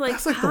get is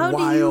how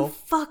do you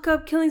fuck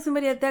up killing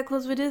somebody at that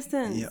close of a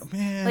distance? Yeah,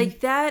 man. Like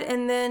that,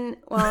 and then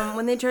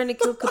when they tried to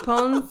kill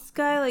Capone's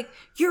guy,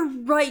 you're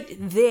right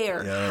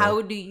there. Yo.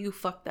 How do you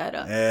fuck that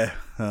up?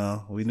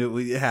 We knew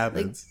it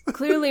happens.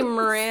 Clearly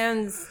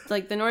Moran's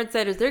the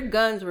Northsiders, their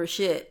guns were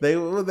shit. They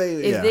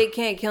they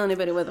can't kill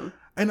anybody with them.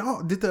 And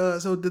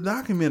the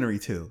documentary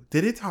too,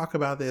 did it talk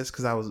about this?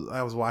 Because I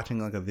was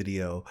watching a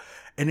video,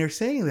 and they're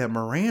saying that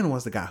Moran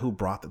was the guy who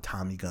brought the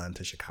Tommy gun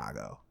to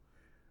Chicago.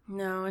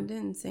 No, it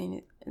didn't say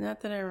anything.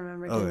 Not that I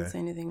remember. It didn't say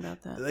anything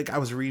about that. I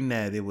was reading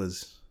that it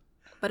was.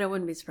 But I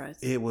wouldn't be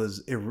surprised. I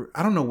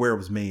don't know where it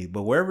was made,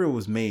 but wherever it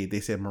was made, they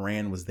said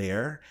Moran was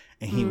there,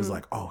 and he was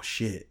like, "Oh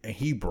shit!" And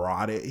he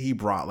brought it. He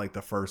brought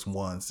the first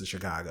ones to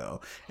Chicago,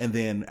 and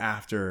then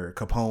after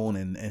Capone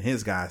and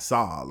his guys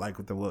saw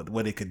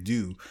what it could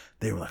do,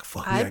 they were like,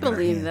 "Fuck!" I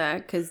believe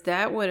that because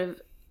that would have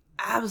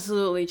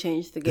absolutely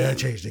changed the game. That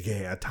changed the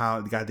game.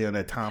 Goddamn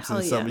that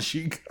Thompson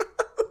submachine gun.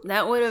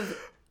 That would have.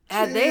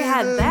 Had they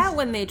had that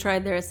when they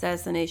tried their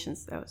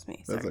assassinations, that was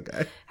me. Sorry. That's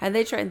okay. Had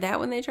they tried that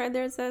when they tried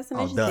their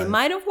assassinations, they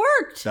might have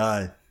worked.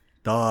 Done.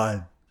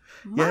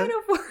 Might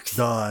have worked.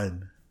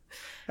 Done.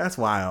 That's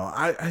wild.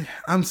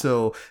 I'm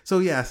so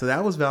yeah. So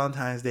that was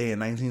Valentine's Day in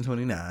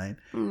 1929,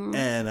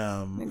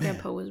 and my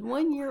grandpa was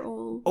 1 year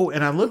old. Oh,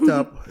 and I looked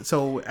up.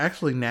 So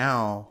actually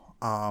now.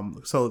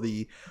 So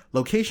the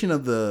location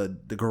of the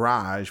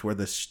garage where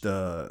the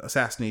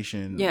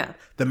assassination,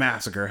 the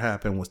massacre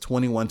happened was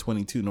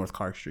 2122 North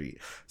Clark Street.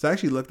 So I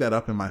actually looked that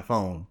up in my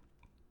phone.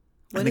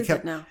 What is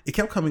it now? It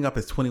kept coming up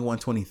as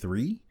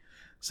 2123.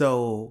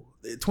 So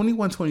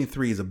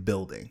 2123 is a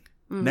building.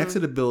 Next to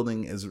the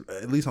building is,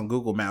 at least on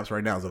Google Maps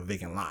right now, is a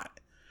vacant lot.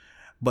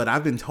 But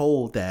I've been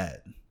told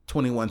that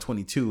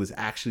 2122 is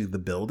actually the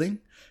building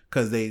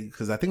because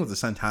I think it was the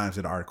Sun Times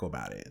did an article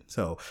about it.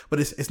 So,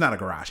 but it's not a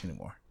garage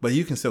anymore. But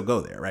you can still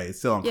go there, right? It's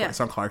still on it's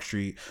on Clark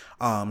Street.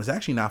 It's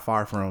actually not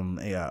far from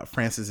a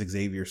Francis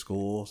Xavier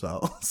School,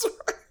 so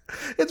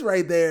it's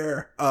right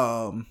there.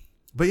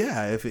 But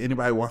yeah, if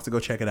anybody wants to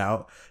go check it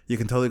out, you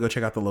can totally go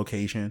check out the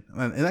location.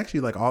 And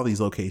actually, all these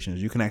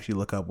locations, you can actually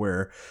look up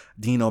where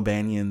Dean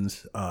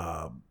O'Banion's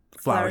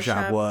flower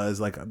shop was,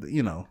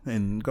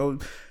 and go.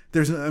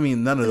 There's,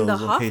 none of those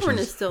locations. The Hawthorne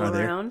is still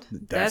around.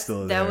 That's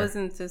still there. That was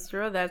in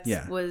Cicero.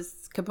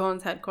 Was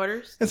Capone's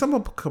headquarters. And some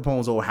of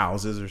Capone's old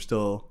houses are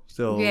still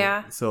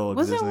Wasn't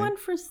existing. One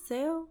for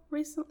sale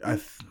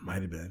recently?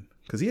 Might have been.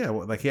 Because he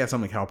had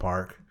some in Cal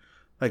Park.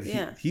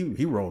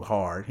 He rolled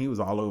hard. He was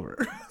all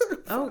over.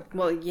 Oh,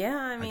 well,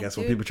 yeah. I guess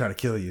when people try to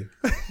kill you,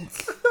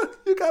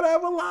 you gotta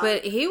have a lot.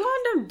 But he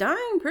wound up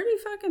dying pretty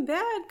fucking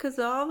bad because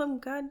of all them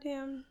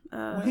goddamn...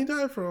 he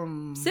died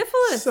from...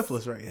 Syphilis.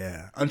 Syphilis, right?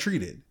 Yeah.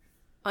 Untreated.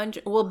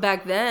 Well,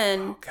 back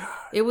then,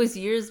 it was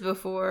years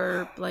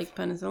before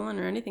penicillin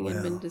or anything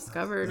had been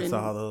discovered. It's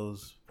all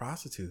those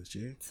prostitutes,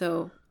 dude.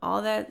 So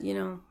all that,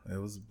 it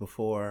was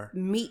before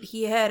meat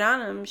he had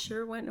on him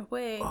sure went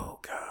away. Oh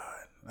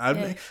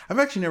God, I've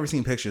actually never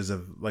seen pictures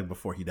of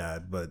before he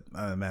died, but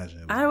I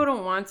imagine I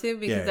wouldn't want to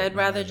because I'd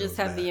rather just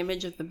have the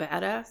image of the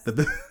badass,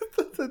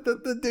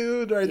 the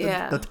dude,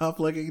 right? The tough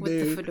looking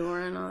dude with the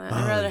fedora and all that.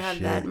 I'd rather have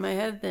that in my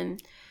head than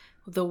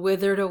the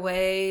withered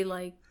away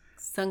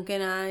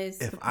sunken eyes.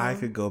 If I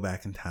could go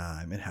back in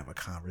time and have a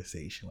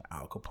conversation with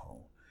Al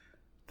Capone,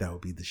 that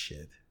would be the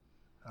shit.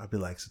 I'd be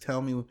like, so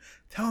tell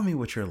me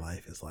what your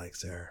life is like,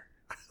 sir.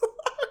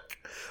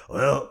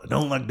 Well, I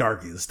don't like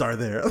darkies. Let's start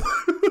there.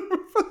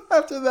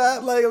 After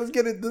that, let's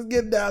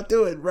get down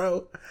to it,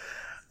 bro.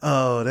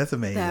 Oh, that's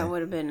amazing. That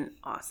would have been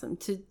awesome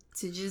to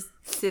just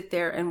sit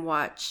there and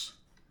watch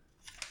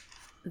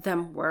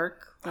them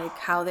work,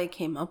 how they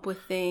came up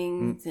with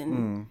things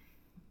and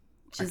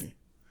just.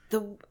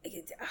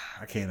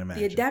 I can't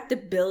imagine the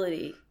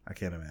adaptability. I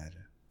can't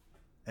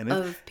imagine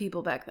of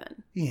people back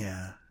then.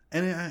 Yeah,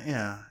 And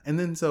and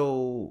then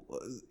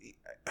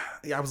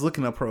I was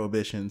looking up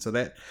prohibition. So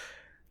that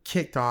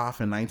kicked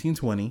off in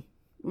 1920.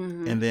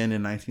 Mm-hmm. And then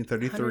in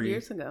 1933, 100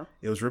 years ago,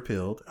 it was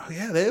repealed. Oh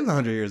yeah, that is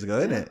 100 years ago,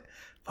 isn't it?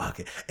 Fuck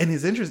it. And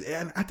it's interesting.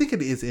 And I think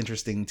it is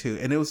interesting too.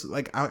 And it was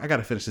like, I got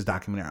to finish this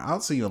documentary. I'll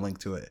see you a link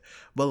to it.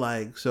 But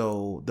like,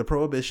 so the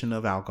prohibition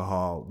of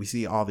alcohol, we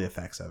see all the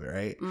effects of it,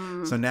 right?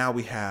 Mm. So now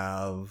we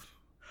have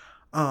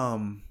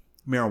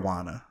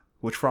marijuana,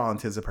 which for all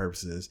intents and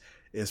purposes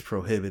is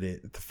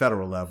prohibited at the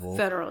federal level.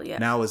 Federal, yeah.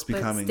 Now it's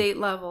becoming but state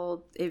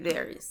level. It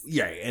varies.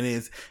 Yeah, and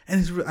it's.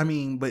 I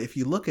mean, but if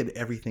you look at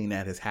everything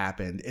that has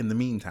happened in the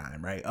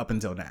meantime, right, up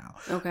until now,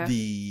 okay,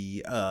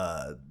 the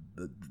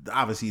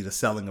obviously the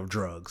selling of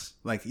drugs,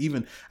 like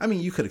even, I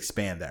mean, you could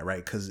expand that,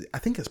 right? Because I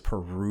think it's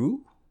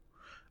Peru.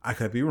 I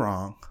could be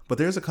wrong, but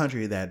there's a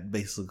country that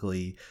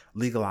basically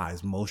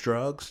legalized most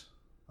drugs.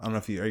 I don't know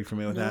if are you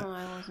familiar with that? No,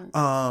 I wasn't.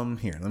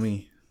 Here, let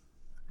me.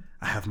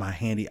 I have my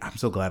handy. I'm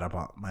so glad I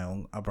bought my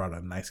own. I brought a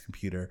nice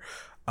computer.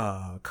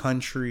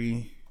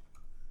 Country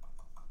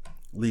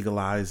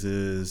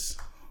legalizes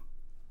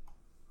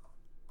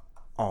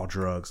all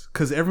drugs,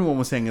 because everyone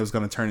was saying it was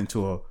going to turn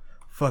into a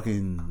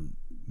fucking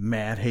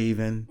mad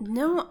haven.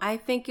 No, I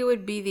think it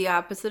would be the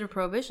opposite of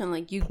prohibition.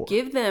 Like you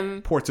give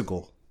them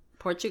Portugal.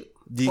 Portugal.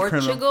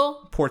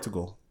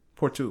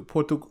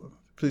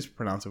 Please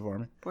pronounce it for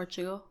me.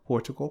 Portugal.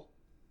 Portugal.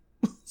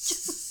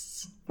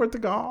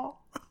 Portugal.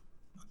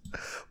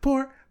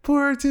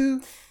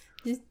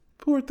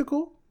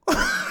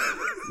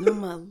 No,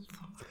 Mom.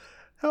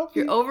 Help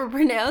You're me.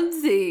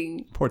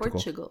 overpronouncing.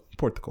 Portugal.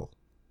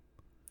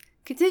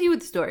 Continue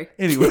with the story.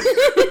 Anyway.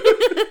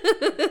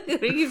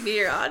 We can be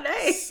here all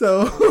day.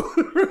 So,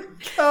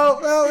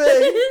 help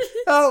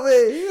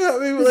me,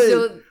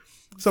 please.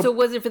 So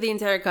was it for the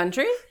entire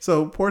country?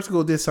 So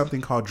Portugal did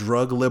something called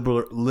drug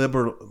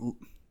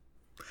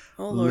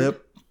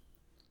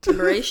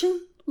liberalization.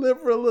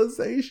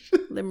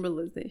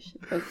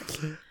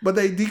 Okay. But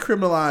they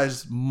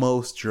decriminalized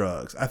most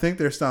drugs. I think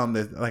there's some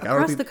that like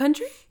across the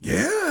country.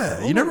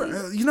 Yeah, you never heard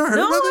about this? No, I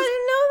didn't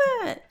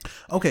know that.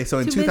 Okay, so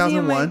in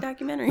 2001,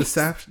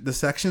 the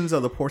sections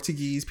of the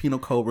Portuguese Penal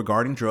Code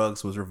regarding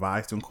drugs was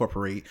revised to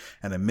incorporate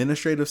an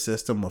administrative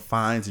system of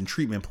fines and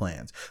treatment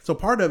plans. So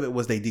part of it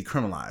was they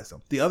decriminalized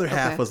them. The other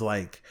half was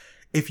like,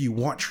 if you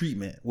want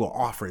treatment, we'll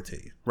offer it to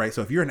you, right?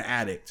 So if you're an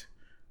addict,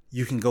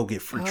 you can go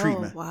get free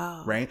treatment,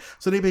 right?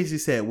 So they basically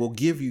said, we'll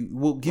give you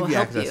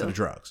access to the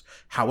drugs.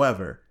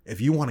 However, if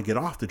you want to get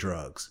off the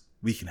drugs,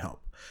 we can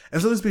help.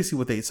 And so this is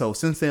basically so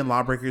since then,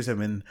 lawbreakers have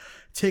been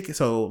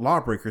ticketed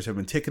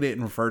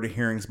and referred to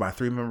hearings by a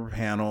 3-member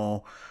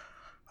panel.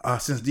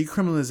 Since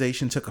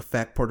decriminalization took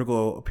effect,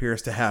 Portugal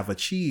appears to have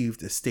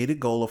achieved a stated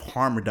goal of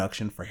harm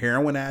reduction for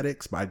heroin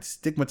addicts by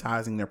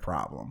stigmatizing their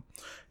problem.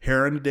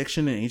 Heroin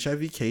addiction and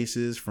HIV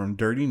cases from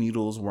dirty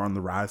needles were on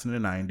the rise in the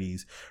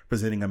 90s,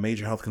 presenting a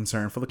major health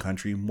concern for the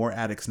country. More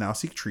addicts now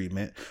seek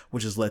treatment,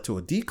 which has led to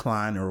a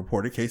decline in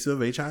reported cases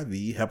of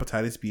HIV,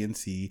 hepatitis B and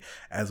C,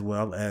 as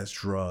well as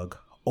drug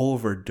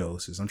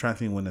overdoses. I'm trying to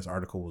think when this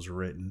article was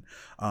written.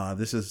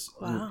 This is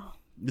on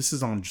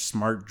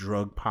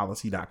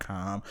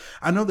smartdrugpolicy.com.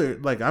 I know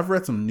I've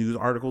read some news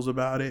articles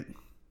about it.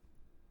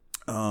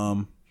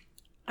 I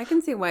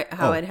can see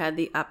how it had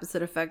the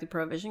opposite effect of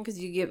prohibition, because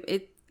you give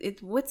it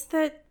what's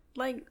that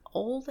like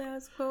old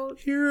ass quote?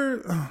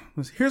 Here's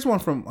one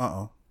from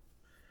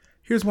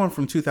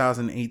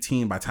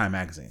 2018 by Time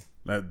Magazine.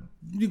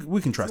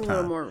 We can trust Time. A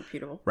little more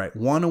reputable. Right.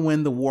 Want to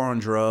win the war on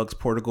drugs?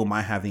 Portugal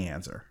might have the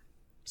answer.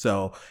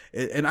 So,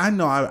 and I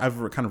know I've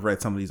kind of read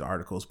some of these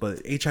articles,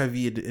 but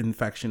HIV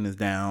infection is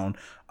down.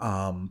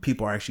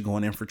 People are actually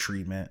going in for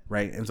treatment,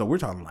 right? And so we're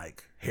talking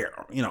like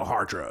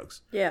hard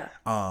drugs. Yeah.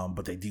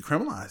 But they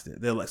decriminalized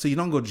it. They're like, so you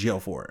don't go to jail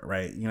for it,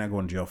 right? You're not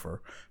going to jail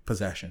for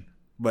possession,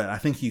 but I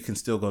think you can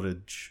still go to.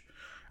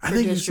 I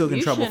think you still get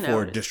in trouble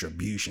for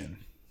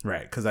distribution,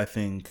 right? Because I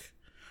think.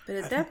 But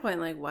at that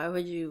point, like, why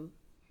would you?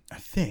 I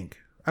think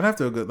I'd have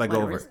to go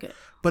over it.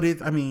 But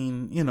what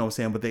I'm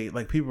saying, but they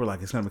people were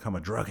like, it's going to become a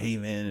drug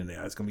haven and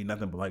it's going to be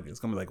nothing but it's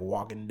going to be like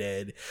Walking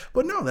Dead.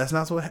 But no, that's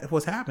not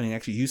what's happening.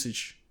 Actually,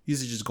 usage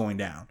is going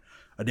down.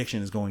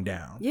 Addiction is going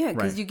down. Yeah,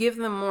 because you give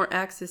them more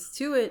access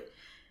to it.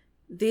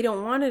 They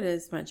don't want it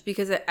as much,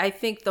 because I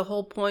think the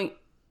whole point,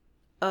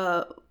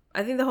 I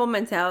think the whole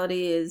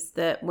mentality is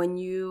that when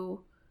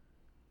you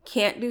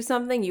can't do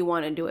something, you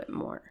want to do it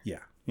more.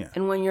 Yeah, yeah.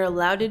 And when you're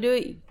allowed to do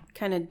it, you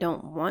kind of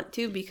don't want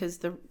to, because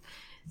the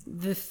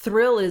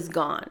thrill is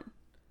gone.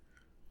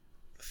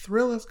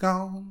 Thrill is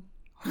gone.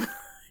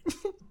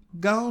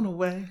 Gone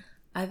away.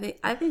 I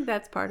think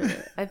that's part of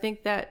it. I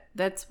think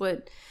that's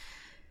what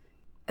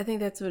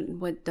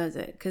does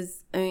it.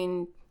 Because I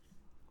mean,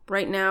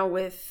 right now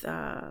with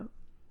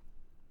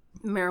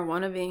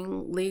marijuana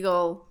being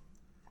legal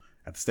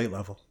at the state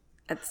level,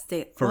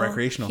 for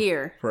recreational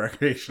here,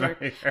 but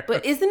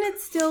isn't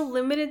it still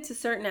limited to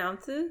certain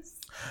ounces?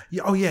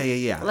 Yeah. Oh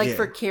yeah.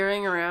 For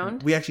carrying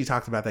around. We actually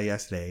talked about that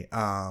yesterday.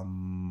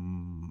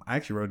 I I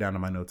actually wrote down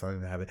in my notes. I don't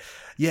even have it.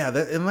 Yeah,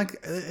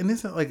 and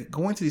it's like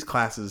going to these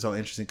classes is so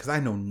interesting because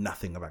I know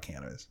nothing about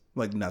cannabis,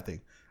 like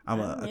nothing. I'm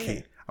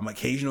an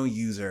occasional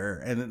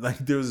user, and like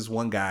there was this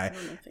one guy,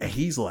 and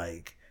he's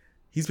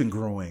been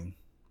growing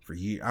for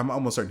years. I'm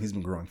almost certain he's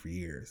been growing for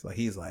years. Like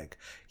he's like,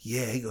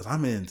 yeah, he goes,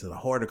 I'm into the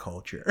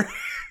horticulture.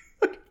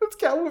 This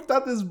guy whipped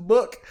out this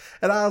book,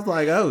 and I was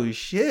like, oh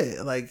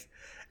shit, like.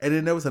 And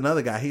then there was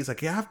another guy. He's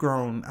like, yeah, I've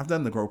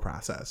done the grow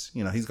process.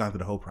 You know, he's gone through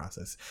the whole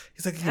process.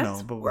 He's like,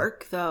 that's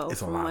work though.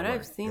 It's from what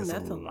I've seen,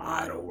 that's a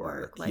lot of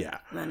work. Like yeah.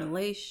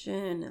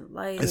 ventilation and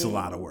lighting. It's a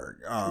lot of work.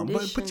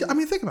 But I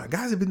mean, think about it.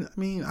 Guys have been, I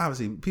mean,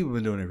 obviously people have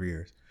been doing it for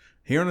years.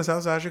 Here on the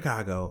south side of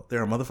Chicago,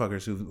 there are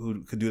motherfuckers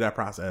who could do that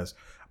process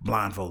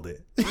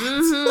blindfolded.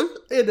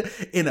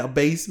 in a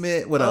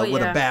basement with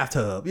a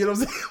bathtub. You know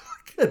what I'm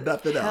saying?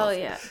 Nothing else. Hell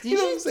yeah. You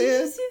know what I'm saying?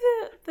 Did you see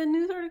the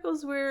news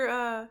articles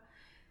where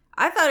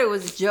I thought it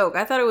was a joke.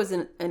 I thought it was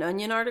an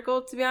Onion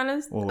article, to be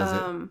honest. What was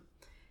it?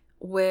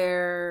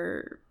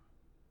 Where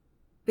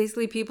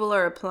basically people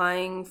are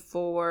applying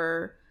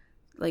for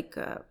like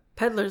a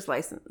peddler's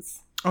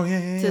license. Oh,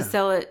 yeah. To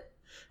sell it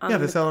on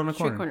to sell on the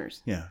street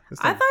corners. Yeah.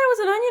 I thought it was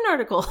an Onion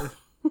article.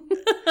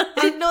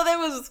 I didn't know that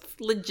was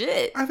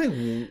legit. I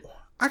think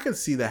I could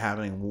see that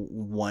happening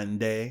one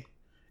day.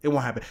 It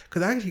won't happen.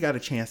 Because I actually got a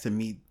chance to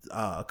meet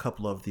a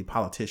couple of the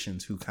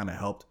politicians who kind of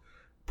helped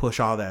push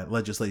all that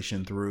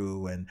legislation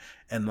through, and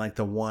like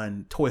the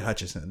one Toy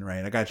Hutchison,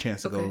 right? I got a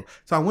chance to go.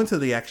 So I went to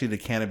the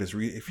cannabis.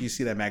 If you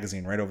see that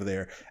magazine right over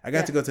there, I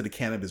got to go to the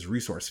Cannabis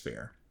Resource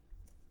Fair.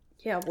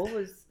 Yeah, what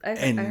was I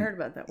heard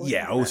about that?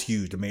 It was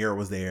huge. The mayor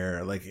was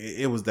there. Like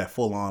it was that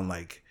full on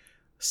like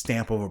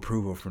stamp of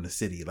approval from the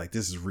city. Like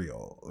this is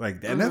real.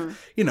 Like and that's,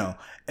 you know.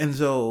 And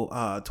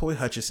so Toy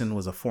Hutchison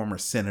was a former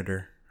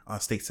senator.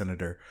 State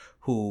senator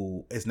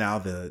who is now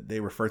they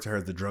refer to her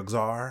as the drug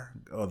czar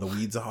or the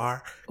weed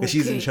czar because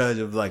she's in charge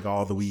of like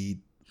all the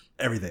weed,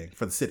 everything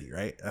for the city,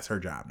 right? That's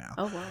her job now.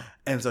 Oh wow!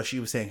 And so she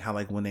was saying how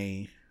like when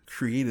they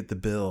created the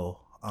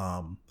bill,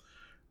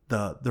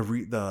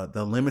 the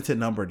limited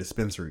number of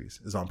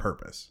dispensaries is on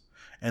purpose,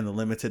 and the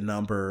limited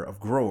number of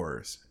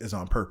growers is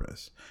on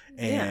purpose.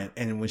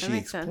 And when she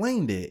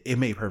explained it, it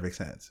made perfect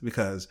sense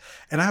because,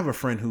 and I have a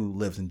friend who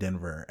lives in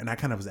Denver, and I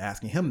kind of was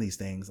asking him these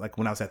things. Like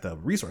when I was at the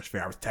resource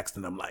fair, I was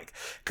texting them like,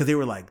 cause they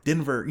were like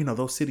Denver, you know,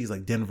 those cities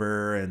like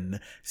Denver and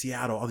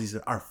Seattle, all these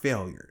are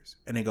failures.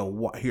 And they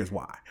go, here's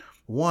why.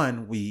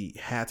 One, we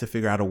had to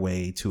figure out a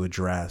way to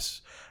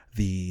address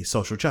the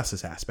social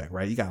justice aspect,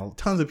 right? You got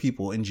tons of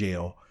people in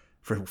jail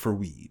for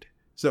weed.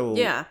 So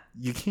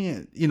you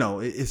can't, you know,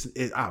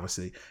 it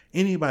obviously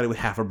anybody with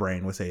half a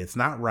brain would say it's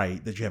not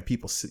right that you have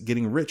people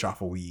getting rich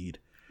off of weed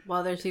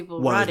while there's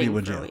people rotting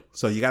in jail.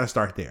 So you got to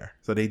start there.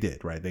 So they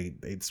did, right?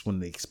 It's when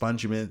the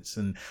expungements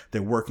and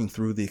they're working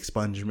through the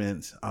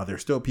expungements. There's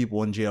still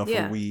people in jail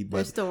for weed, but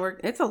they're still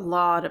working. It's a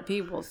lot of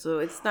people, so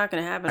it's not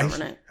going to happen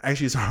overnight. I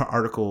actually saw an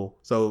article.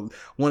 So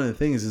one of the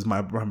things is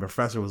my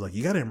professor was like,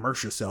 you got to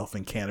immerse yourself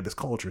in cannabis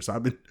culture. So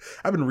I've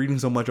been reading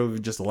so much over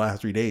just the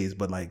last 3 days,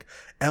 but like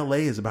LA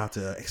is about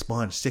to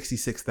expunge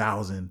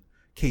 66,000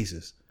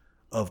 cases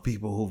of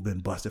people who've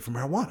been busted for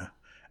marijuana.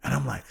 And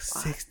I'm like,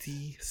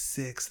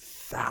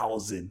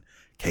 66,000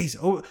 cases.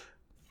 Oh,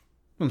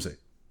 let me see.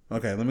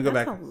 Okay, let me go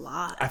back. That's a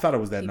lot. I thought it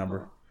was that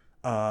number.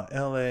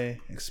 LA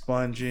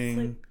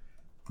expunging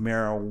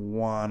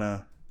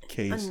marijuana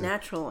cases. A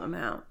natural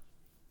amount.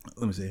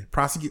 Let me see.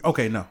 Prosecute.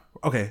 Okay, no.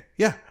 Okay,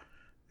 yeah.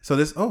 So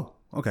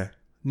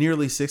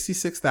nearly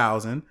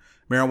 66,000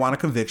 marijuana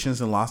convictions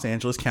in Los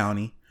Angeles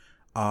County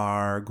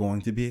are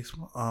going to be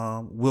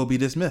will be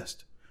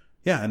dismissed.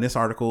 Yeah, and this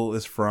article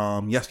is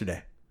from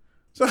yesterday.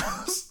 So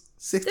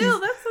still,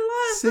 that's a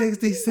lot of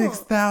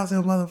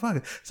 66,000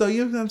 motherfuckers. So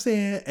you know what I'm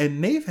saying?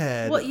 And they've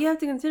had. Well, you have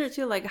to consider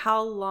too, like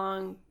how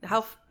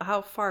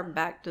far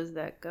back does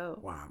that go?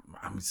 Wow,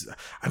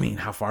 I mean,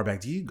 how far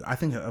back do you? I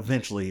think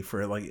eventually,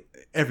 for like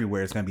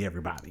everywhere, it's gonna be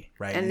everybody,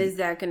 right? And is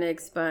that gonna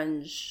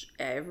expunge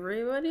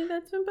everybody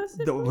that's been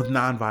busted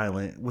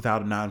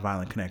without a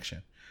nonviolent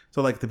connection?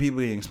 So like the people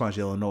getting expunged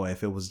in Illinois,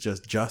 if it was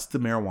just the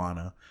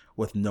marijuana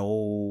with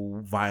no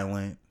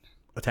violent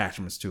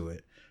attachments to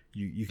it,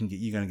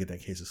 you're gonna get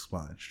that case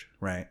expunged,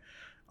 right?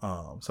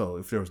 So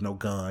if there was no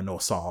gun, no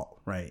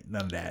assault, right,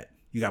 none of that,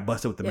 you got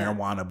busted with the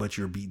marijuana, but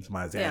you're beating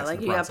somebody's ass. Yeah,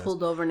 like you got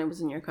pulled over and it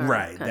was in your car,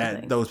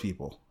 right? Those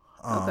people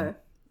are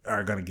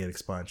gonna get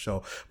expunged.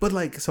 So, but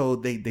like, so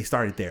they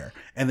started there,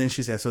 and then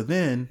she said, so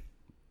then,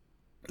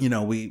 you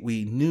know,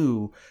 we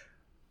knew,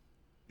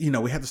 you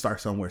know, we had to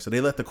start somewhere. So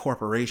they let the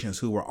corporations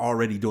who were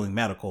already doing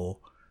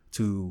medical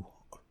to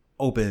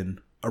open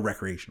a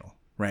recreational.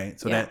 Right.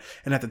 So that,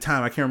 and at the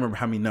time, I can't remember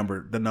how many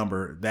the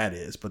number that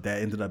is, but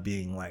that ended up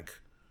being like,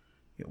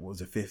 was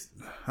it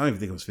 50? I don't even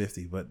think it was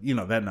 50, but you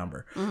know, that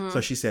number. Mm-hmm.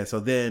 So she said, so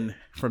then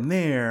from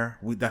there,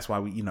 that's why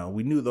we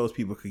knew those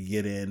people could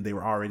get in. They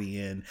were already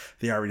in,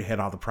 they already had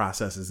all the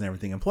processes and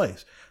everything in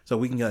place. So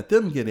we can let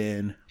them get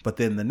in. But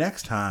then the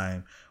next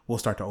time we'll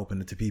start to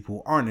open it to people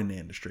who aren't in the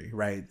industry,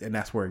 right? And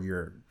that's where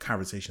your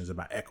conversations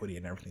about equity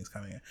and everything's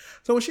coming in.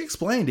 So when she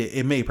explained it,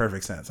 it made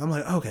perfect sense. I'm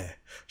like, okay.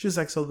 She was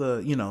like, so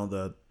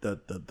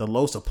the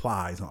low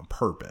supply is on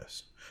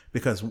purpose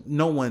because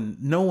no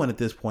one at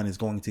this point is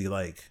going to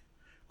like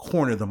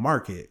corner the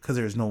market because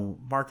there's no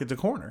market to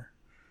corner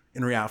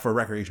in reality for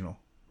recreational,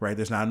 right?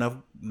 There's not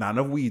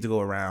enough weed to go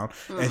around.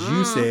 As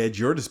you said,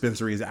 your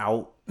dispensary is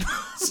out.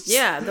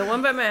 Yeah, the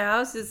one by my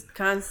house is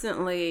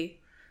constantly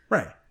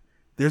right.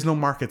 There's no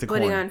market to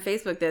putting corner. on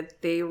Facebook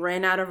that they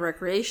ran out of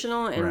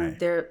recreational and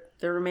their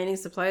remaining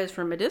supply is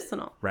for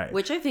medicinal, right?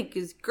 Which I think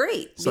is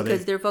great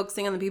because they're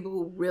focusing on the people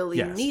who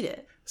really need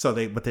it. So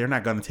but they're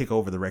not going to take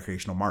over the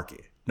recreational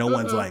market. No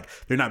one's like,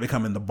 they're not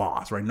becoming the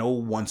boss, right? No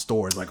one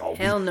store is like, oh,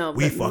 hell no.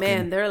 We fucking,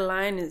 man, their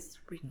line is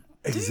ridiculous.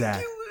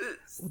 Exactly.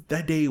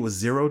 That day it was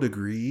 0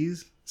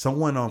 degrees.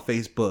 Someone on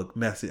Facebook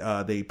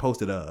they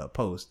posted a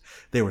post.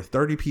 There were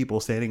 30 people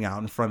standing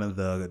out in front of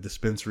the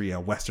dispensary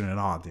at Western and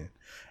Ogden.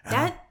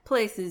 That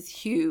place is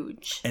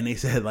huge. And they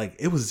said like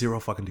it was 0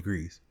 fucking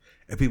degrees.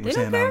 And people were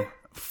saying,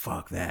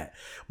 fuck that.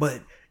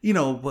 But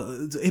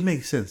it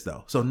makes sense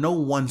though. So no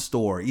one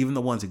store, even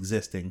the ones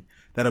existing,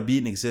 that'll be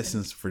in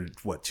existence for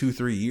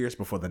 2-3 years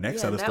before the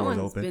next other store is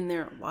open. Been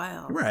there a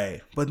while,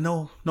 right? But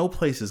no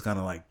place is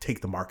gonna like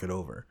take the market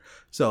over.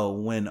 So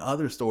when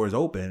other stores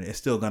open, it's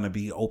still gonna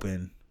be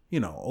open,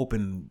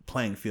 open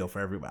playing field for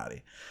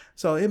everybody.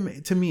 So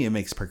to me, it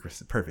makes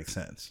perfect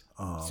sense.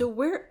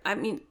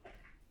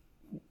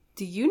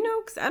 Do you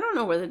know? Because I don't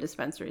know where the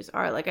dispensaries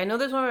are. Like, I know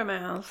there's one by my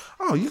house.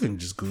 Oh, you can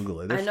just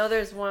Google it. I know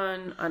there's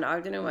one on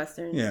Ogden and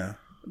Western. Yeah.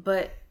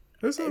 But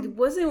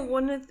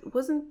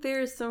wasn't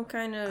there some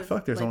kind of I feel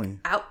like there's only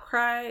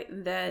outcry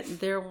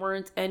that there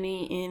weren't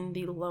any in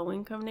the low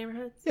income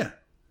neighborhoods? Yeah.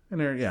 And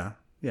there, yeah.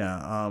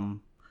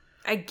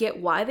 I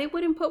get why they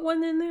wouldn't put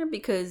one in there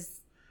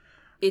because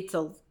it's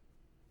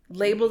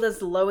labeled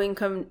as low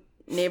income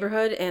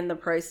neighborhood and the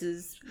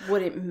prices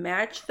wouldn't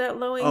match that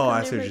low income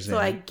neighborhood. See what you're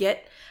saying. So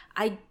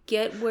I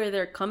get where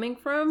they're coming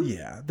from.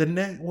 Yeah.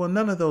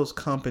 None of those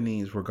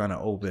companies were going to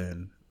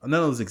open. None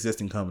of those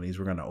existing companies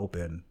were going to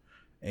open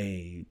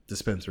a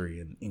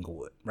dispensary in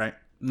Inglewood, right?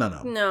 None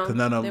of them. No,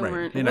 none of them. They right.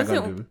 weren't. They're not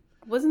going to do it.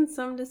 Wasn't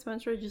some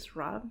dispensary just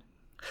robbed?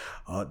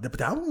 But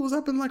that one was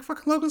up in like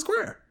fucking Logan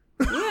Square.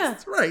 Yeah.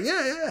 That's right.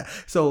 Yeah.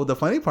 So the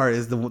funny part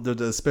is the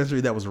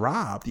dispensary that was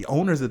robbed, the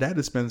owners of that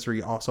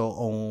dispensary also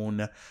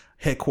own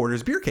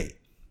Headquarters Beer Cave.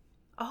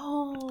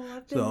 Oh,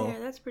 I've been there.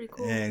 That's pretty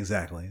cool.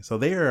 Exactly. So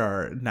they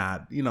are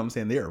not, what I'm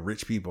saying? They are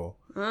rich people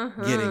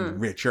getting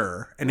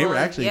richer. And they were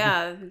actually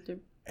and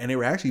they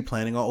were actually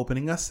planning on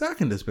opening a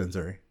second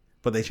dispensary.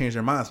 But they changed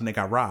their minds when they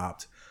got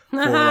robbed for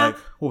like,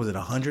 what was it,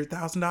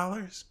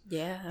 $100,000?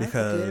 Yeah, that's a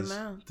good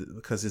amount.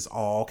 Because it's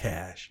all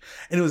cash.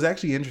 And it was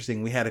actually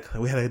interesting. We had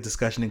a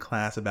discussion in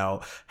class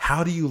about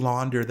how do you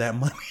launder that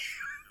money?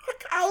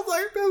 I was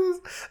like,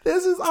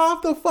 this is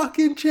off the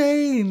fucking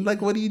chain.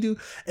 Like, what do you do?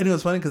 And it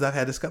was funny because I've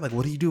had discussed, like,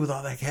 what do you do with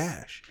all that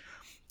cash?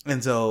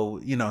 And so,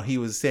 he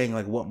was saying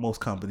like what most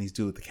companies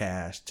do with the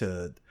cash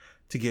to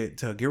get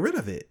rid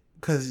of it.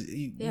 Because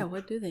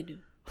what do they do?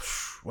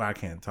 Well, I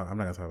can't talk. I'm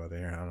not gonna talk about that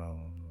here. I don't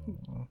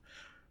know.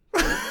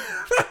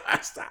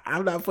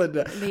 I'm not putting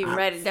that. Maybe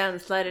write it down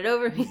and slide it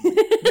over.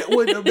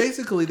 Well,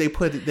 basically,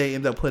 they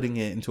end up putting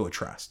it into a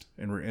trust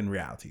in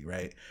reality,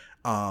 right?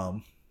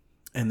 And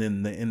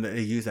then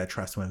they use that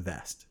trust to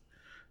invest.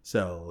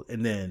 So,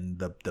 and then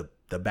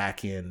the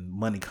back end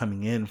money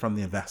coming in from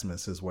the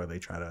investments is where they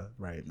try to,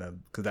 right?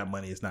 Because that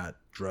money is not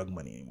drug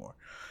money anymore.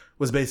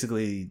 Was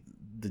basically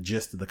the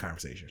gist of the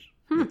conversation.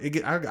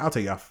 I'll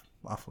tell you off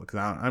because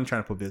I'm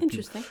trying to put this.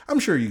 Interesting. I'm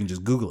sure you can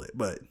just Google it,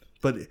 but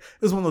it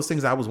was one of those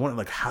things I was wondering,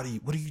 like,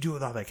 what do you do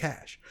with all that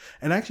cash?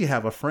 And I actually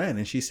have a friend,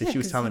 and she said she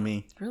was telling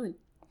me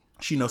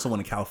she knows someone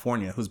in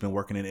California who's been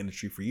working in the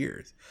industry for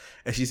years,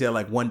 and she said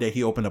like one day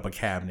he opened up a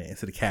cabinet, and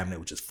so the cabinet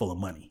was just full of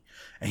money,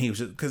 and he was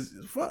just because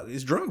fuck,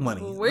 it's drug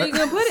money. Well, where are you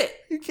gonna put it?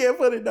 You can't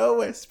put it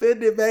nowhere.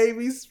 Spend it,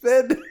 baby,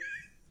 spend it.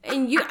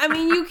 And you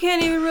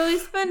can't even really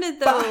spend it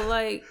though.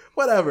 Like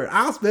whatever,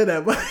 I'll spend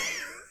that money.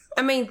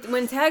 I mean,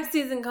 when tax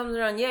season comes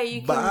around, you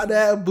can buy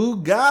that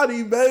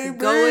Bugatti, baby.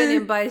 Go in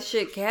and buy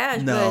shit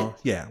cash. No,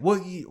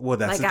 well,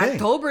 that's the thing. Like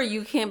October,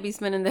 you can't be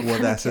spending that. Well,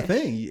 that's the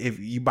thing. If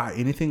you buy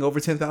anything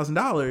over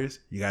 $10,000,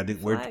 you gotta do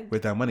where'd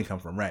that money come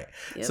from, right?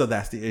 Yep. So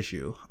that's the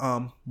issue.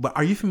 But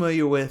are you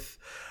familiar with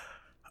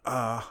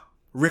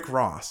Rick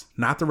Ross?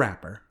 Not the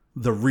rapper,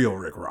 the real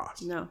Rick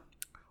Ross. No.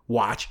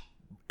 Watch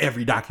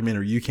every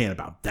documentary you can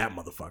about that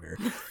motherfucker.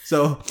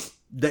 So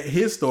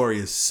his story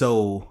is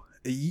so.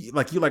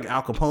 Like you like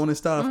Al Capone and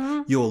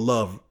stuff, you'll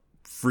love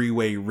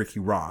Freeway Ricky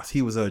Ross.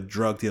 He was a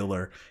drug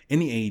dealer in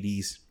the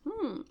 80s.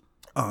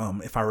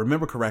 If I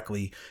remember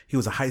correctly, he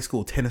was a high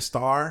school tennis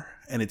star,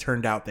 and it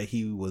turned out that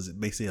he was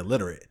basically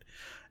illiterate.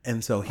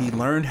 And so he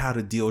learned how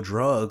to deal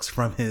drugs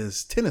from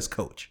his tennis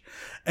coach.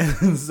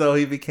 And so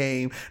he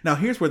became... Now,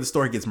 here's where the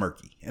story gets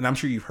murky, and I'm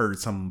sure you've heard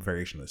some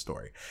variation of the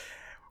story.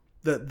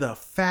 The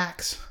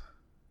facts...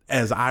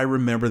 as I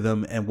remember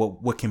them and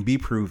what can be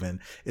proven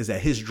is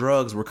that his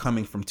drugs were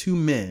coming from two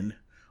men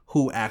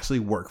who actually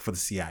worked for the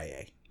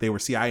CIA. They were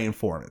CIA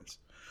informants.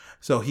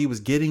 So he was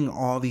getting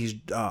all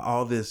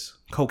this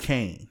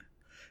cocaine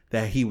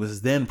that he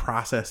was then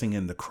processing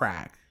into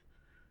crack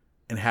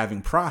and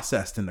having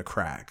processed into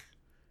crack,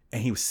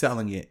 and he was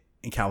selling it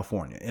in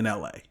California, in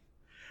LA.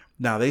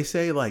 Now they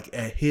say like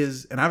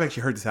and I've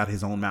actually heard this out of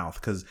his own mouth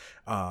because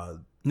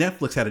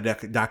Netflix had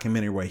a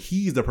documentary where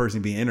he's the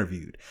person being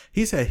interviewed.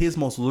 He said his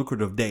most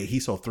lucrative day, he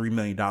sold $3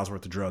 million worth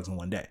of drugs in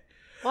one day.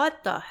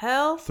 What the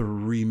hell?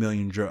 $3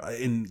 million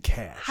in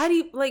cash. How do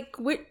you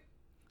what?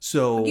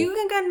 So you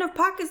can get enough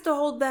pockets to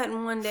hold that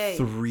in one day.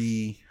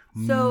 $3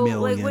 so,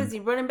 million. like, what is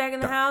he running back in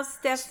the house?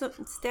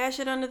 Stash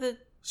it under the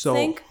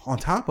sink? On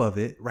top of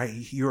it, right?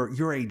 You're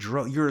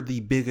the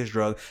biggest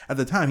drug at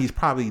the time. He's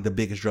probably the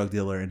biggest drug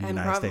dealer in the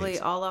United States. And probably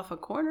all off a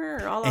corner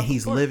or all. And off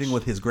he's a porch. living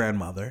with his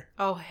grandmother.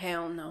 Oh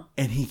hell no!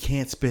 And he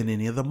can't spend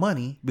any of the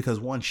money because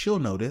one, she'll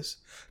notice.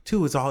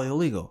 Two, it's all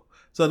illegal.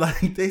 So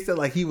like they said,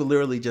 like he would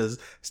literally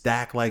just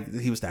stack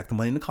the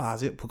money in the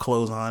closet, put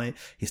clothes on it.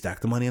 He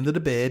stacked the money under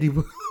the bed.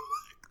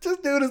 This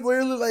dude is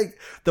literally like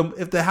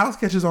if the house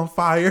catches on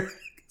fire,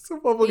 it's a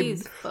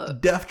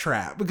motherfucking death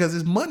trap because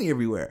there's money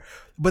everywhere.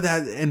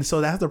 So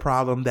that's the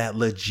problem that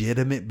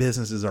legitimate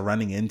businesses are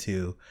running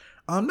into,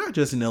 not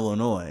just in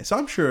Illinois. So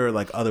I'm sure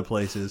like other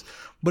places,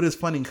 but it's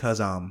funny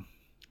because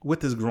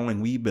with this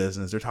growing weed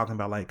business, they're talking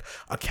about like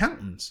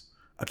accountants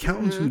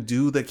who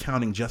do the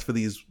accounting just for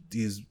these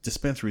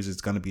dispensaries.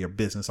 It's going to be a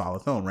business all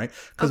its own, right?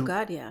 Oh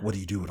God, yeah. What do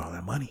you do with all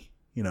that money?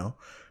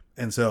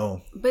 And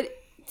so, but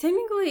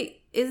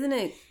technically, isn't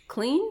it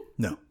clean?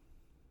 No.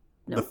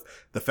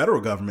 The federal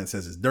government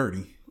says it's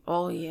dirty.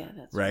 Oh yeah,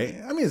 that's right.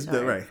 I mean, it's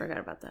right. I forgot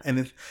about that.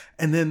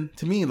 And then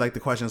to me, like the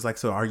question is like,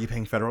 so are you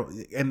paying federal?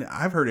 And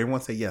I've heard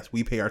everyone say yes,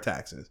 we pay our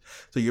taxes.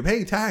 So you're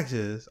paying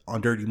taxes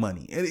on dirty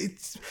money, and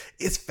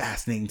it's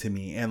fascinating to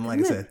me. And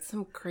like Isn't I said,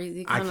 some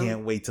crazy. I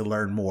can't wait to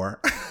learn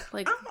more.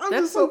 Like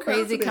that's some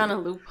crazy kind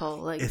of loophole.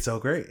 Like it's so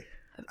great.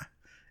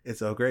 It's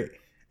so great.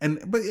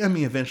 But I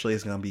mean, eventually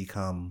it's gonna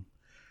become.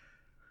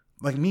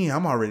 Like me,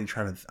 I'm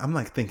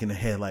like thinking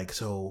ahead, like,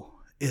 so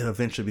it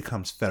eventually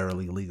becomes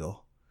federally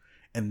legal.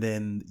 And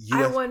then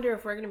I wonder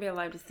if we're going to be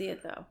alive to see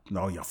it, though.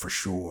 No, yeah, for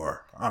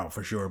sure. Oh,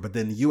 for sure. But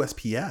then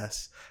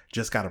USPS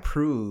just got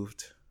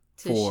approved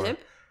for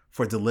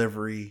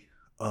delivery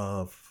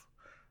of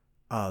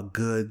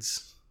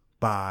goods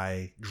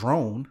by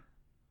drone.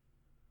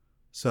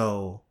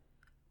 So.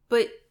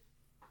 But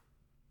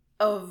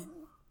of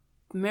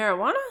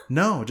marijuana?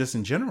 No, just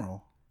in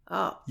general.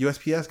 Oh.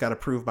 USPS got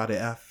approved by the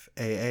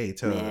FAA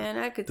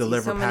to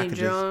deliver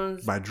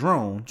packages by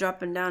drone.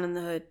 Dropping down in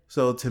the hood.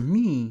 So to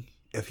me,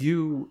 if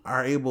you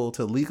are able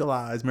to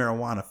legalize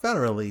marijuana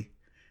federally,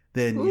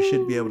 then you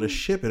should be able to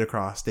ship it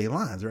across state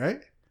lines,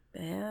 right?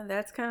 Yeah,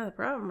 that's kind of the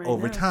problem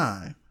over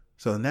time.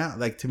 So now,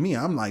 like, to me,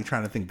 I'm like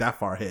trying to think that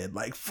far ahead.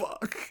 Like,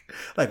 fuck.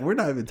 Like, we're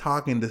not even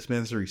talking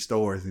dispensary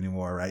stores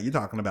anymore, right? You're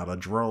talking about a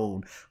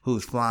drone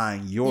who's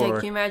flying your... Yeah,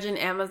 can you imagine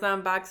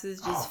Amazon boxes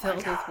just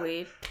filled with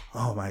weed?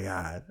 Oh, my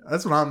God.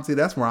 That's where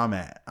I'm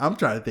at. I'm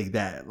trying to think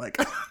that. Like,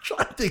 I'm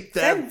trying to think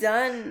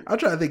that. I'm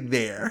trying to think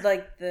there.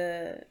 Like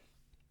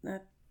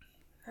not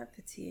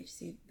the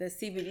THC, the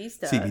CBD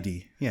stuff.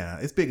 CBD. Yeah,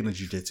 it's big in the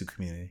jiu-jitsu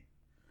community.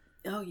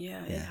 Oh,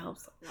 yeah, it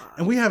helps a lot.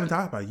 And we haven't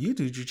talked about it. You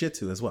do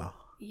jiu-jitsu as well.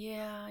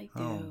 Yeah, I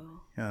do.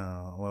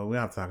 Oh, well, we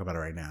don't have to talk about it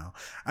right now.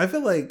 I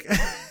feel like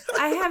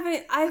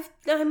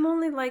I'm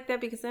only like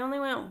that because I only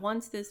went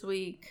once this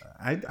week.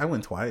 I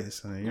went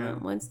twice.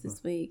 Once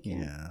this week.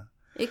 Yeah.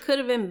 It could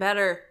have been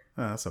better.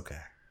 Oh, that's okay.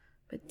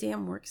 But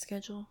damn work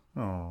schedule.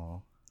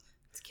 Oh.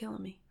 It's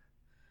killing me.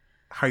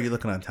 How are you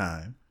looking on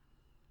time?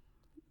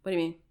 What do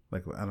you mean?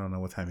 Like, I don't know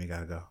what time you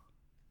gotta go.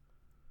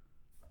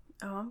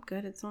 Oh, I'm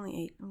good. It's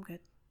only 8. I'm good.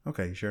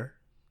 Okay, you sure?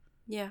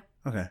 Yeah.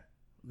 Okay.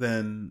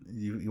 Then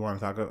you want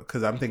to talk,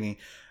 because I'm thinking,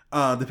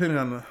 depending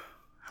on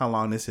how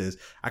long this is,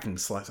 I can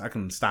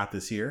stop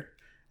this here,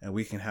 and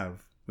we can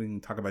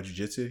talk about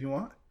jiu-jitsu if you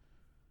want.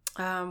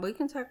 We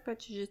can talk about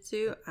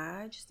jiu-jitsu.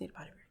 I just need a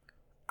potty break.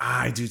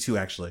 I do too,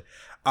 actually.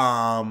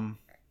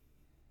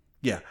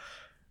 Yeah.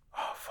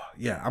 Oh fuck.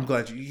 Yeah, I'm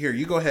glad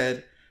you go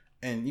ahead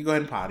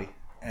and potty,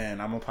 and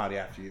I'm gonna potty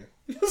after you.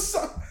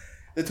 So,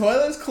 the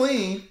toilet is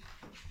clean.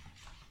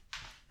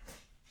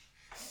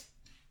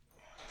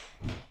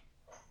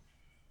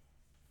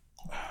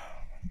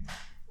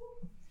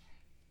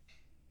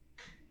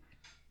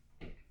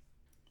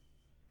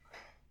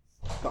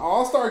 The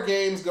All-Star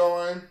Game's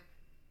going.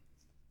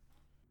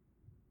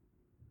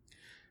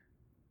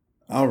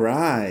 All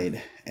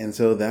right. And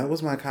so that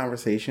was my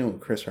conversation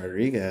with Chris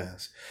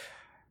Rodriguez.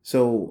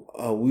 So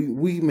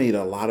we made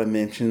a lot of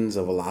mentions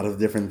of a lot of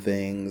different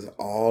things.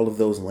 All of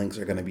those links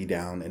are going to be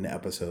down in the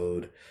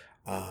episode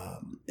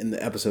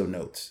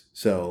notes.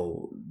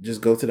 So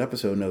just go to the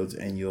episode notes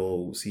and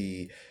you'll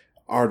see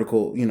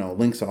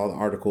links to all the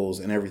articles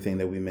and everything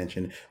that we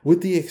mentioned,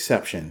 with the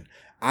exception,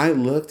 I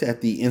looked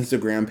at the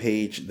Instagram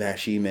page that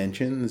she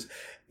mentions.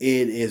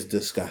 It is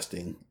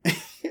disgusting.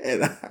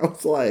 And I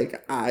was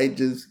like,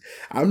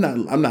 I'm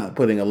not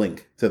putting a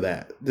link to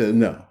that.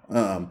 No.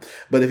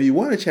 But if you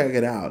want to check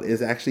it out,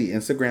 it's actually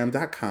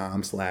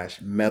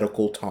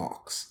Instagram.com/medical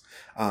talks.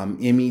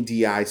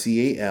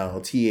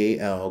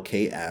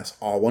 MEDICALTALKS,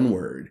 all one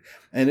word,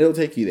 and it'll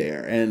take you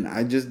there. And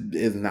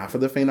it's not for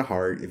the faint of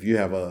heart. If you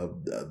have a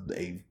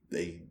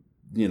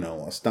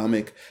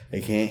stomach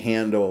that can't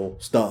handle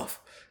stuff,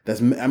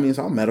 it's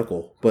all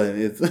medical, but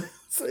it's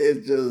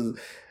just,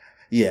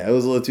 yeah, it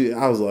was a little too,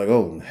 I was like,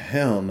 oh,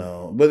 hell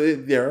no.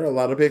 But there are a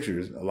lot of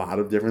pictures, a lot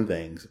of different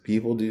things.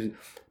 People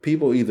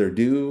either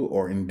do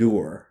or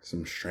endure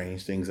some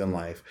strange things in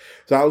life.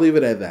 So I'll leave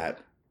it at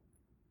that.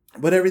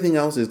 But everything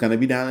else is going to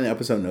be down in the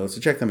episode notes, so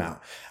check them out.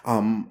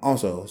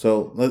 Also,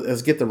 so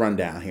let's get the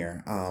rundown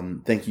here.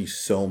 Thank you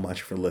so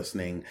much for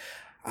listening.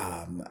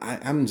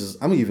 I'm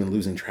even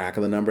losing track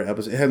of the number of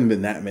episodes. It hasn't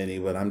been that many,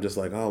 but I'm just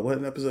like, oh,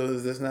 what episode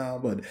is this now?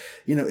 But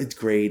it's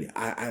great.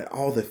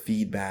 All the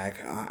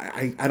feedback.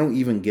 I don't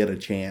even get a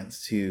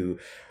chance to,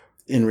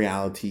 in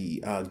reality,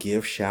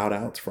 give shout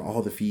outs for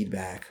all the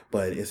feedback,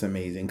 but it's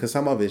amazing because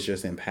some of it's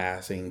just in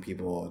passing.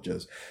 People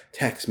just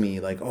text me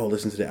like, oh,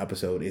 listen to the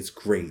episode, it's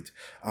great.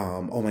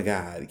 Oh my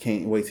God,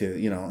 can't wait to,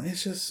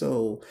 it's just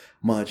so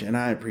much. And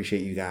I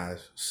appreciate you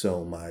guys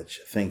so much.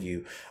 Thank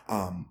you.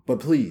 But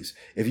please,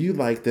 if you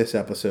like this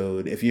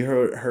episode, if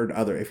you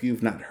if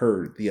you've not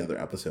heard the other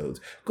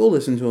episodes, go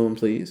listen to them,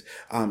 please.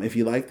 If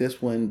you like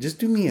this one, just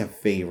do me a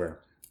favor.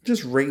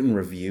 Just rate and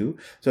review.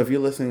 So if you're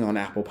listening on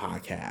Apple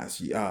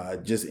Podcasts,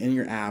 just in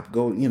your app,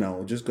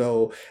 just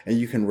go and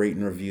you can rate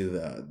and review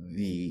the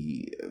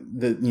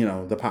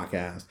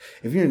podcast.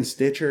 If you're in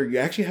Stitcher, you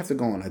actually have to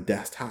go on a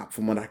desktop,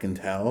 from what I can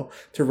tell,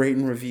 to rate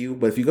and review.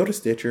 But if you go to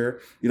Stitcher,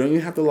 you don't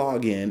even have to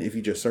log in. If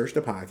you just search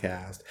the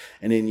podcast,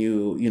 and then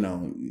you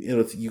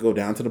go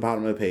down to the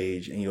bottom of the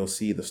page and you'll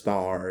see the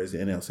stars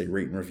and it'll say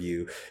rate and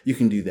review. You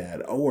can do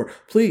that. Or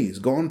please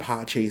go on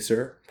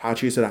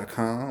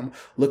podchaser.com,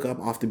 look up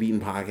Off the Beaten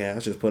Podcast.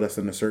 Just put us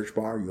in the search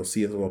bar. You'll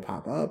see us will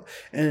pop up,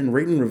 and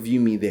rate and review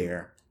me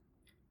there.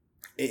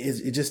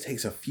 It just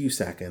takes a few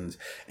seconds,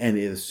 and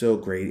it is so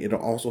great.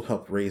 It'll also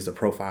help raise the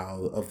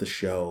profile of the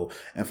show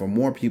and for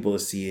more people to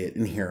see it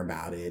and hear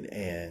about it.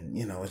 And,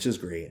 it's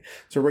just great.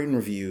 So rate and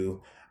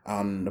review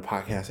on the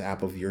podcast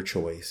app of your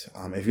choice.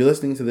 If you're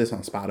listening to this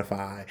on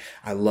Spotify,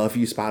 I love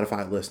you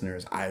Spotify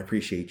listeners. I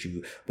appreciate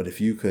you. But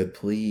if you could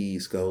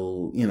please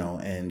go,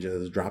 and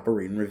just drop a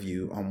rate and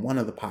review on one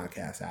of the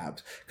podcast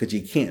apps, because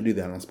you can't do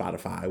that on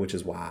Spotify, which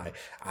is why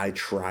I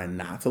try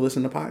not to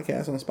listen to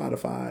podcasts on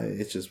Spotify.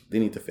 It's just, they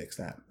need to fix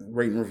that.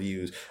 Rate and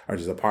reviews are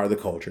just a part of the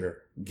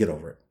culture. Get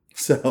over it.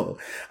 So,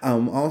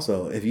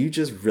 also, if you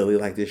just really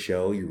like this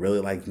show, you really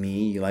like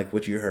me, you like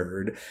what you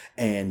heard,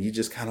 and you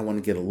just kind of want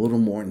to get a little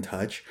more in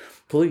touch,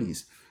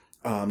 please,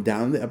 down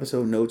in the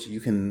episode notes, you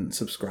can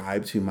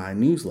subscribe to my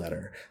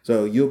newsletter.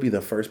 So you'll be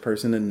the first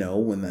person to know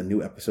when the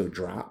new episode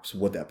drops,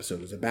 what the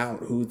episode is about,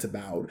 who it's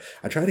about.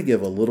 I try to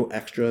give a little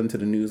extra into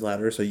the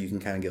newsletter so you can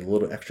kind of get a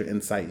little extra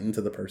insight into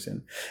the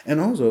person.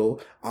 And also,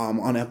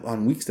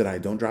 on weeks that I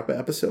don't drop an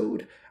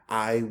episode,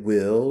 I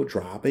will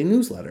drop a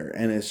newsletter,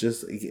 and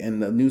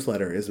the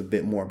newsletter is a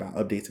bit more about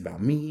updates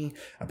about me,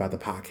 about the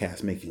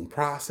podcast making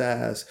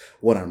process,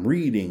 what I'm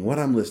reading, what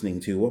I'm listening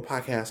to, what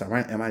podcasts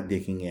am I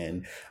digging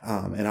in,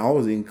 and I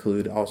always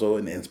include also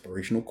an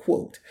inspirational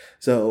quote.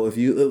 So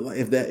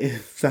if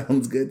that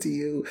sounds good to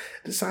you,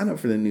 just sign up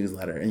for the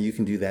newsletter, and you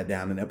can do that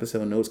down in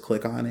episode notes.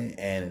 Click on it,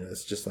 and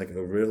it's just like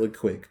a really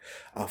quick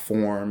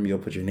form. You'll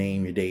put your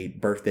name, your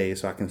date, birthday,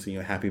 so I can sing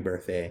you a happy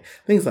birthday,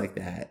 things like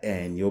that,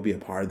 and you'll be a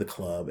part of the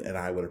club. And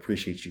I would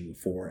appreciate you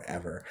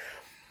forever.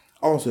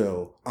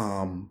 Also,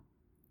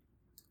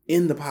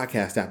 in the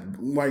podcast app,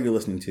 while you're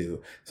listening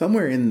to,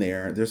 somewhere in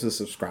there's a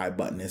subscribe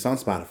button. It's on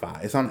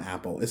Spotify, it's on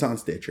Apple, it's on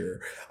Stitcher,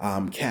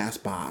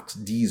 Castbox,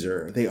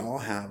 Deezer. They all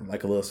have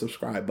like a little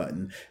subscribe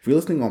button. If you're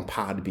listening on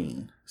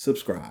Podbean,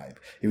 subscribe.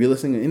 If you're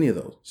listening to any of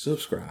those,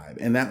 subscribe.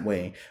 And that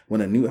way,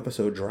 when a new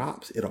episode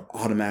drops, it'll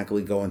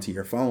automatically go into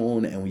your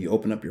phone. And when you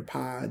open up your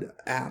pod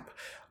app,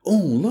 oh,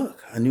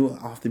 look, a new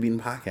Off the Beaten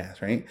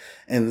podcast, right?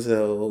 And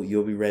so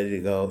you'll be ready to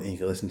go and you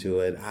can listen to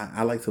it.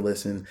 I like to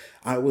listen.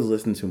 I always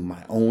listen to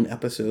my own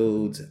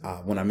episodes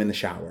when I'm in the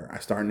shower. I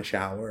start in the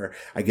shower,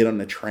 I get on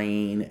the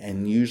train,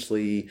 and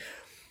usually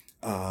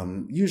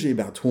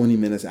about 20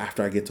 minutes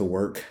after I get to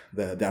work,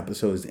 the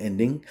episode is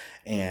ending,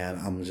 and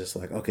I'm just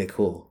like, okay,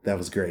 cool, that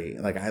was great.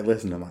 Like I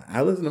listen to my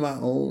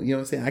own, you know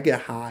what I'm saying? I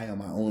get high on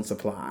my own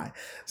supply.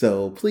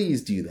 So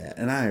please do that,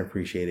 and I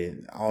appreciate it.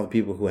 All the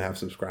people who have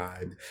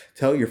subscribed,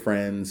 tell your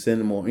friends, send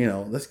them more.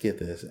 Let's get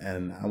this,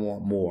 and I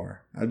want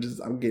more.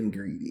 I'm getting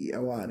greedy. I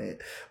want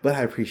it, but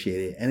I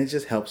appreciate it, and it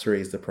just helps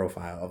raise the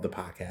profile of the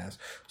podcast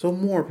so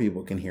more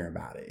people can hear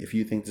about it. If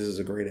you think this is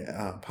a great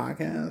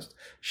podcast,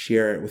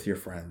 share it with your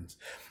friends.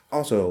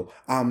 Also,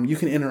 you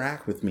can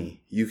interact with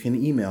me. You can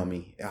email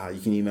me. You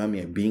can email me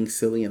at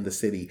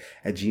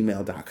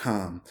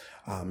beingsillyinthecity@gmail.com.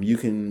 You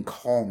can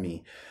call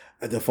me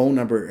The phone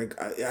number,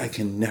 I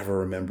can never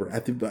remember.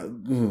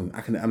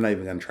 I'm not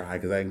even going to try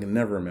because I can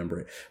never remember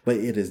it. But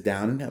it is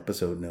down in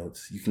episode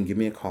notes. You can give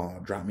me a call,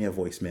 drop me a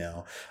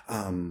voicemail.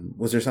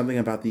 Was there something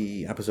about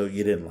the episode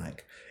you didn't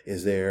like?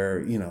 Is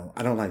there,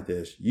 I don't like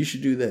this. You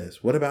should do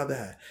this. What about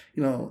that?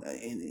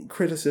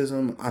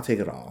 Criticism, I'll take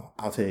it all.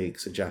 I'll take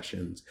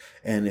suggestions.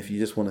 And if you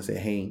just want to say,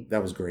 hey,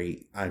 that was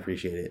great, I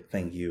appreciate it,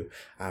 thank you,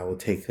 I will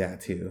take that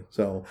too.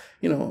 So,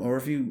 or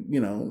if you,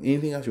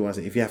 anything else you want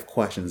to say, if you have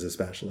questions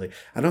especially,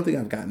 I don't think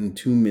I've gotten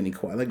too many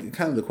questions.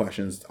 Kind of the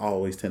questions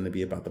always tend to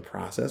be about the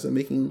process of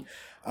making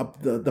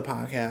up the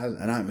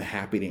podcast, and I'm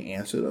happy to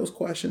answer those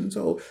questions.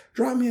 So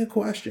drop me a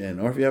question,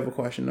 or if you have a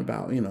question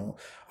about,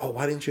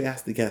 why didn't you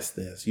ask the guest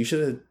this? You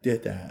should have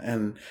did that.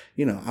 And,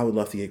 I would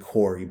love to get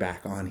Corey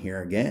back on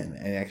here again.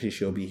 And actually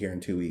she'll be here in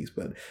 2 weeks.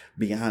 But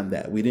beyond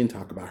that, we didn't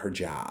talk about her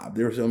job.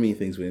 There were so many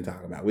things we didn't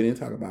talk about. We didn't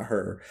talk about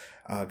her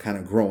kind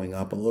of growing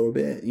up a little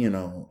bit,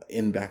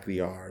 in back of the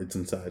yards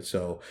and such.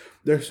 So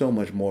there's so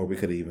much more we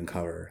could even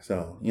cover.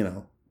 So,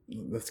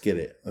 let's get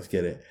it.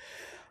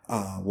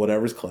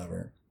 Whatever's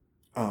clever.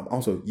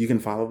 Also, you can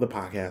follow the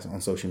podcast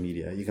on social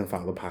media. You can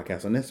follow the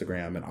podcast on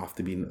Instagram at Off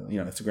the Beaten,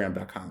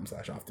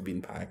 Instagram.com/Off the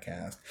Beaten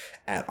Podcast,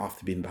 at Off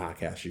the Beaten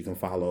Podcast. You can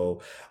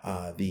follow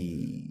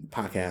the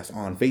podcast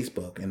on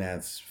Facebook, and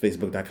that's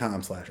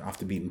Facebook.com/Off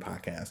the Beaten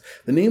Podcast.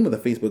 The name of the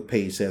Facebook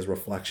page says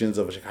Reflections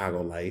of a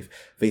Chicago Life.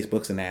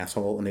 Facebook's an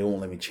asshole, and they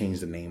won't let me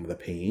change the name of the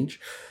page.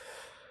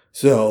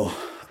 So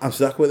I'm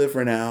stuck with it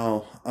for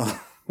now.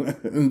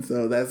 And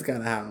so that's kind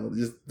of how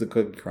just the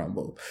cookie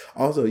crumbles.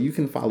 Also, you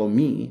can follow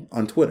me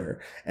on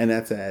Twitter, and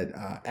that's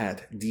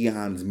at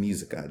Dion's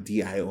Musica,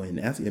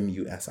 DIONS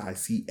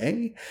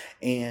MUSICA.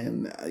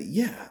 And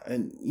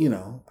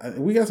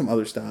we got some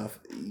other stuff.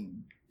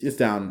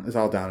 It's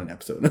all down in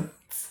episode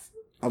notes.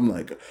 I'm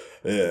like,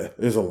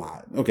 there's a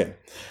lot. Okay.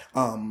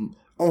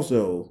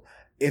 Also,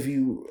 if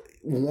you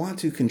want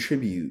to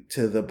contribute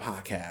to the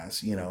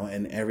podcast,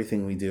 and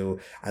everything we do,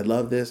 I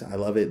love this, I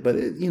love it, but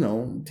it,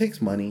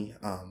 takes money.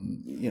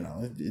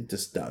 It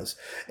just does.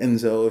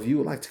 And so if you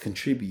would like to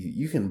contribute,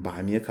 you can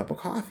buy me a cup of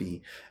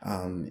coffee.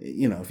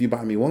 If you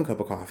buy me one cup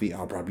of coffee,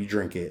 I'll probably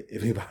drink it.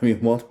 If you buy me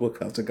multiple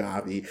cups of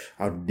coffee,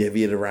 I'll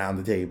divvy it around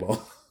the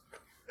table.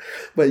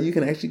 But you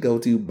can actually go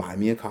to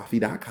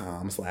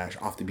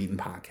buymeacoffee.com/Off the Beaten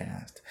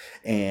Podcast.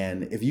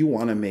 And if you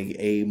want to make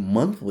a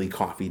monthly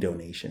coffee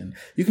donation,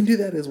 you can do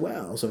that as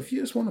well. So if you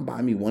just want to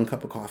buy me one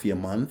cup of coffee a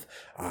month,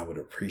 I would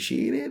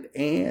appreciate it.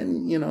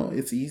 And,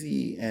 it's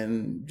easy,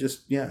 and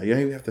just, you don't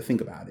even have to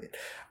think about it.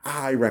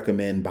 I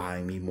recommend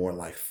buying me more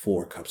like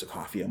 4 cups of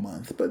coffee a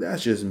month, but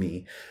that's just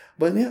me.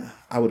 But yeah,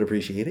 I would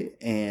appreciate it.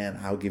 And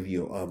I'll give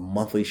you a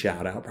monthly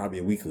shout out, probably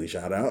a weekly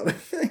shout out.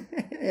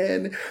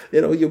 And,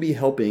 you'll be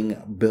helping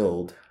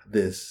build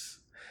this,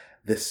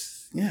 I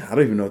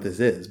don't even know what this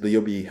is, but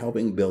you'll be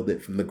helping build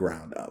it from the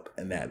ground up.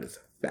 And that is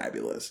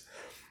fabulous.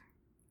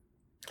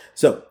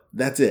 So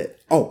that's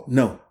it. Oh,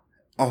 no.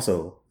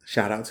 Also,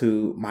 shout out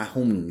to my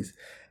homies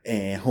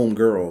and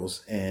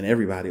homegirls and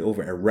everybody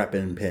over at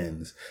Reppin'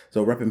 Pens.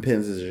 So Reppin'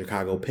 Pens is a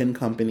Chicago pen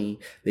company.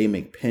 They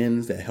make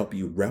pens that help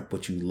you rep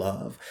what you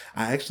love.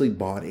 I actually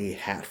bought a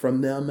hat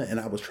from them,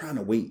 and I was trying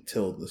to wait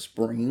till the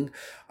spring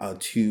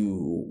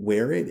to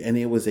wear it. And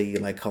it was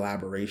a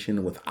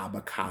collaboration with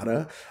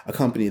Abacada, a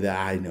company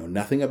that I know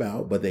nothing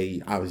about, but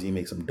they obviously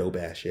make some dope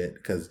ass shit,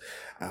 because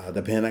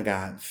the pen I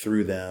got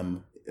through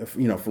them,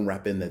 from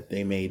Reppin', that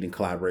they made in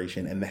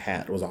collaboration, and the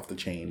hat was off the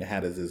chain. The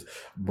hat is this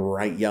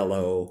bright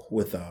yellow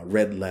with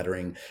red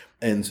lettering.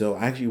 And so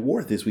I actually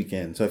wore it this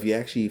weekend. So if you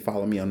actually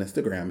follow me on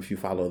Instagram, if you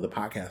follow the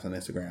podcast on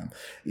Instagram,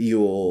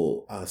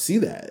 you'll see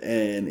that.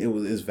 And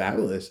it's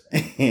fabulous.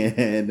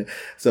 And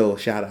so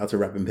shout out to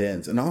Reppin'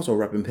 Pens. And also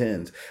Reppin'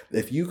 Pens.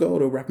 If you go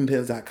to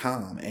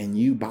reppinpens.com and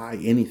you buy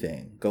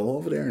anything, go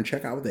over there and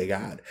check out what they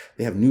got.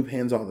 They have new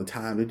pens all the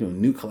time. They're doing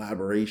new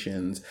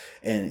collaborations.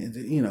 And,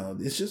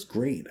 it's just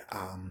great.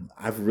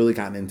 I've really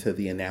gotten into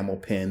the enamel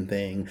pen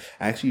thing.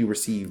 I actually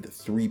received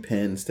 3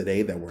 pens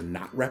today that were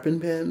not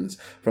Reppin' Pens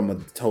from a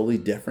totally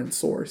different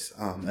source,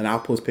 and I'll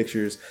post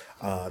pictures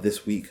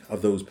this week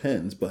of those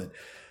pens. But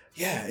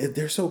yeah,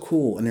 they're so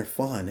cool and they're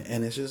fun,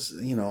 and it's just,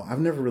 I've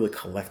never really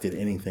collected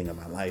anything in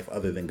my life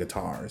other than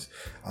guitars,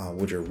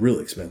 which are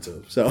really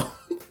expensive. So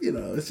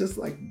it's just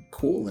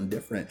cool and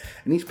different.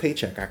 And each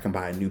paycheck I can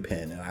buy a new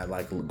pen, and I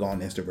go on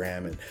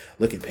Instagram and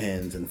look at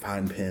pens and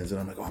find pens, and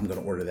I'm like, oh, I'm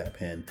gonna order that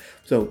pen.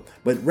 So,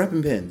 but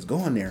Reppin' Pens, go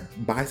on there,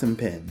 buy some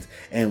pens,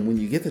 and when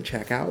you get to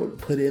checkout,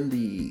 put in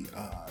the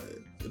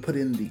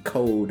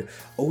code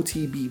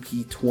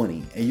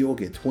OTBP20, and you'll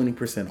get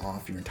 20%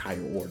 off your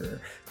entire order.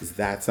 It's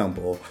that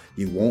simple.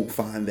 You won't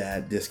find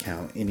that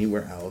discount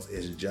anywhere else.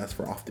 It's just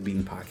for Off the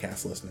Beaten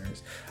Podcast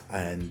listeners.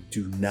 And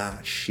do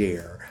not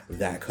share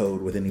that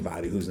code with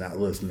anybody who's not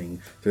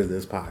listening to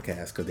this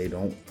podcast, because they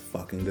don't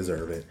fucking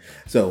deserve it.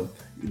 So,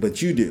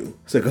 but you do.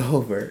 So go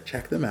over,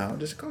 check them out.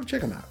 Just go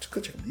check them out. Just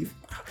go check them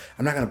out.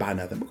 I'm not going to buy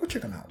nothing, but go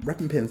check them out.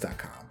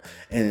 Reppinpens.com.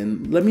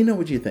 And let me know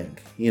what you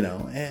think,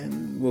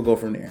 and we'll go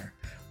from there.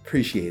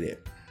 Appreciate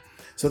it.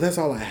 So that's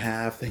all I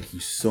have. Thank you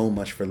so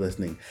much for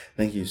listening.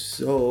 Thank you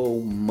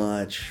so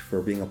much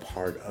for being a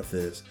part of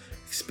this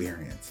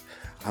experience.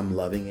 I'm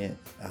loving it.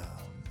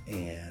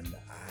 And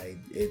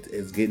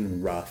it's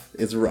getting rough.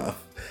 It's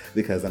rough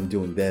because I'm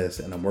doing this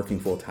and I'm working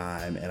full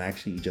time, and I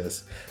actually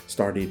just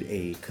started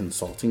a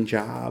consulting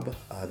job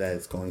that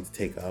is going to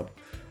take up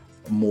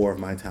more of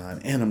my time,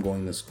 and I'm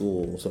going to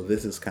school. So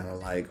this is kind of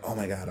like, oh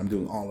my God, I'm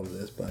doing all of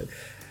this, but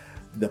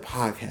the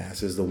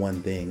podcast is the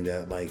one thing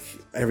that, like,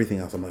 everything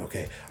else, I'm like,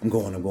 okay, I'm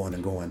going.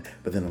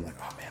 But then I'm like,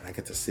 oh man, I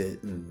get to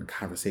sit and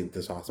conversate with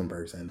this awesome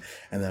person.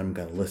 And then I'm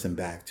going to listen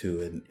back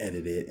to it and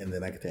edit it. And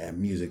then I get to add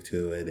music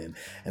to it. And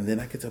then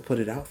I get to put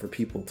it out for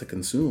people to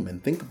consume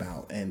and think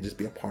about and just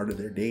be a part of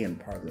their day and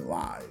part of their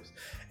lives.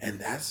 And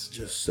that's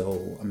just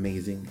so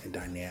amazing and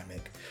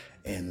dynamic.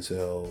 And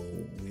so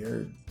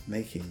we're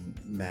making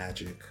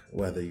magic,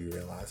 whether you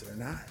realize it or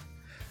not.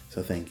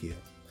 So thank you.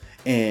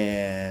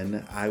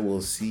 And I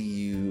will see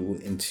you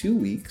in 2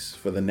 weeks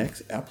for the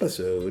next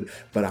episode,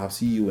 but I'll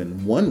see you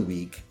in 1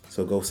 week.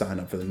 So go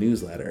sign up for the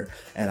newsletter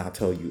and I'll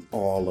tell you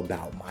all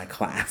about my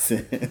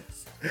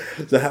classes.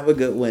 So have a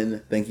good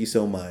one. Thank you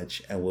so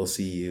much. And we'll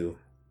see you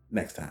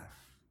next time.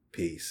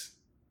 Peace.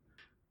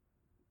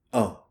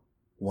 Oh,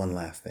 one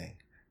last thing.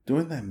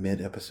 During that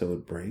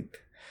mid-episode break,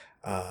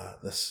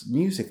 the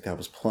music that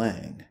was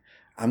playing,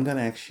 I'm going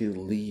to actually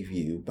leave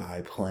you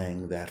by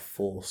playing that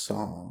full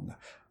song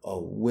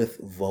with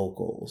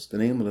vocals. The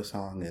name of the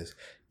song is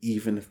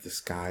Even If the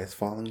Sky is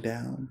Falling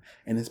Down,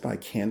 and it's by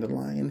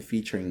Candelion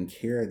featuring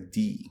Kara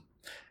D.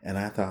 And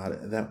I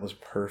thought that was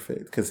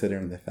perfect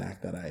considering the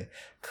fact that I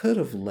could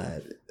have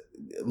let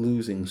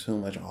losing so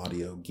much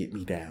audio get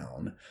me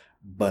down,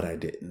 but I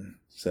didn't.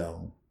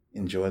 So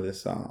enjoy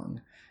this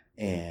song,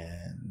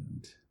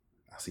 and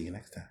I'll see you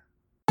next time.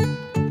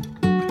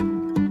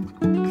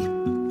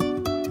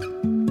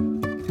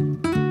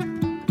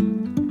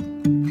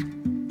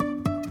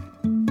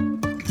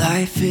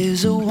 Life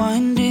is a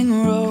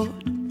winding road,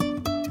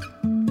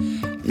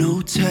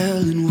 no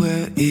telling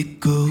where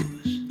it goes.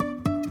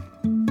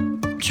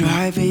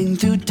 Driving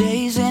through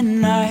days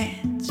and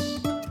nights,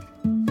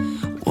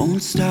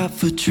 won't stop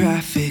for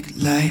traffic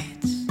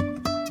lights.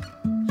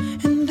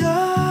 And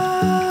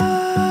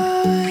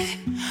I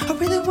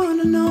really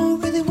wanna know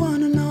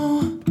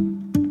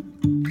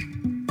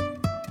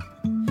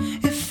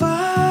if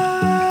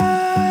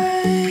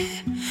I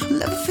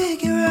will ever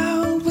figure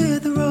out where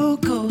the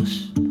road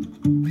goes.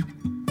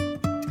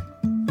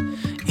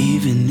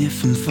 Even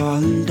if I'm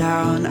falling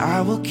down,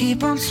 I will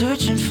keep on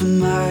searching for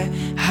my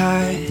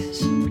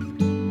highs.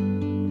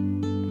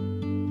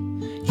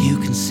 You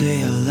can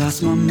say I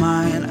lost my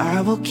mind,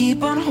 I will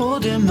keep on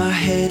holding my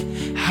head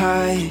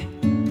high.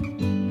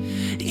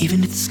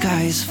 Even if the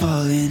sky is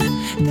falling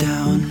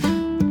down.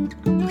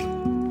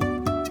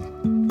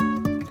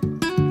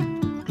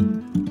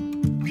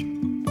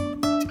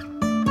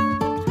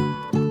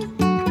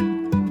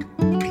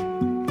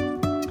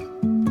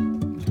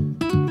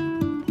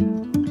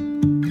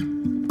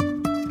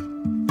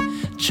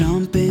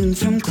 Jumping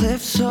from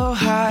cliffs so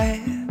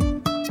high,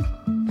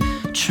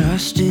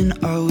 trusting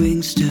our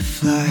wings to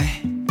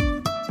fly.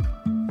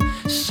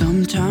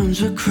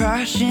 Sometimes we're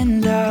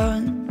crashing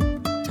down,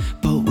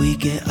 but we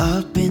get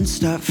up and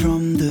start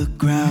from the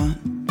ground.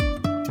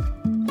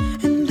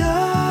 And I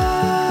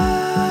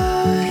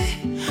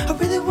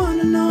really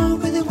wanna know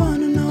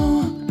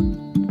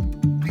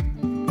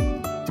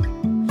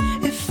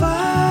if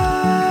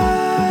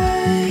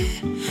I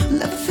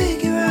will ever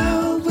figure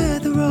out where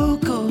the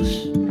road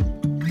goes.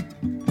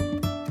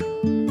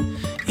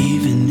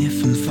 Even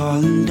if I'm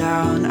falling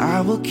down,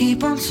 I will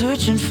keep on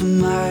searching for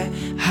my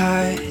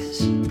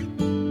highs.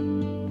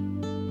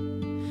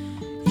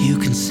 You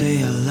can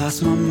say I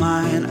lost my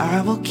mind,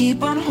 I will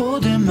keep on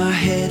holding my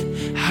head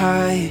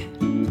high.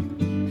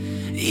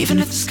 Even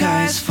if the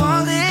sky is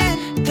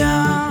falling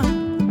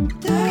down,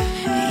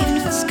 even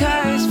if the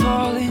sky is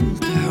falling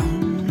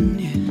down,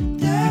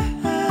 yeah.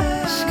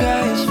 The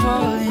sky is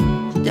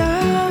falling down.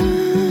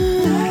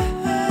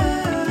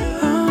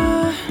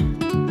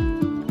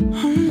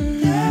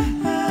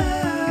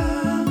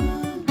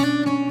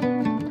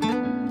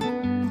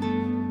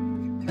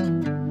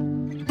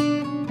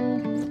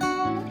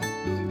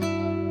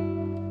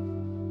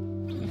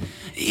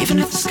 Even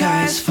if the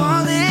sky is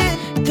falling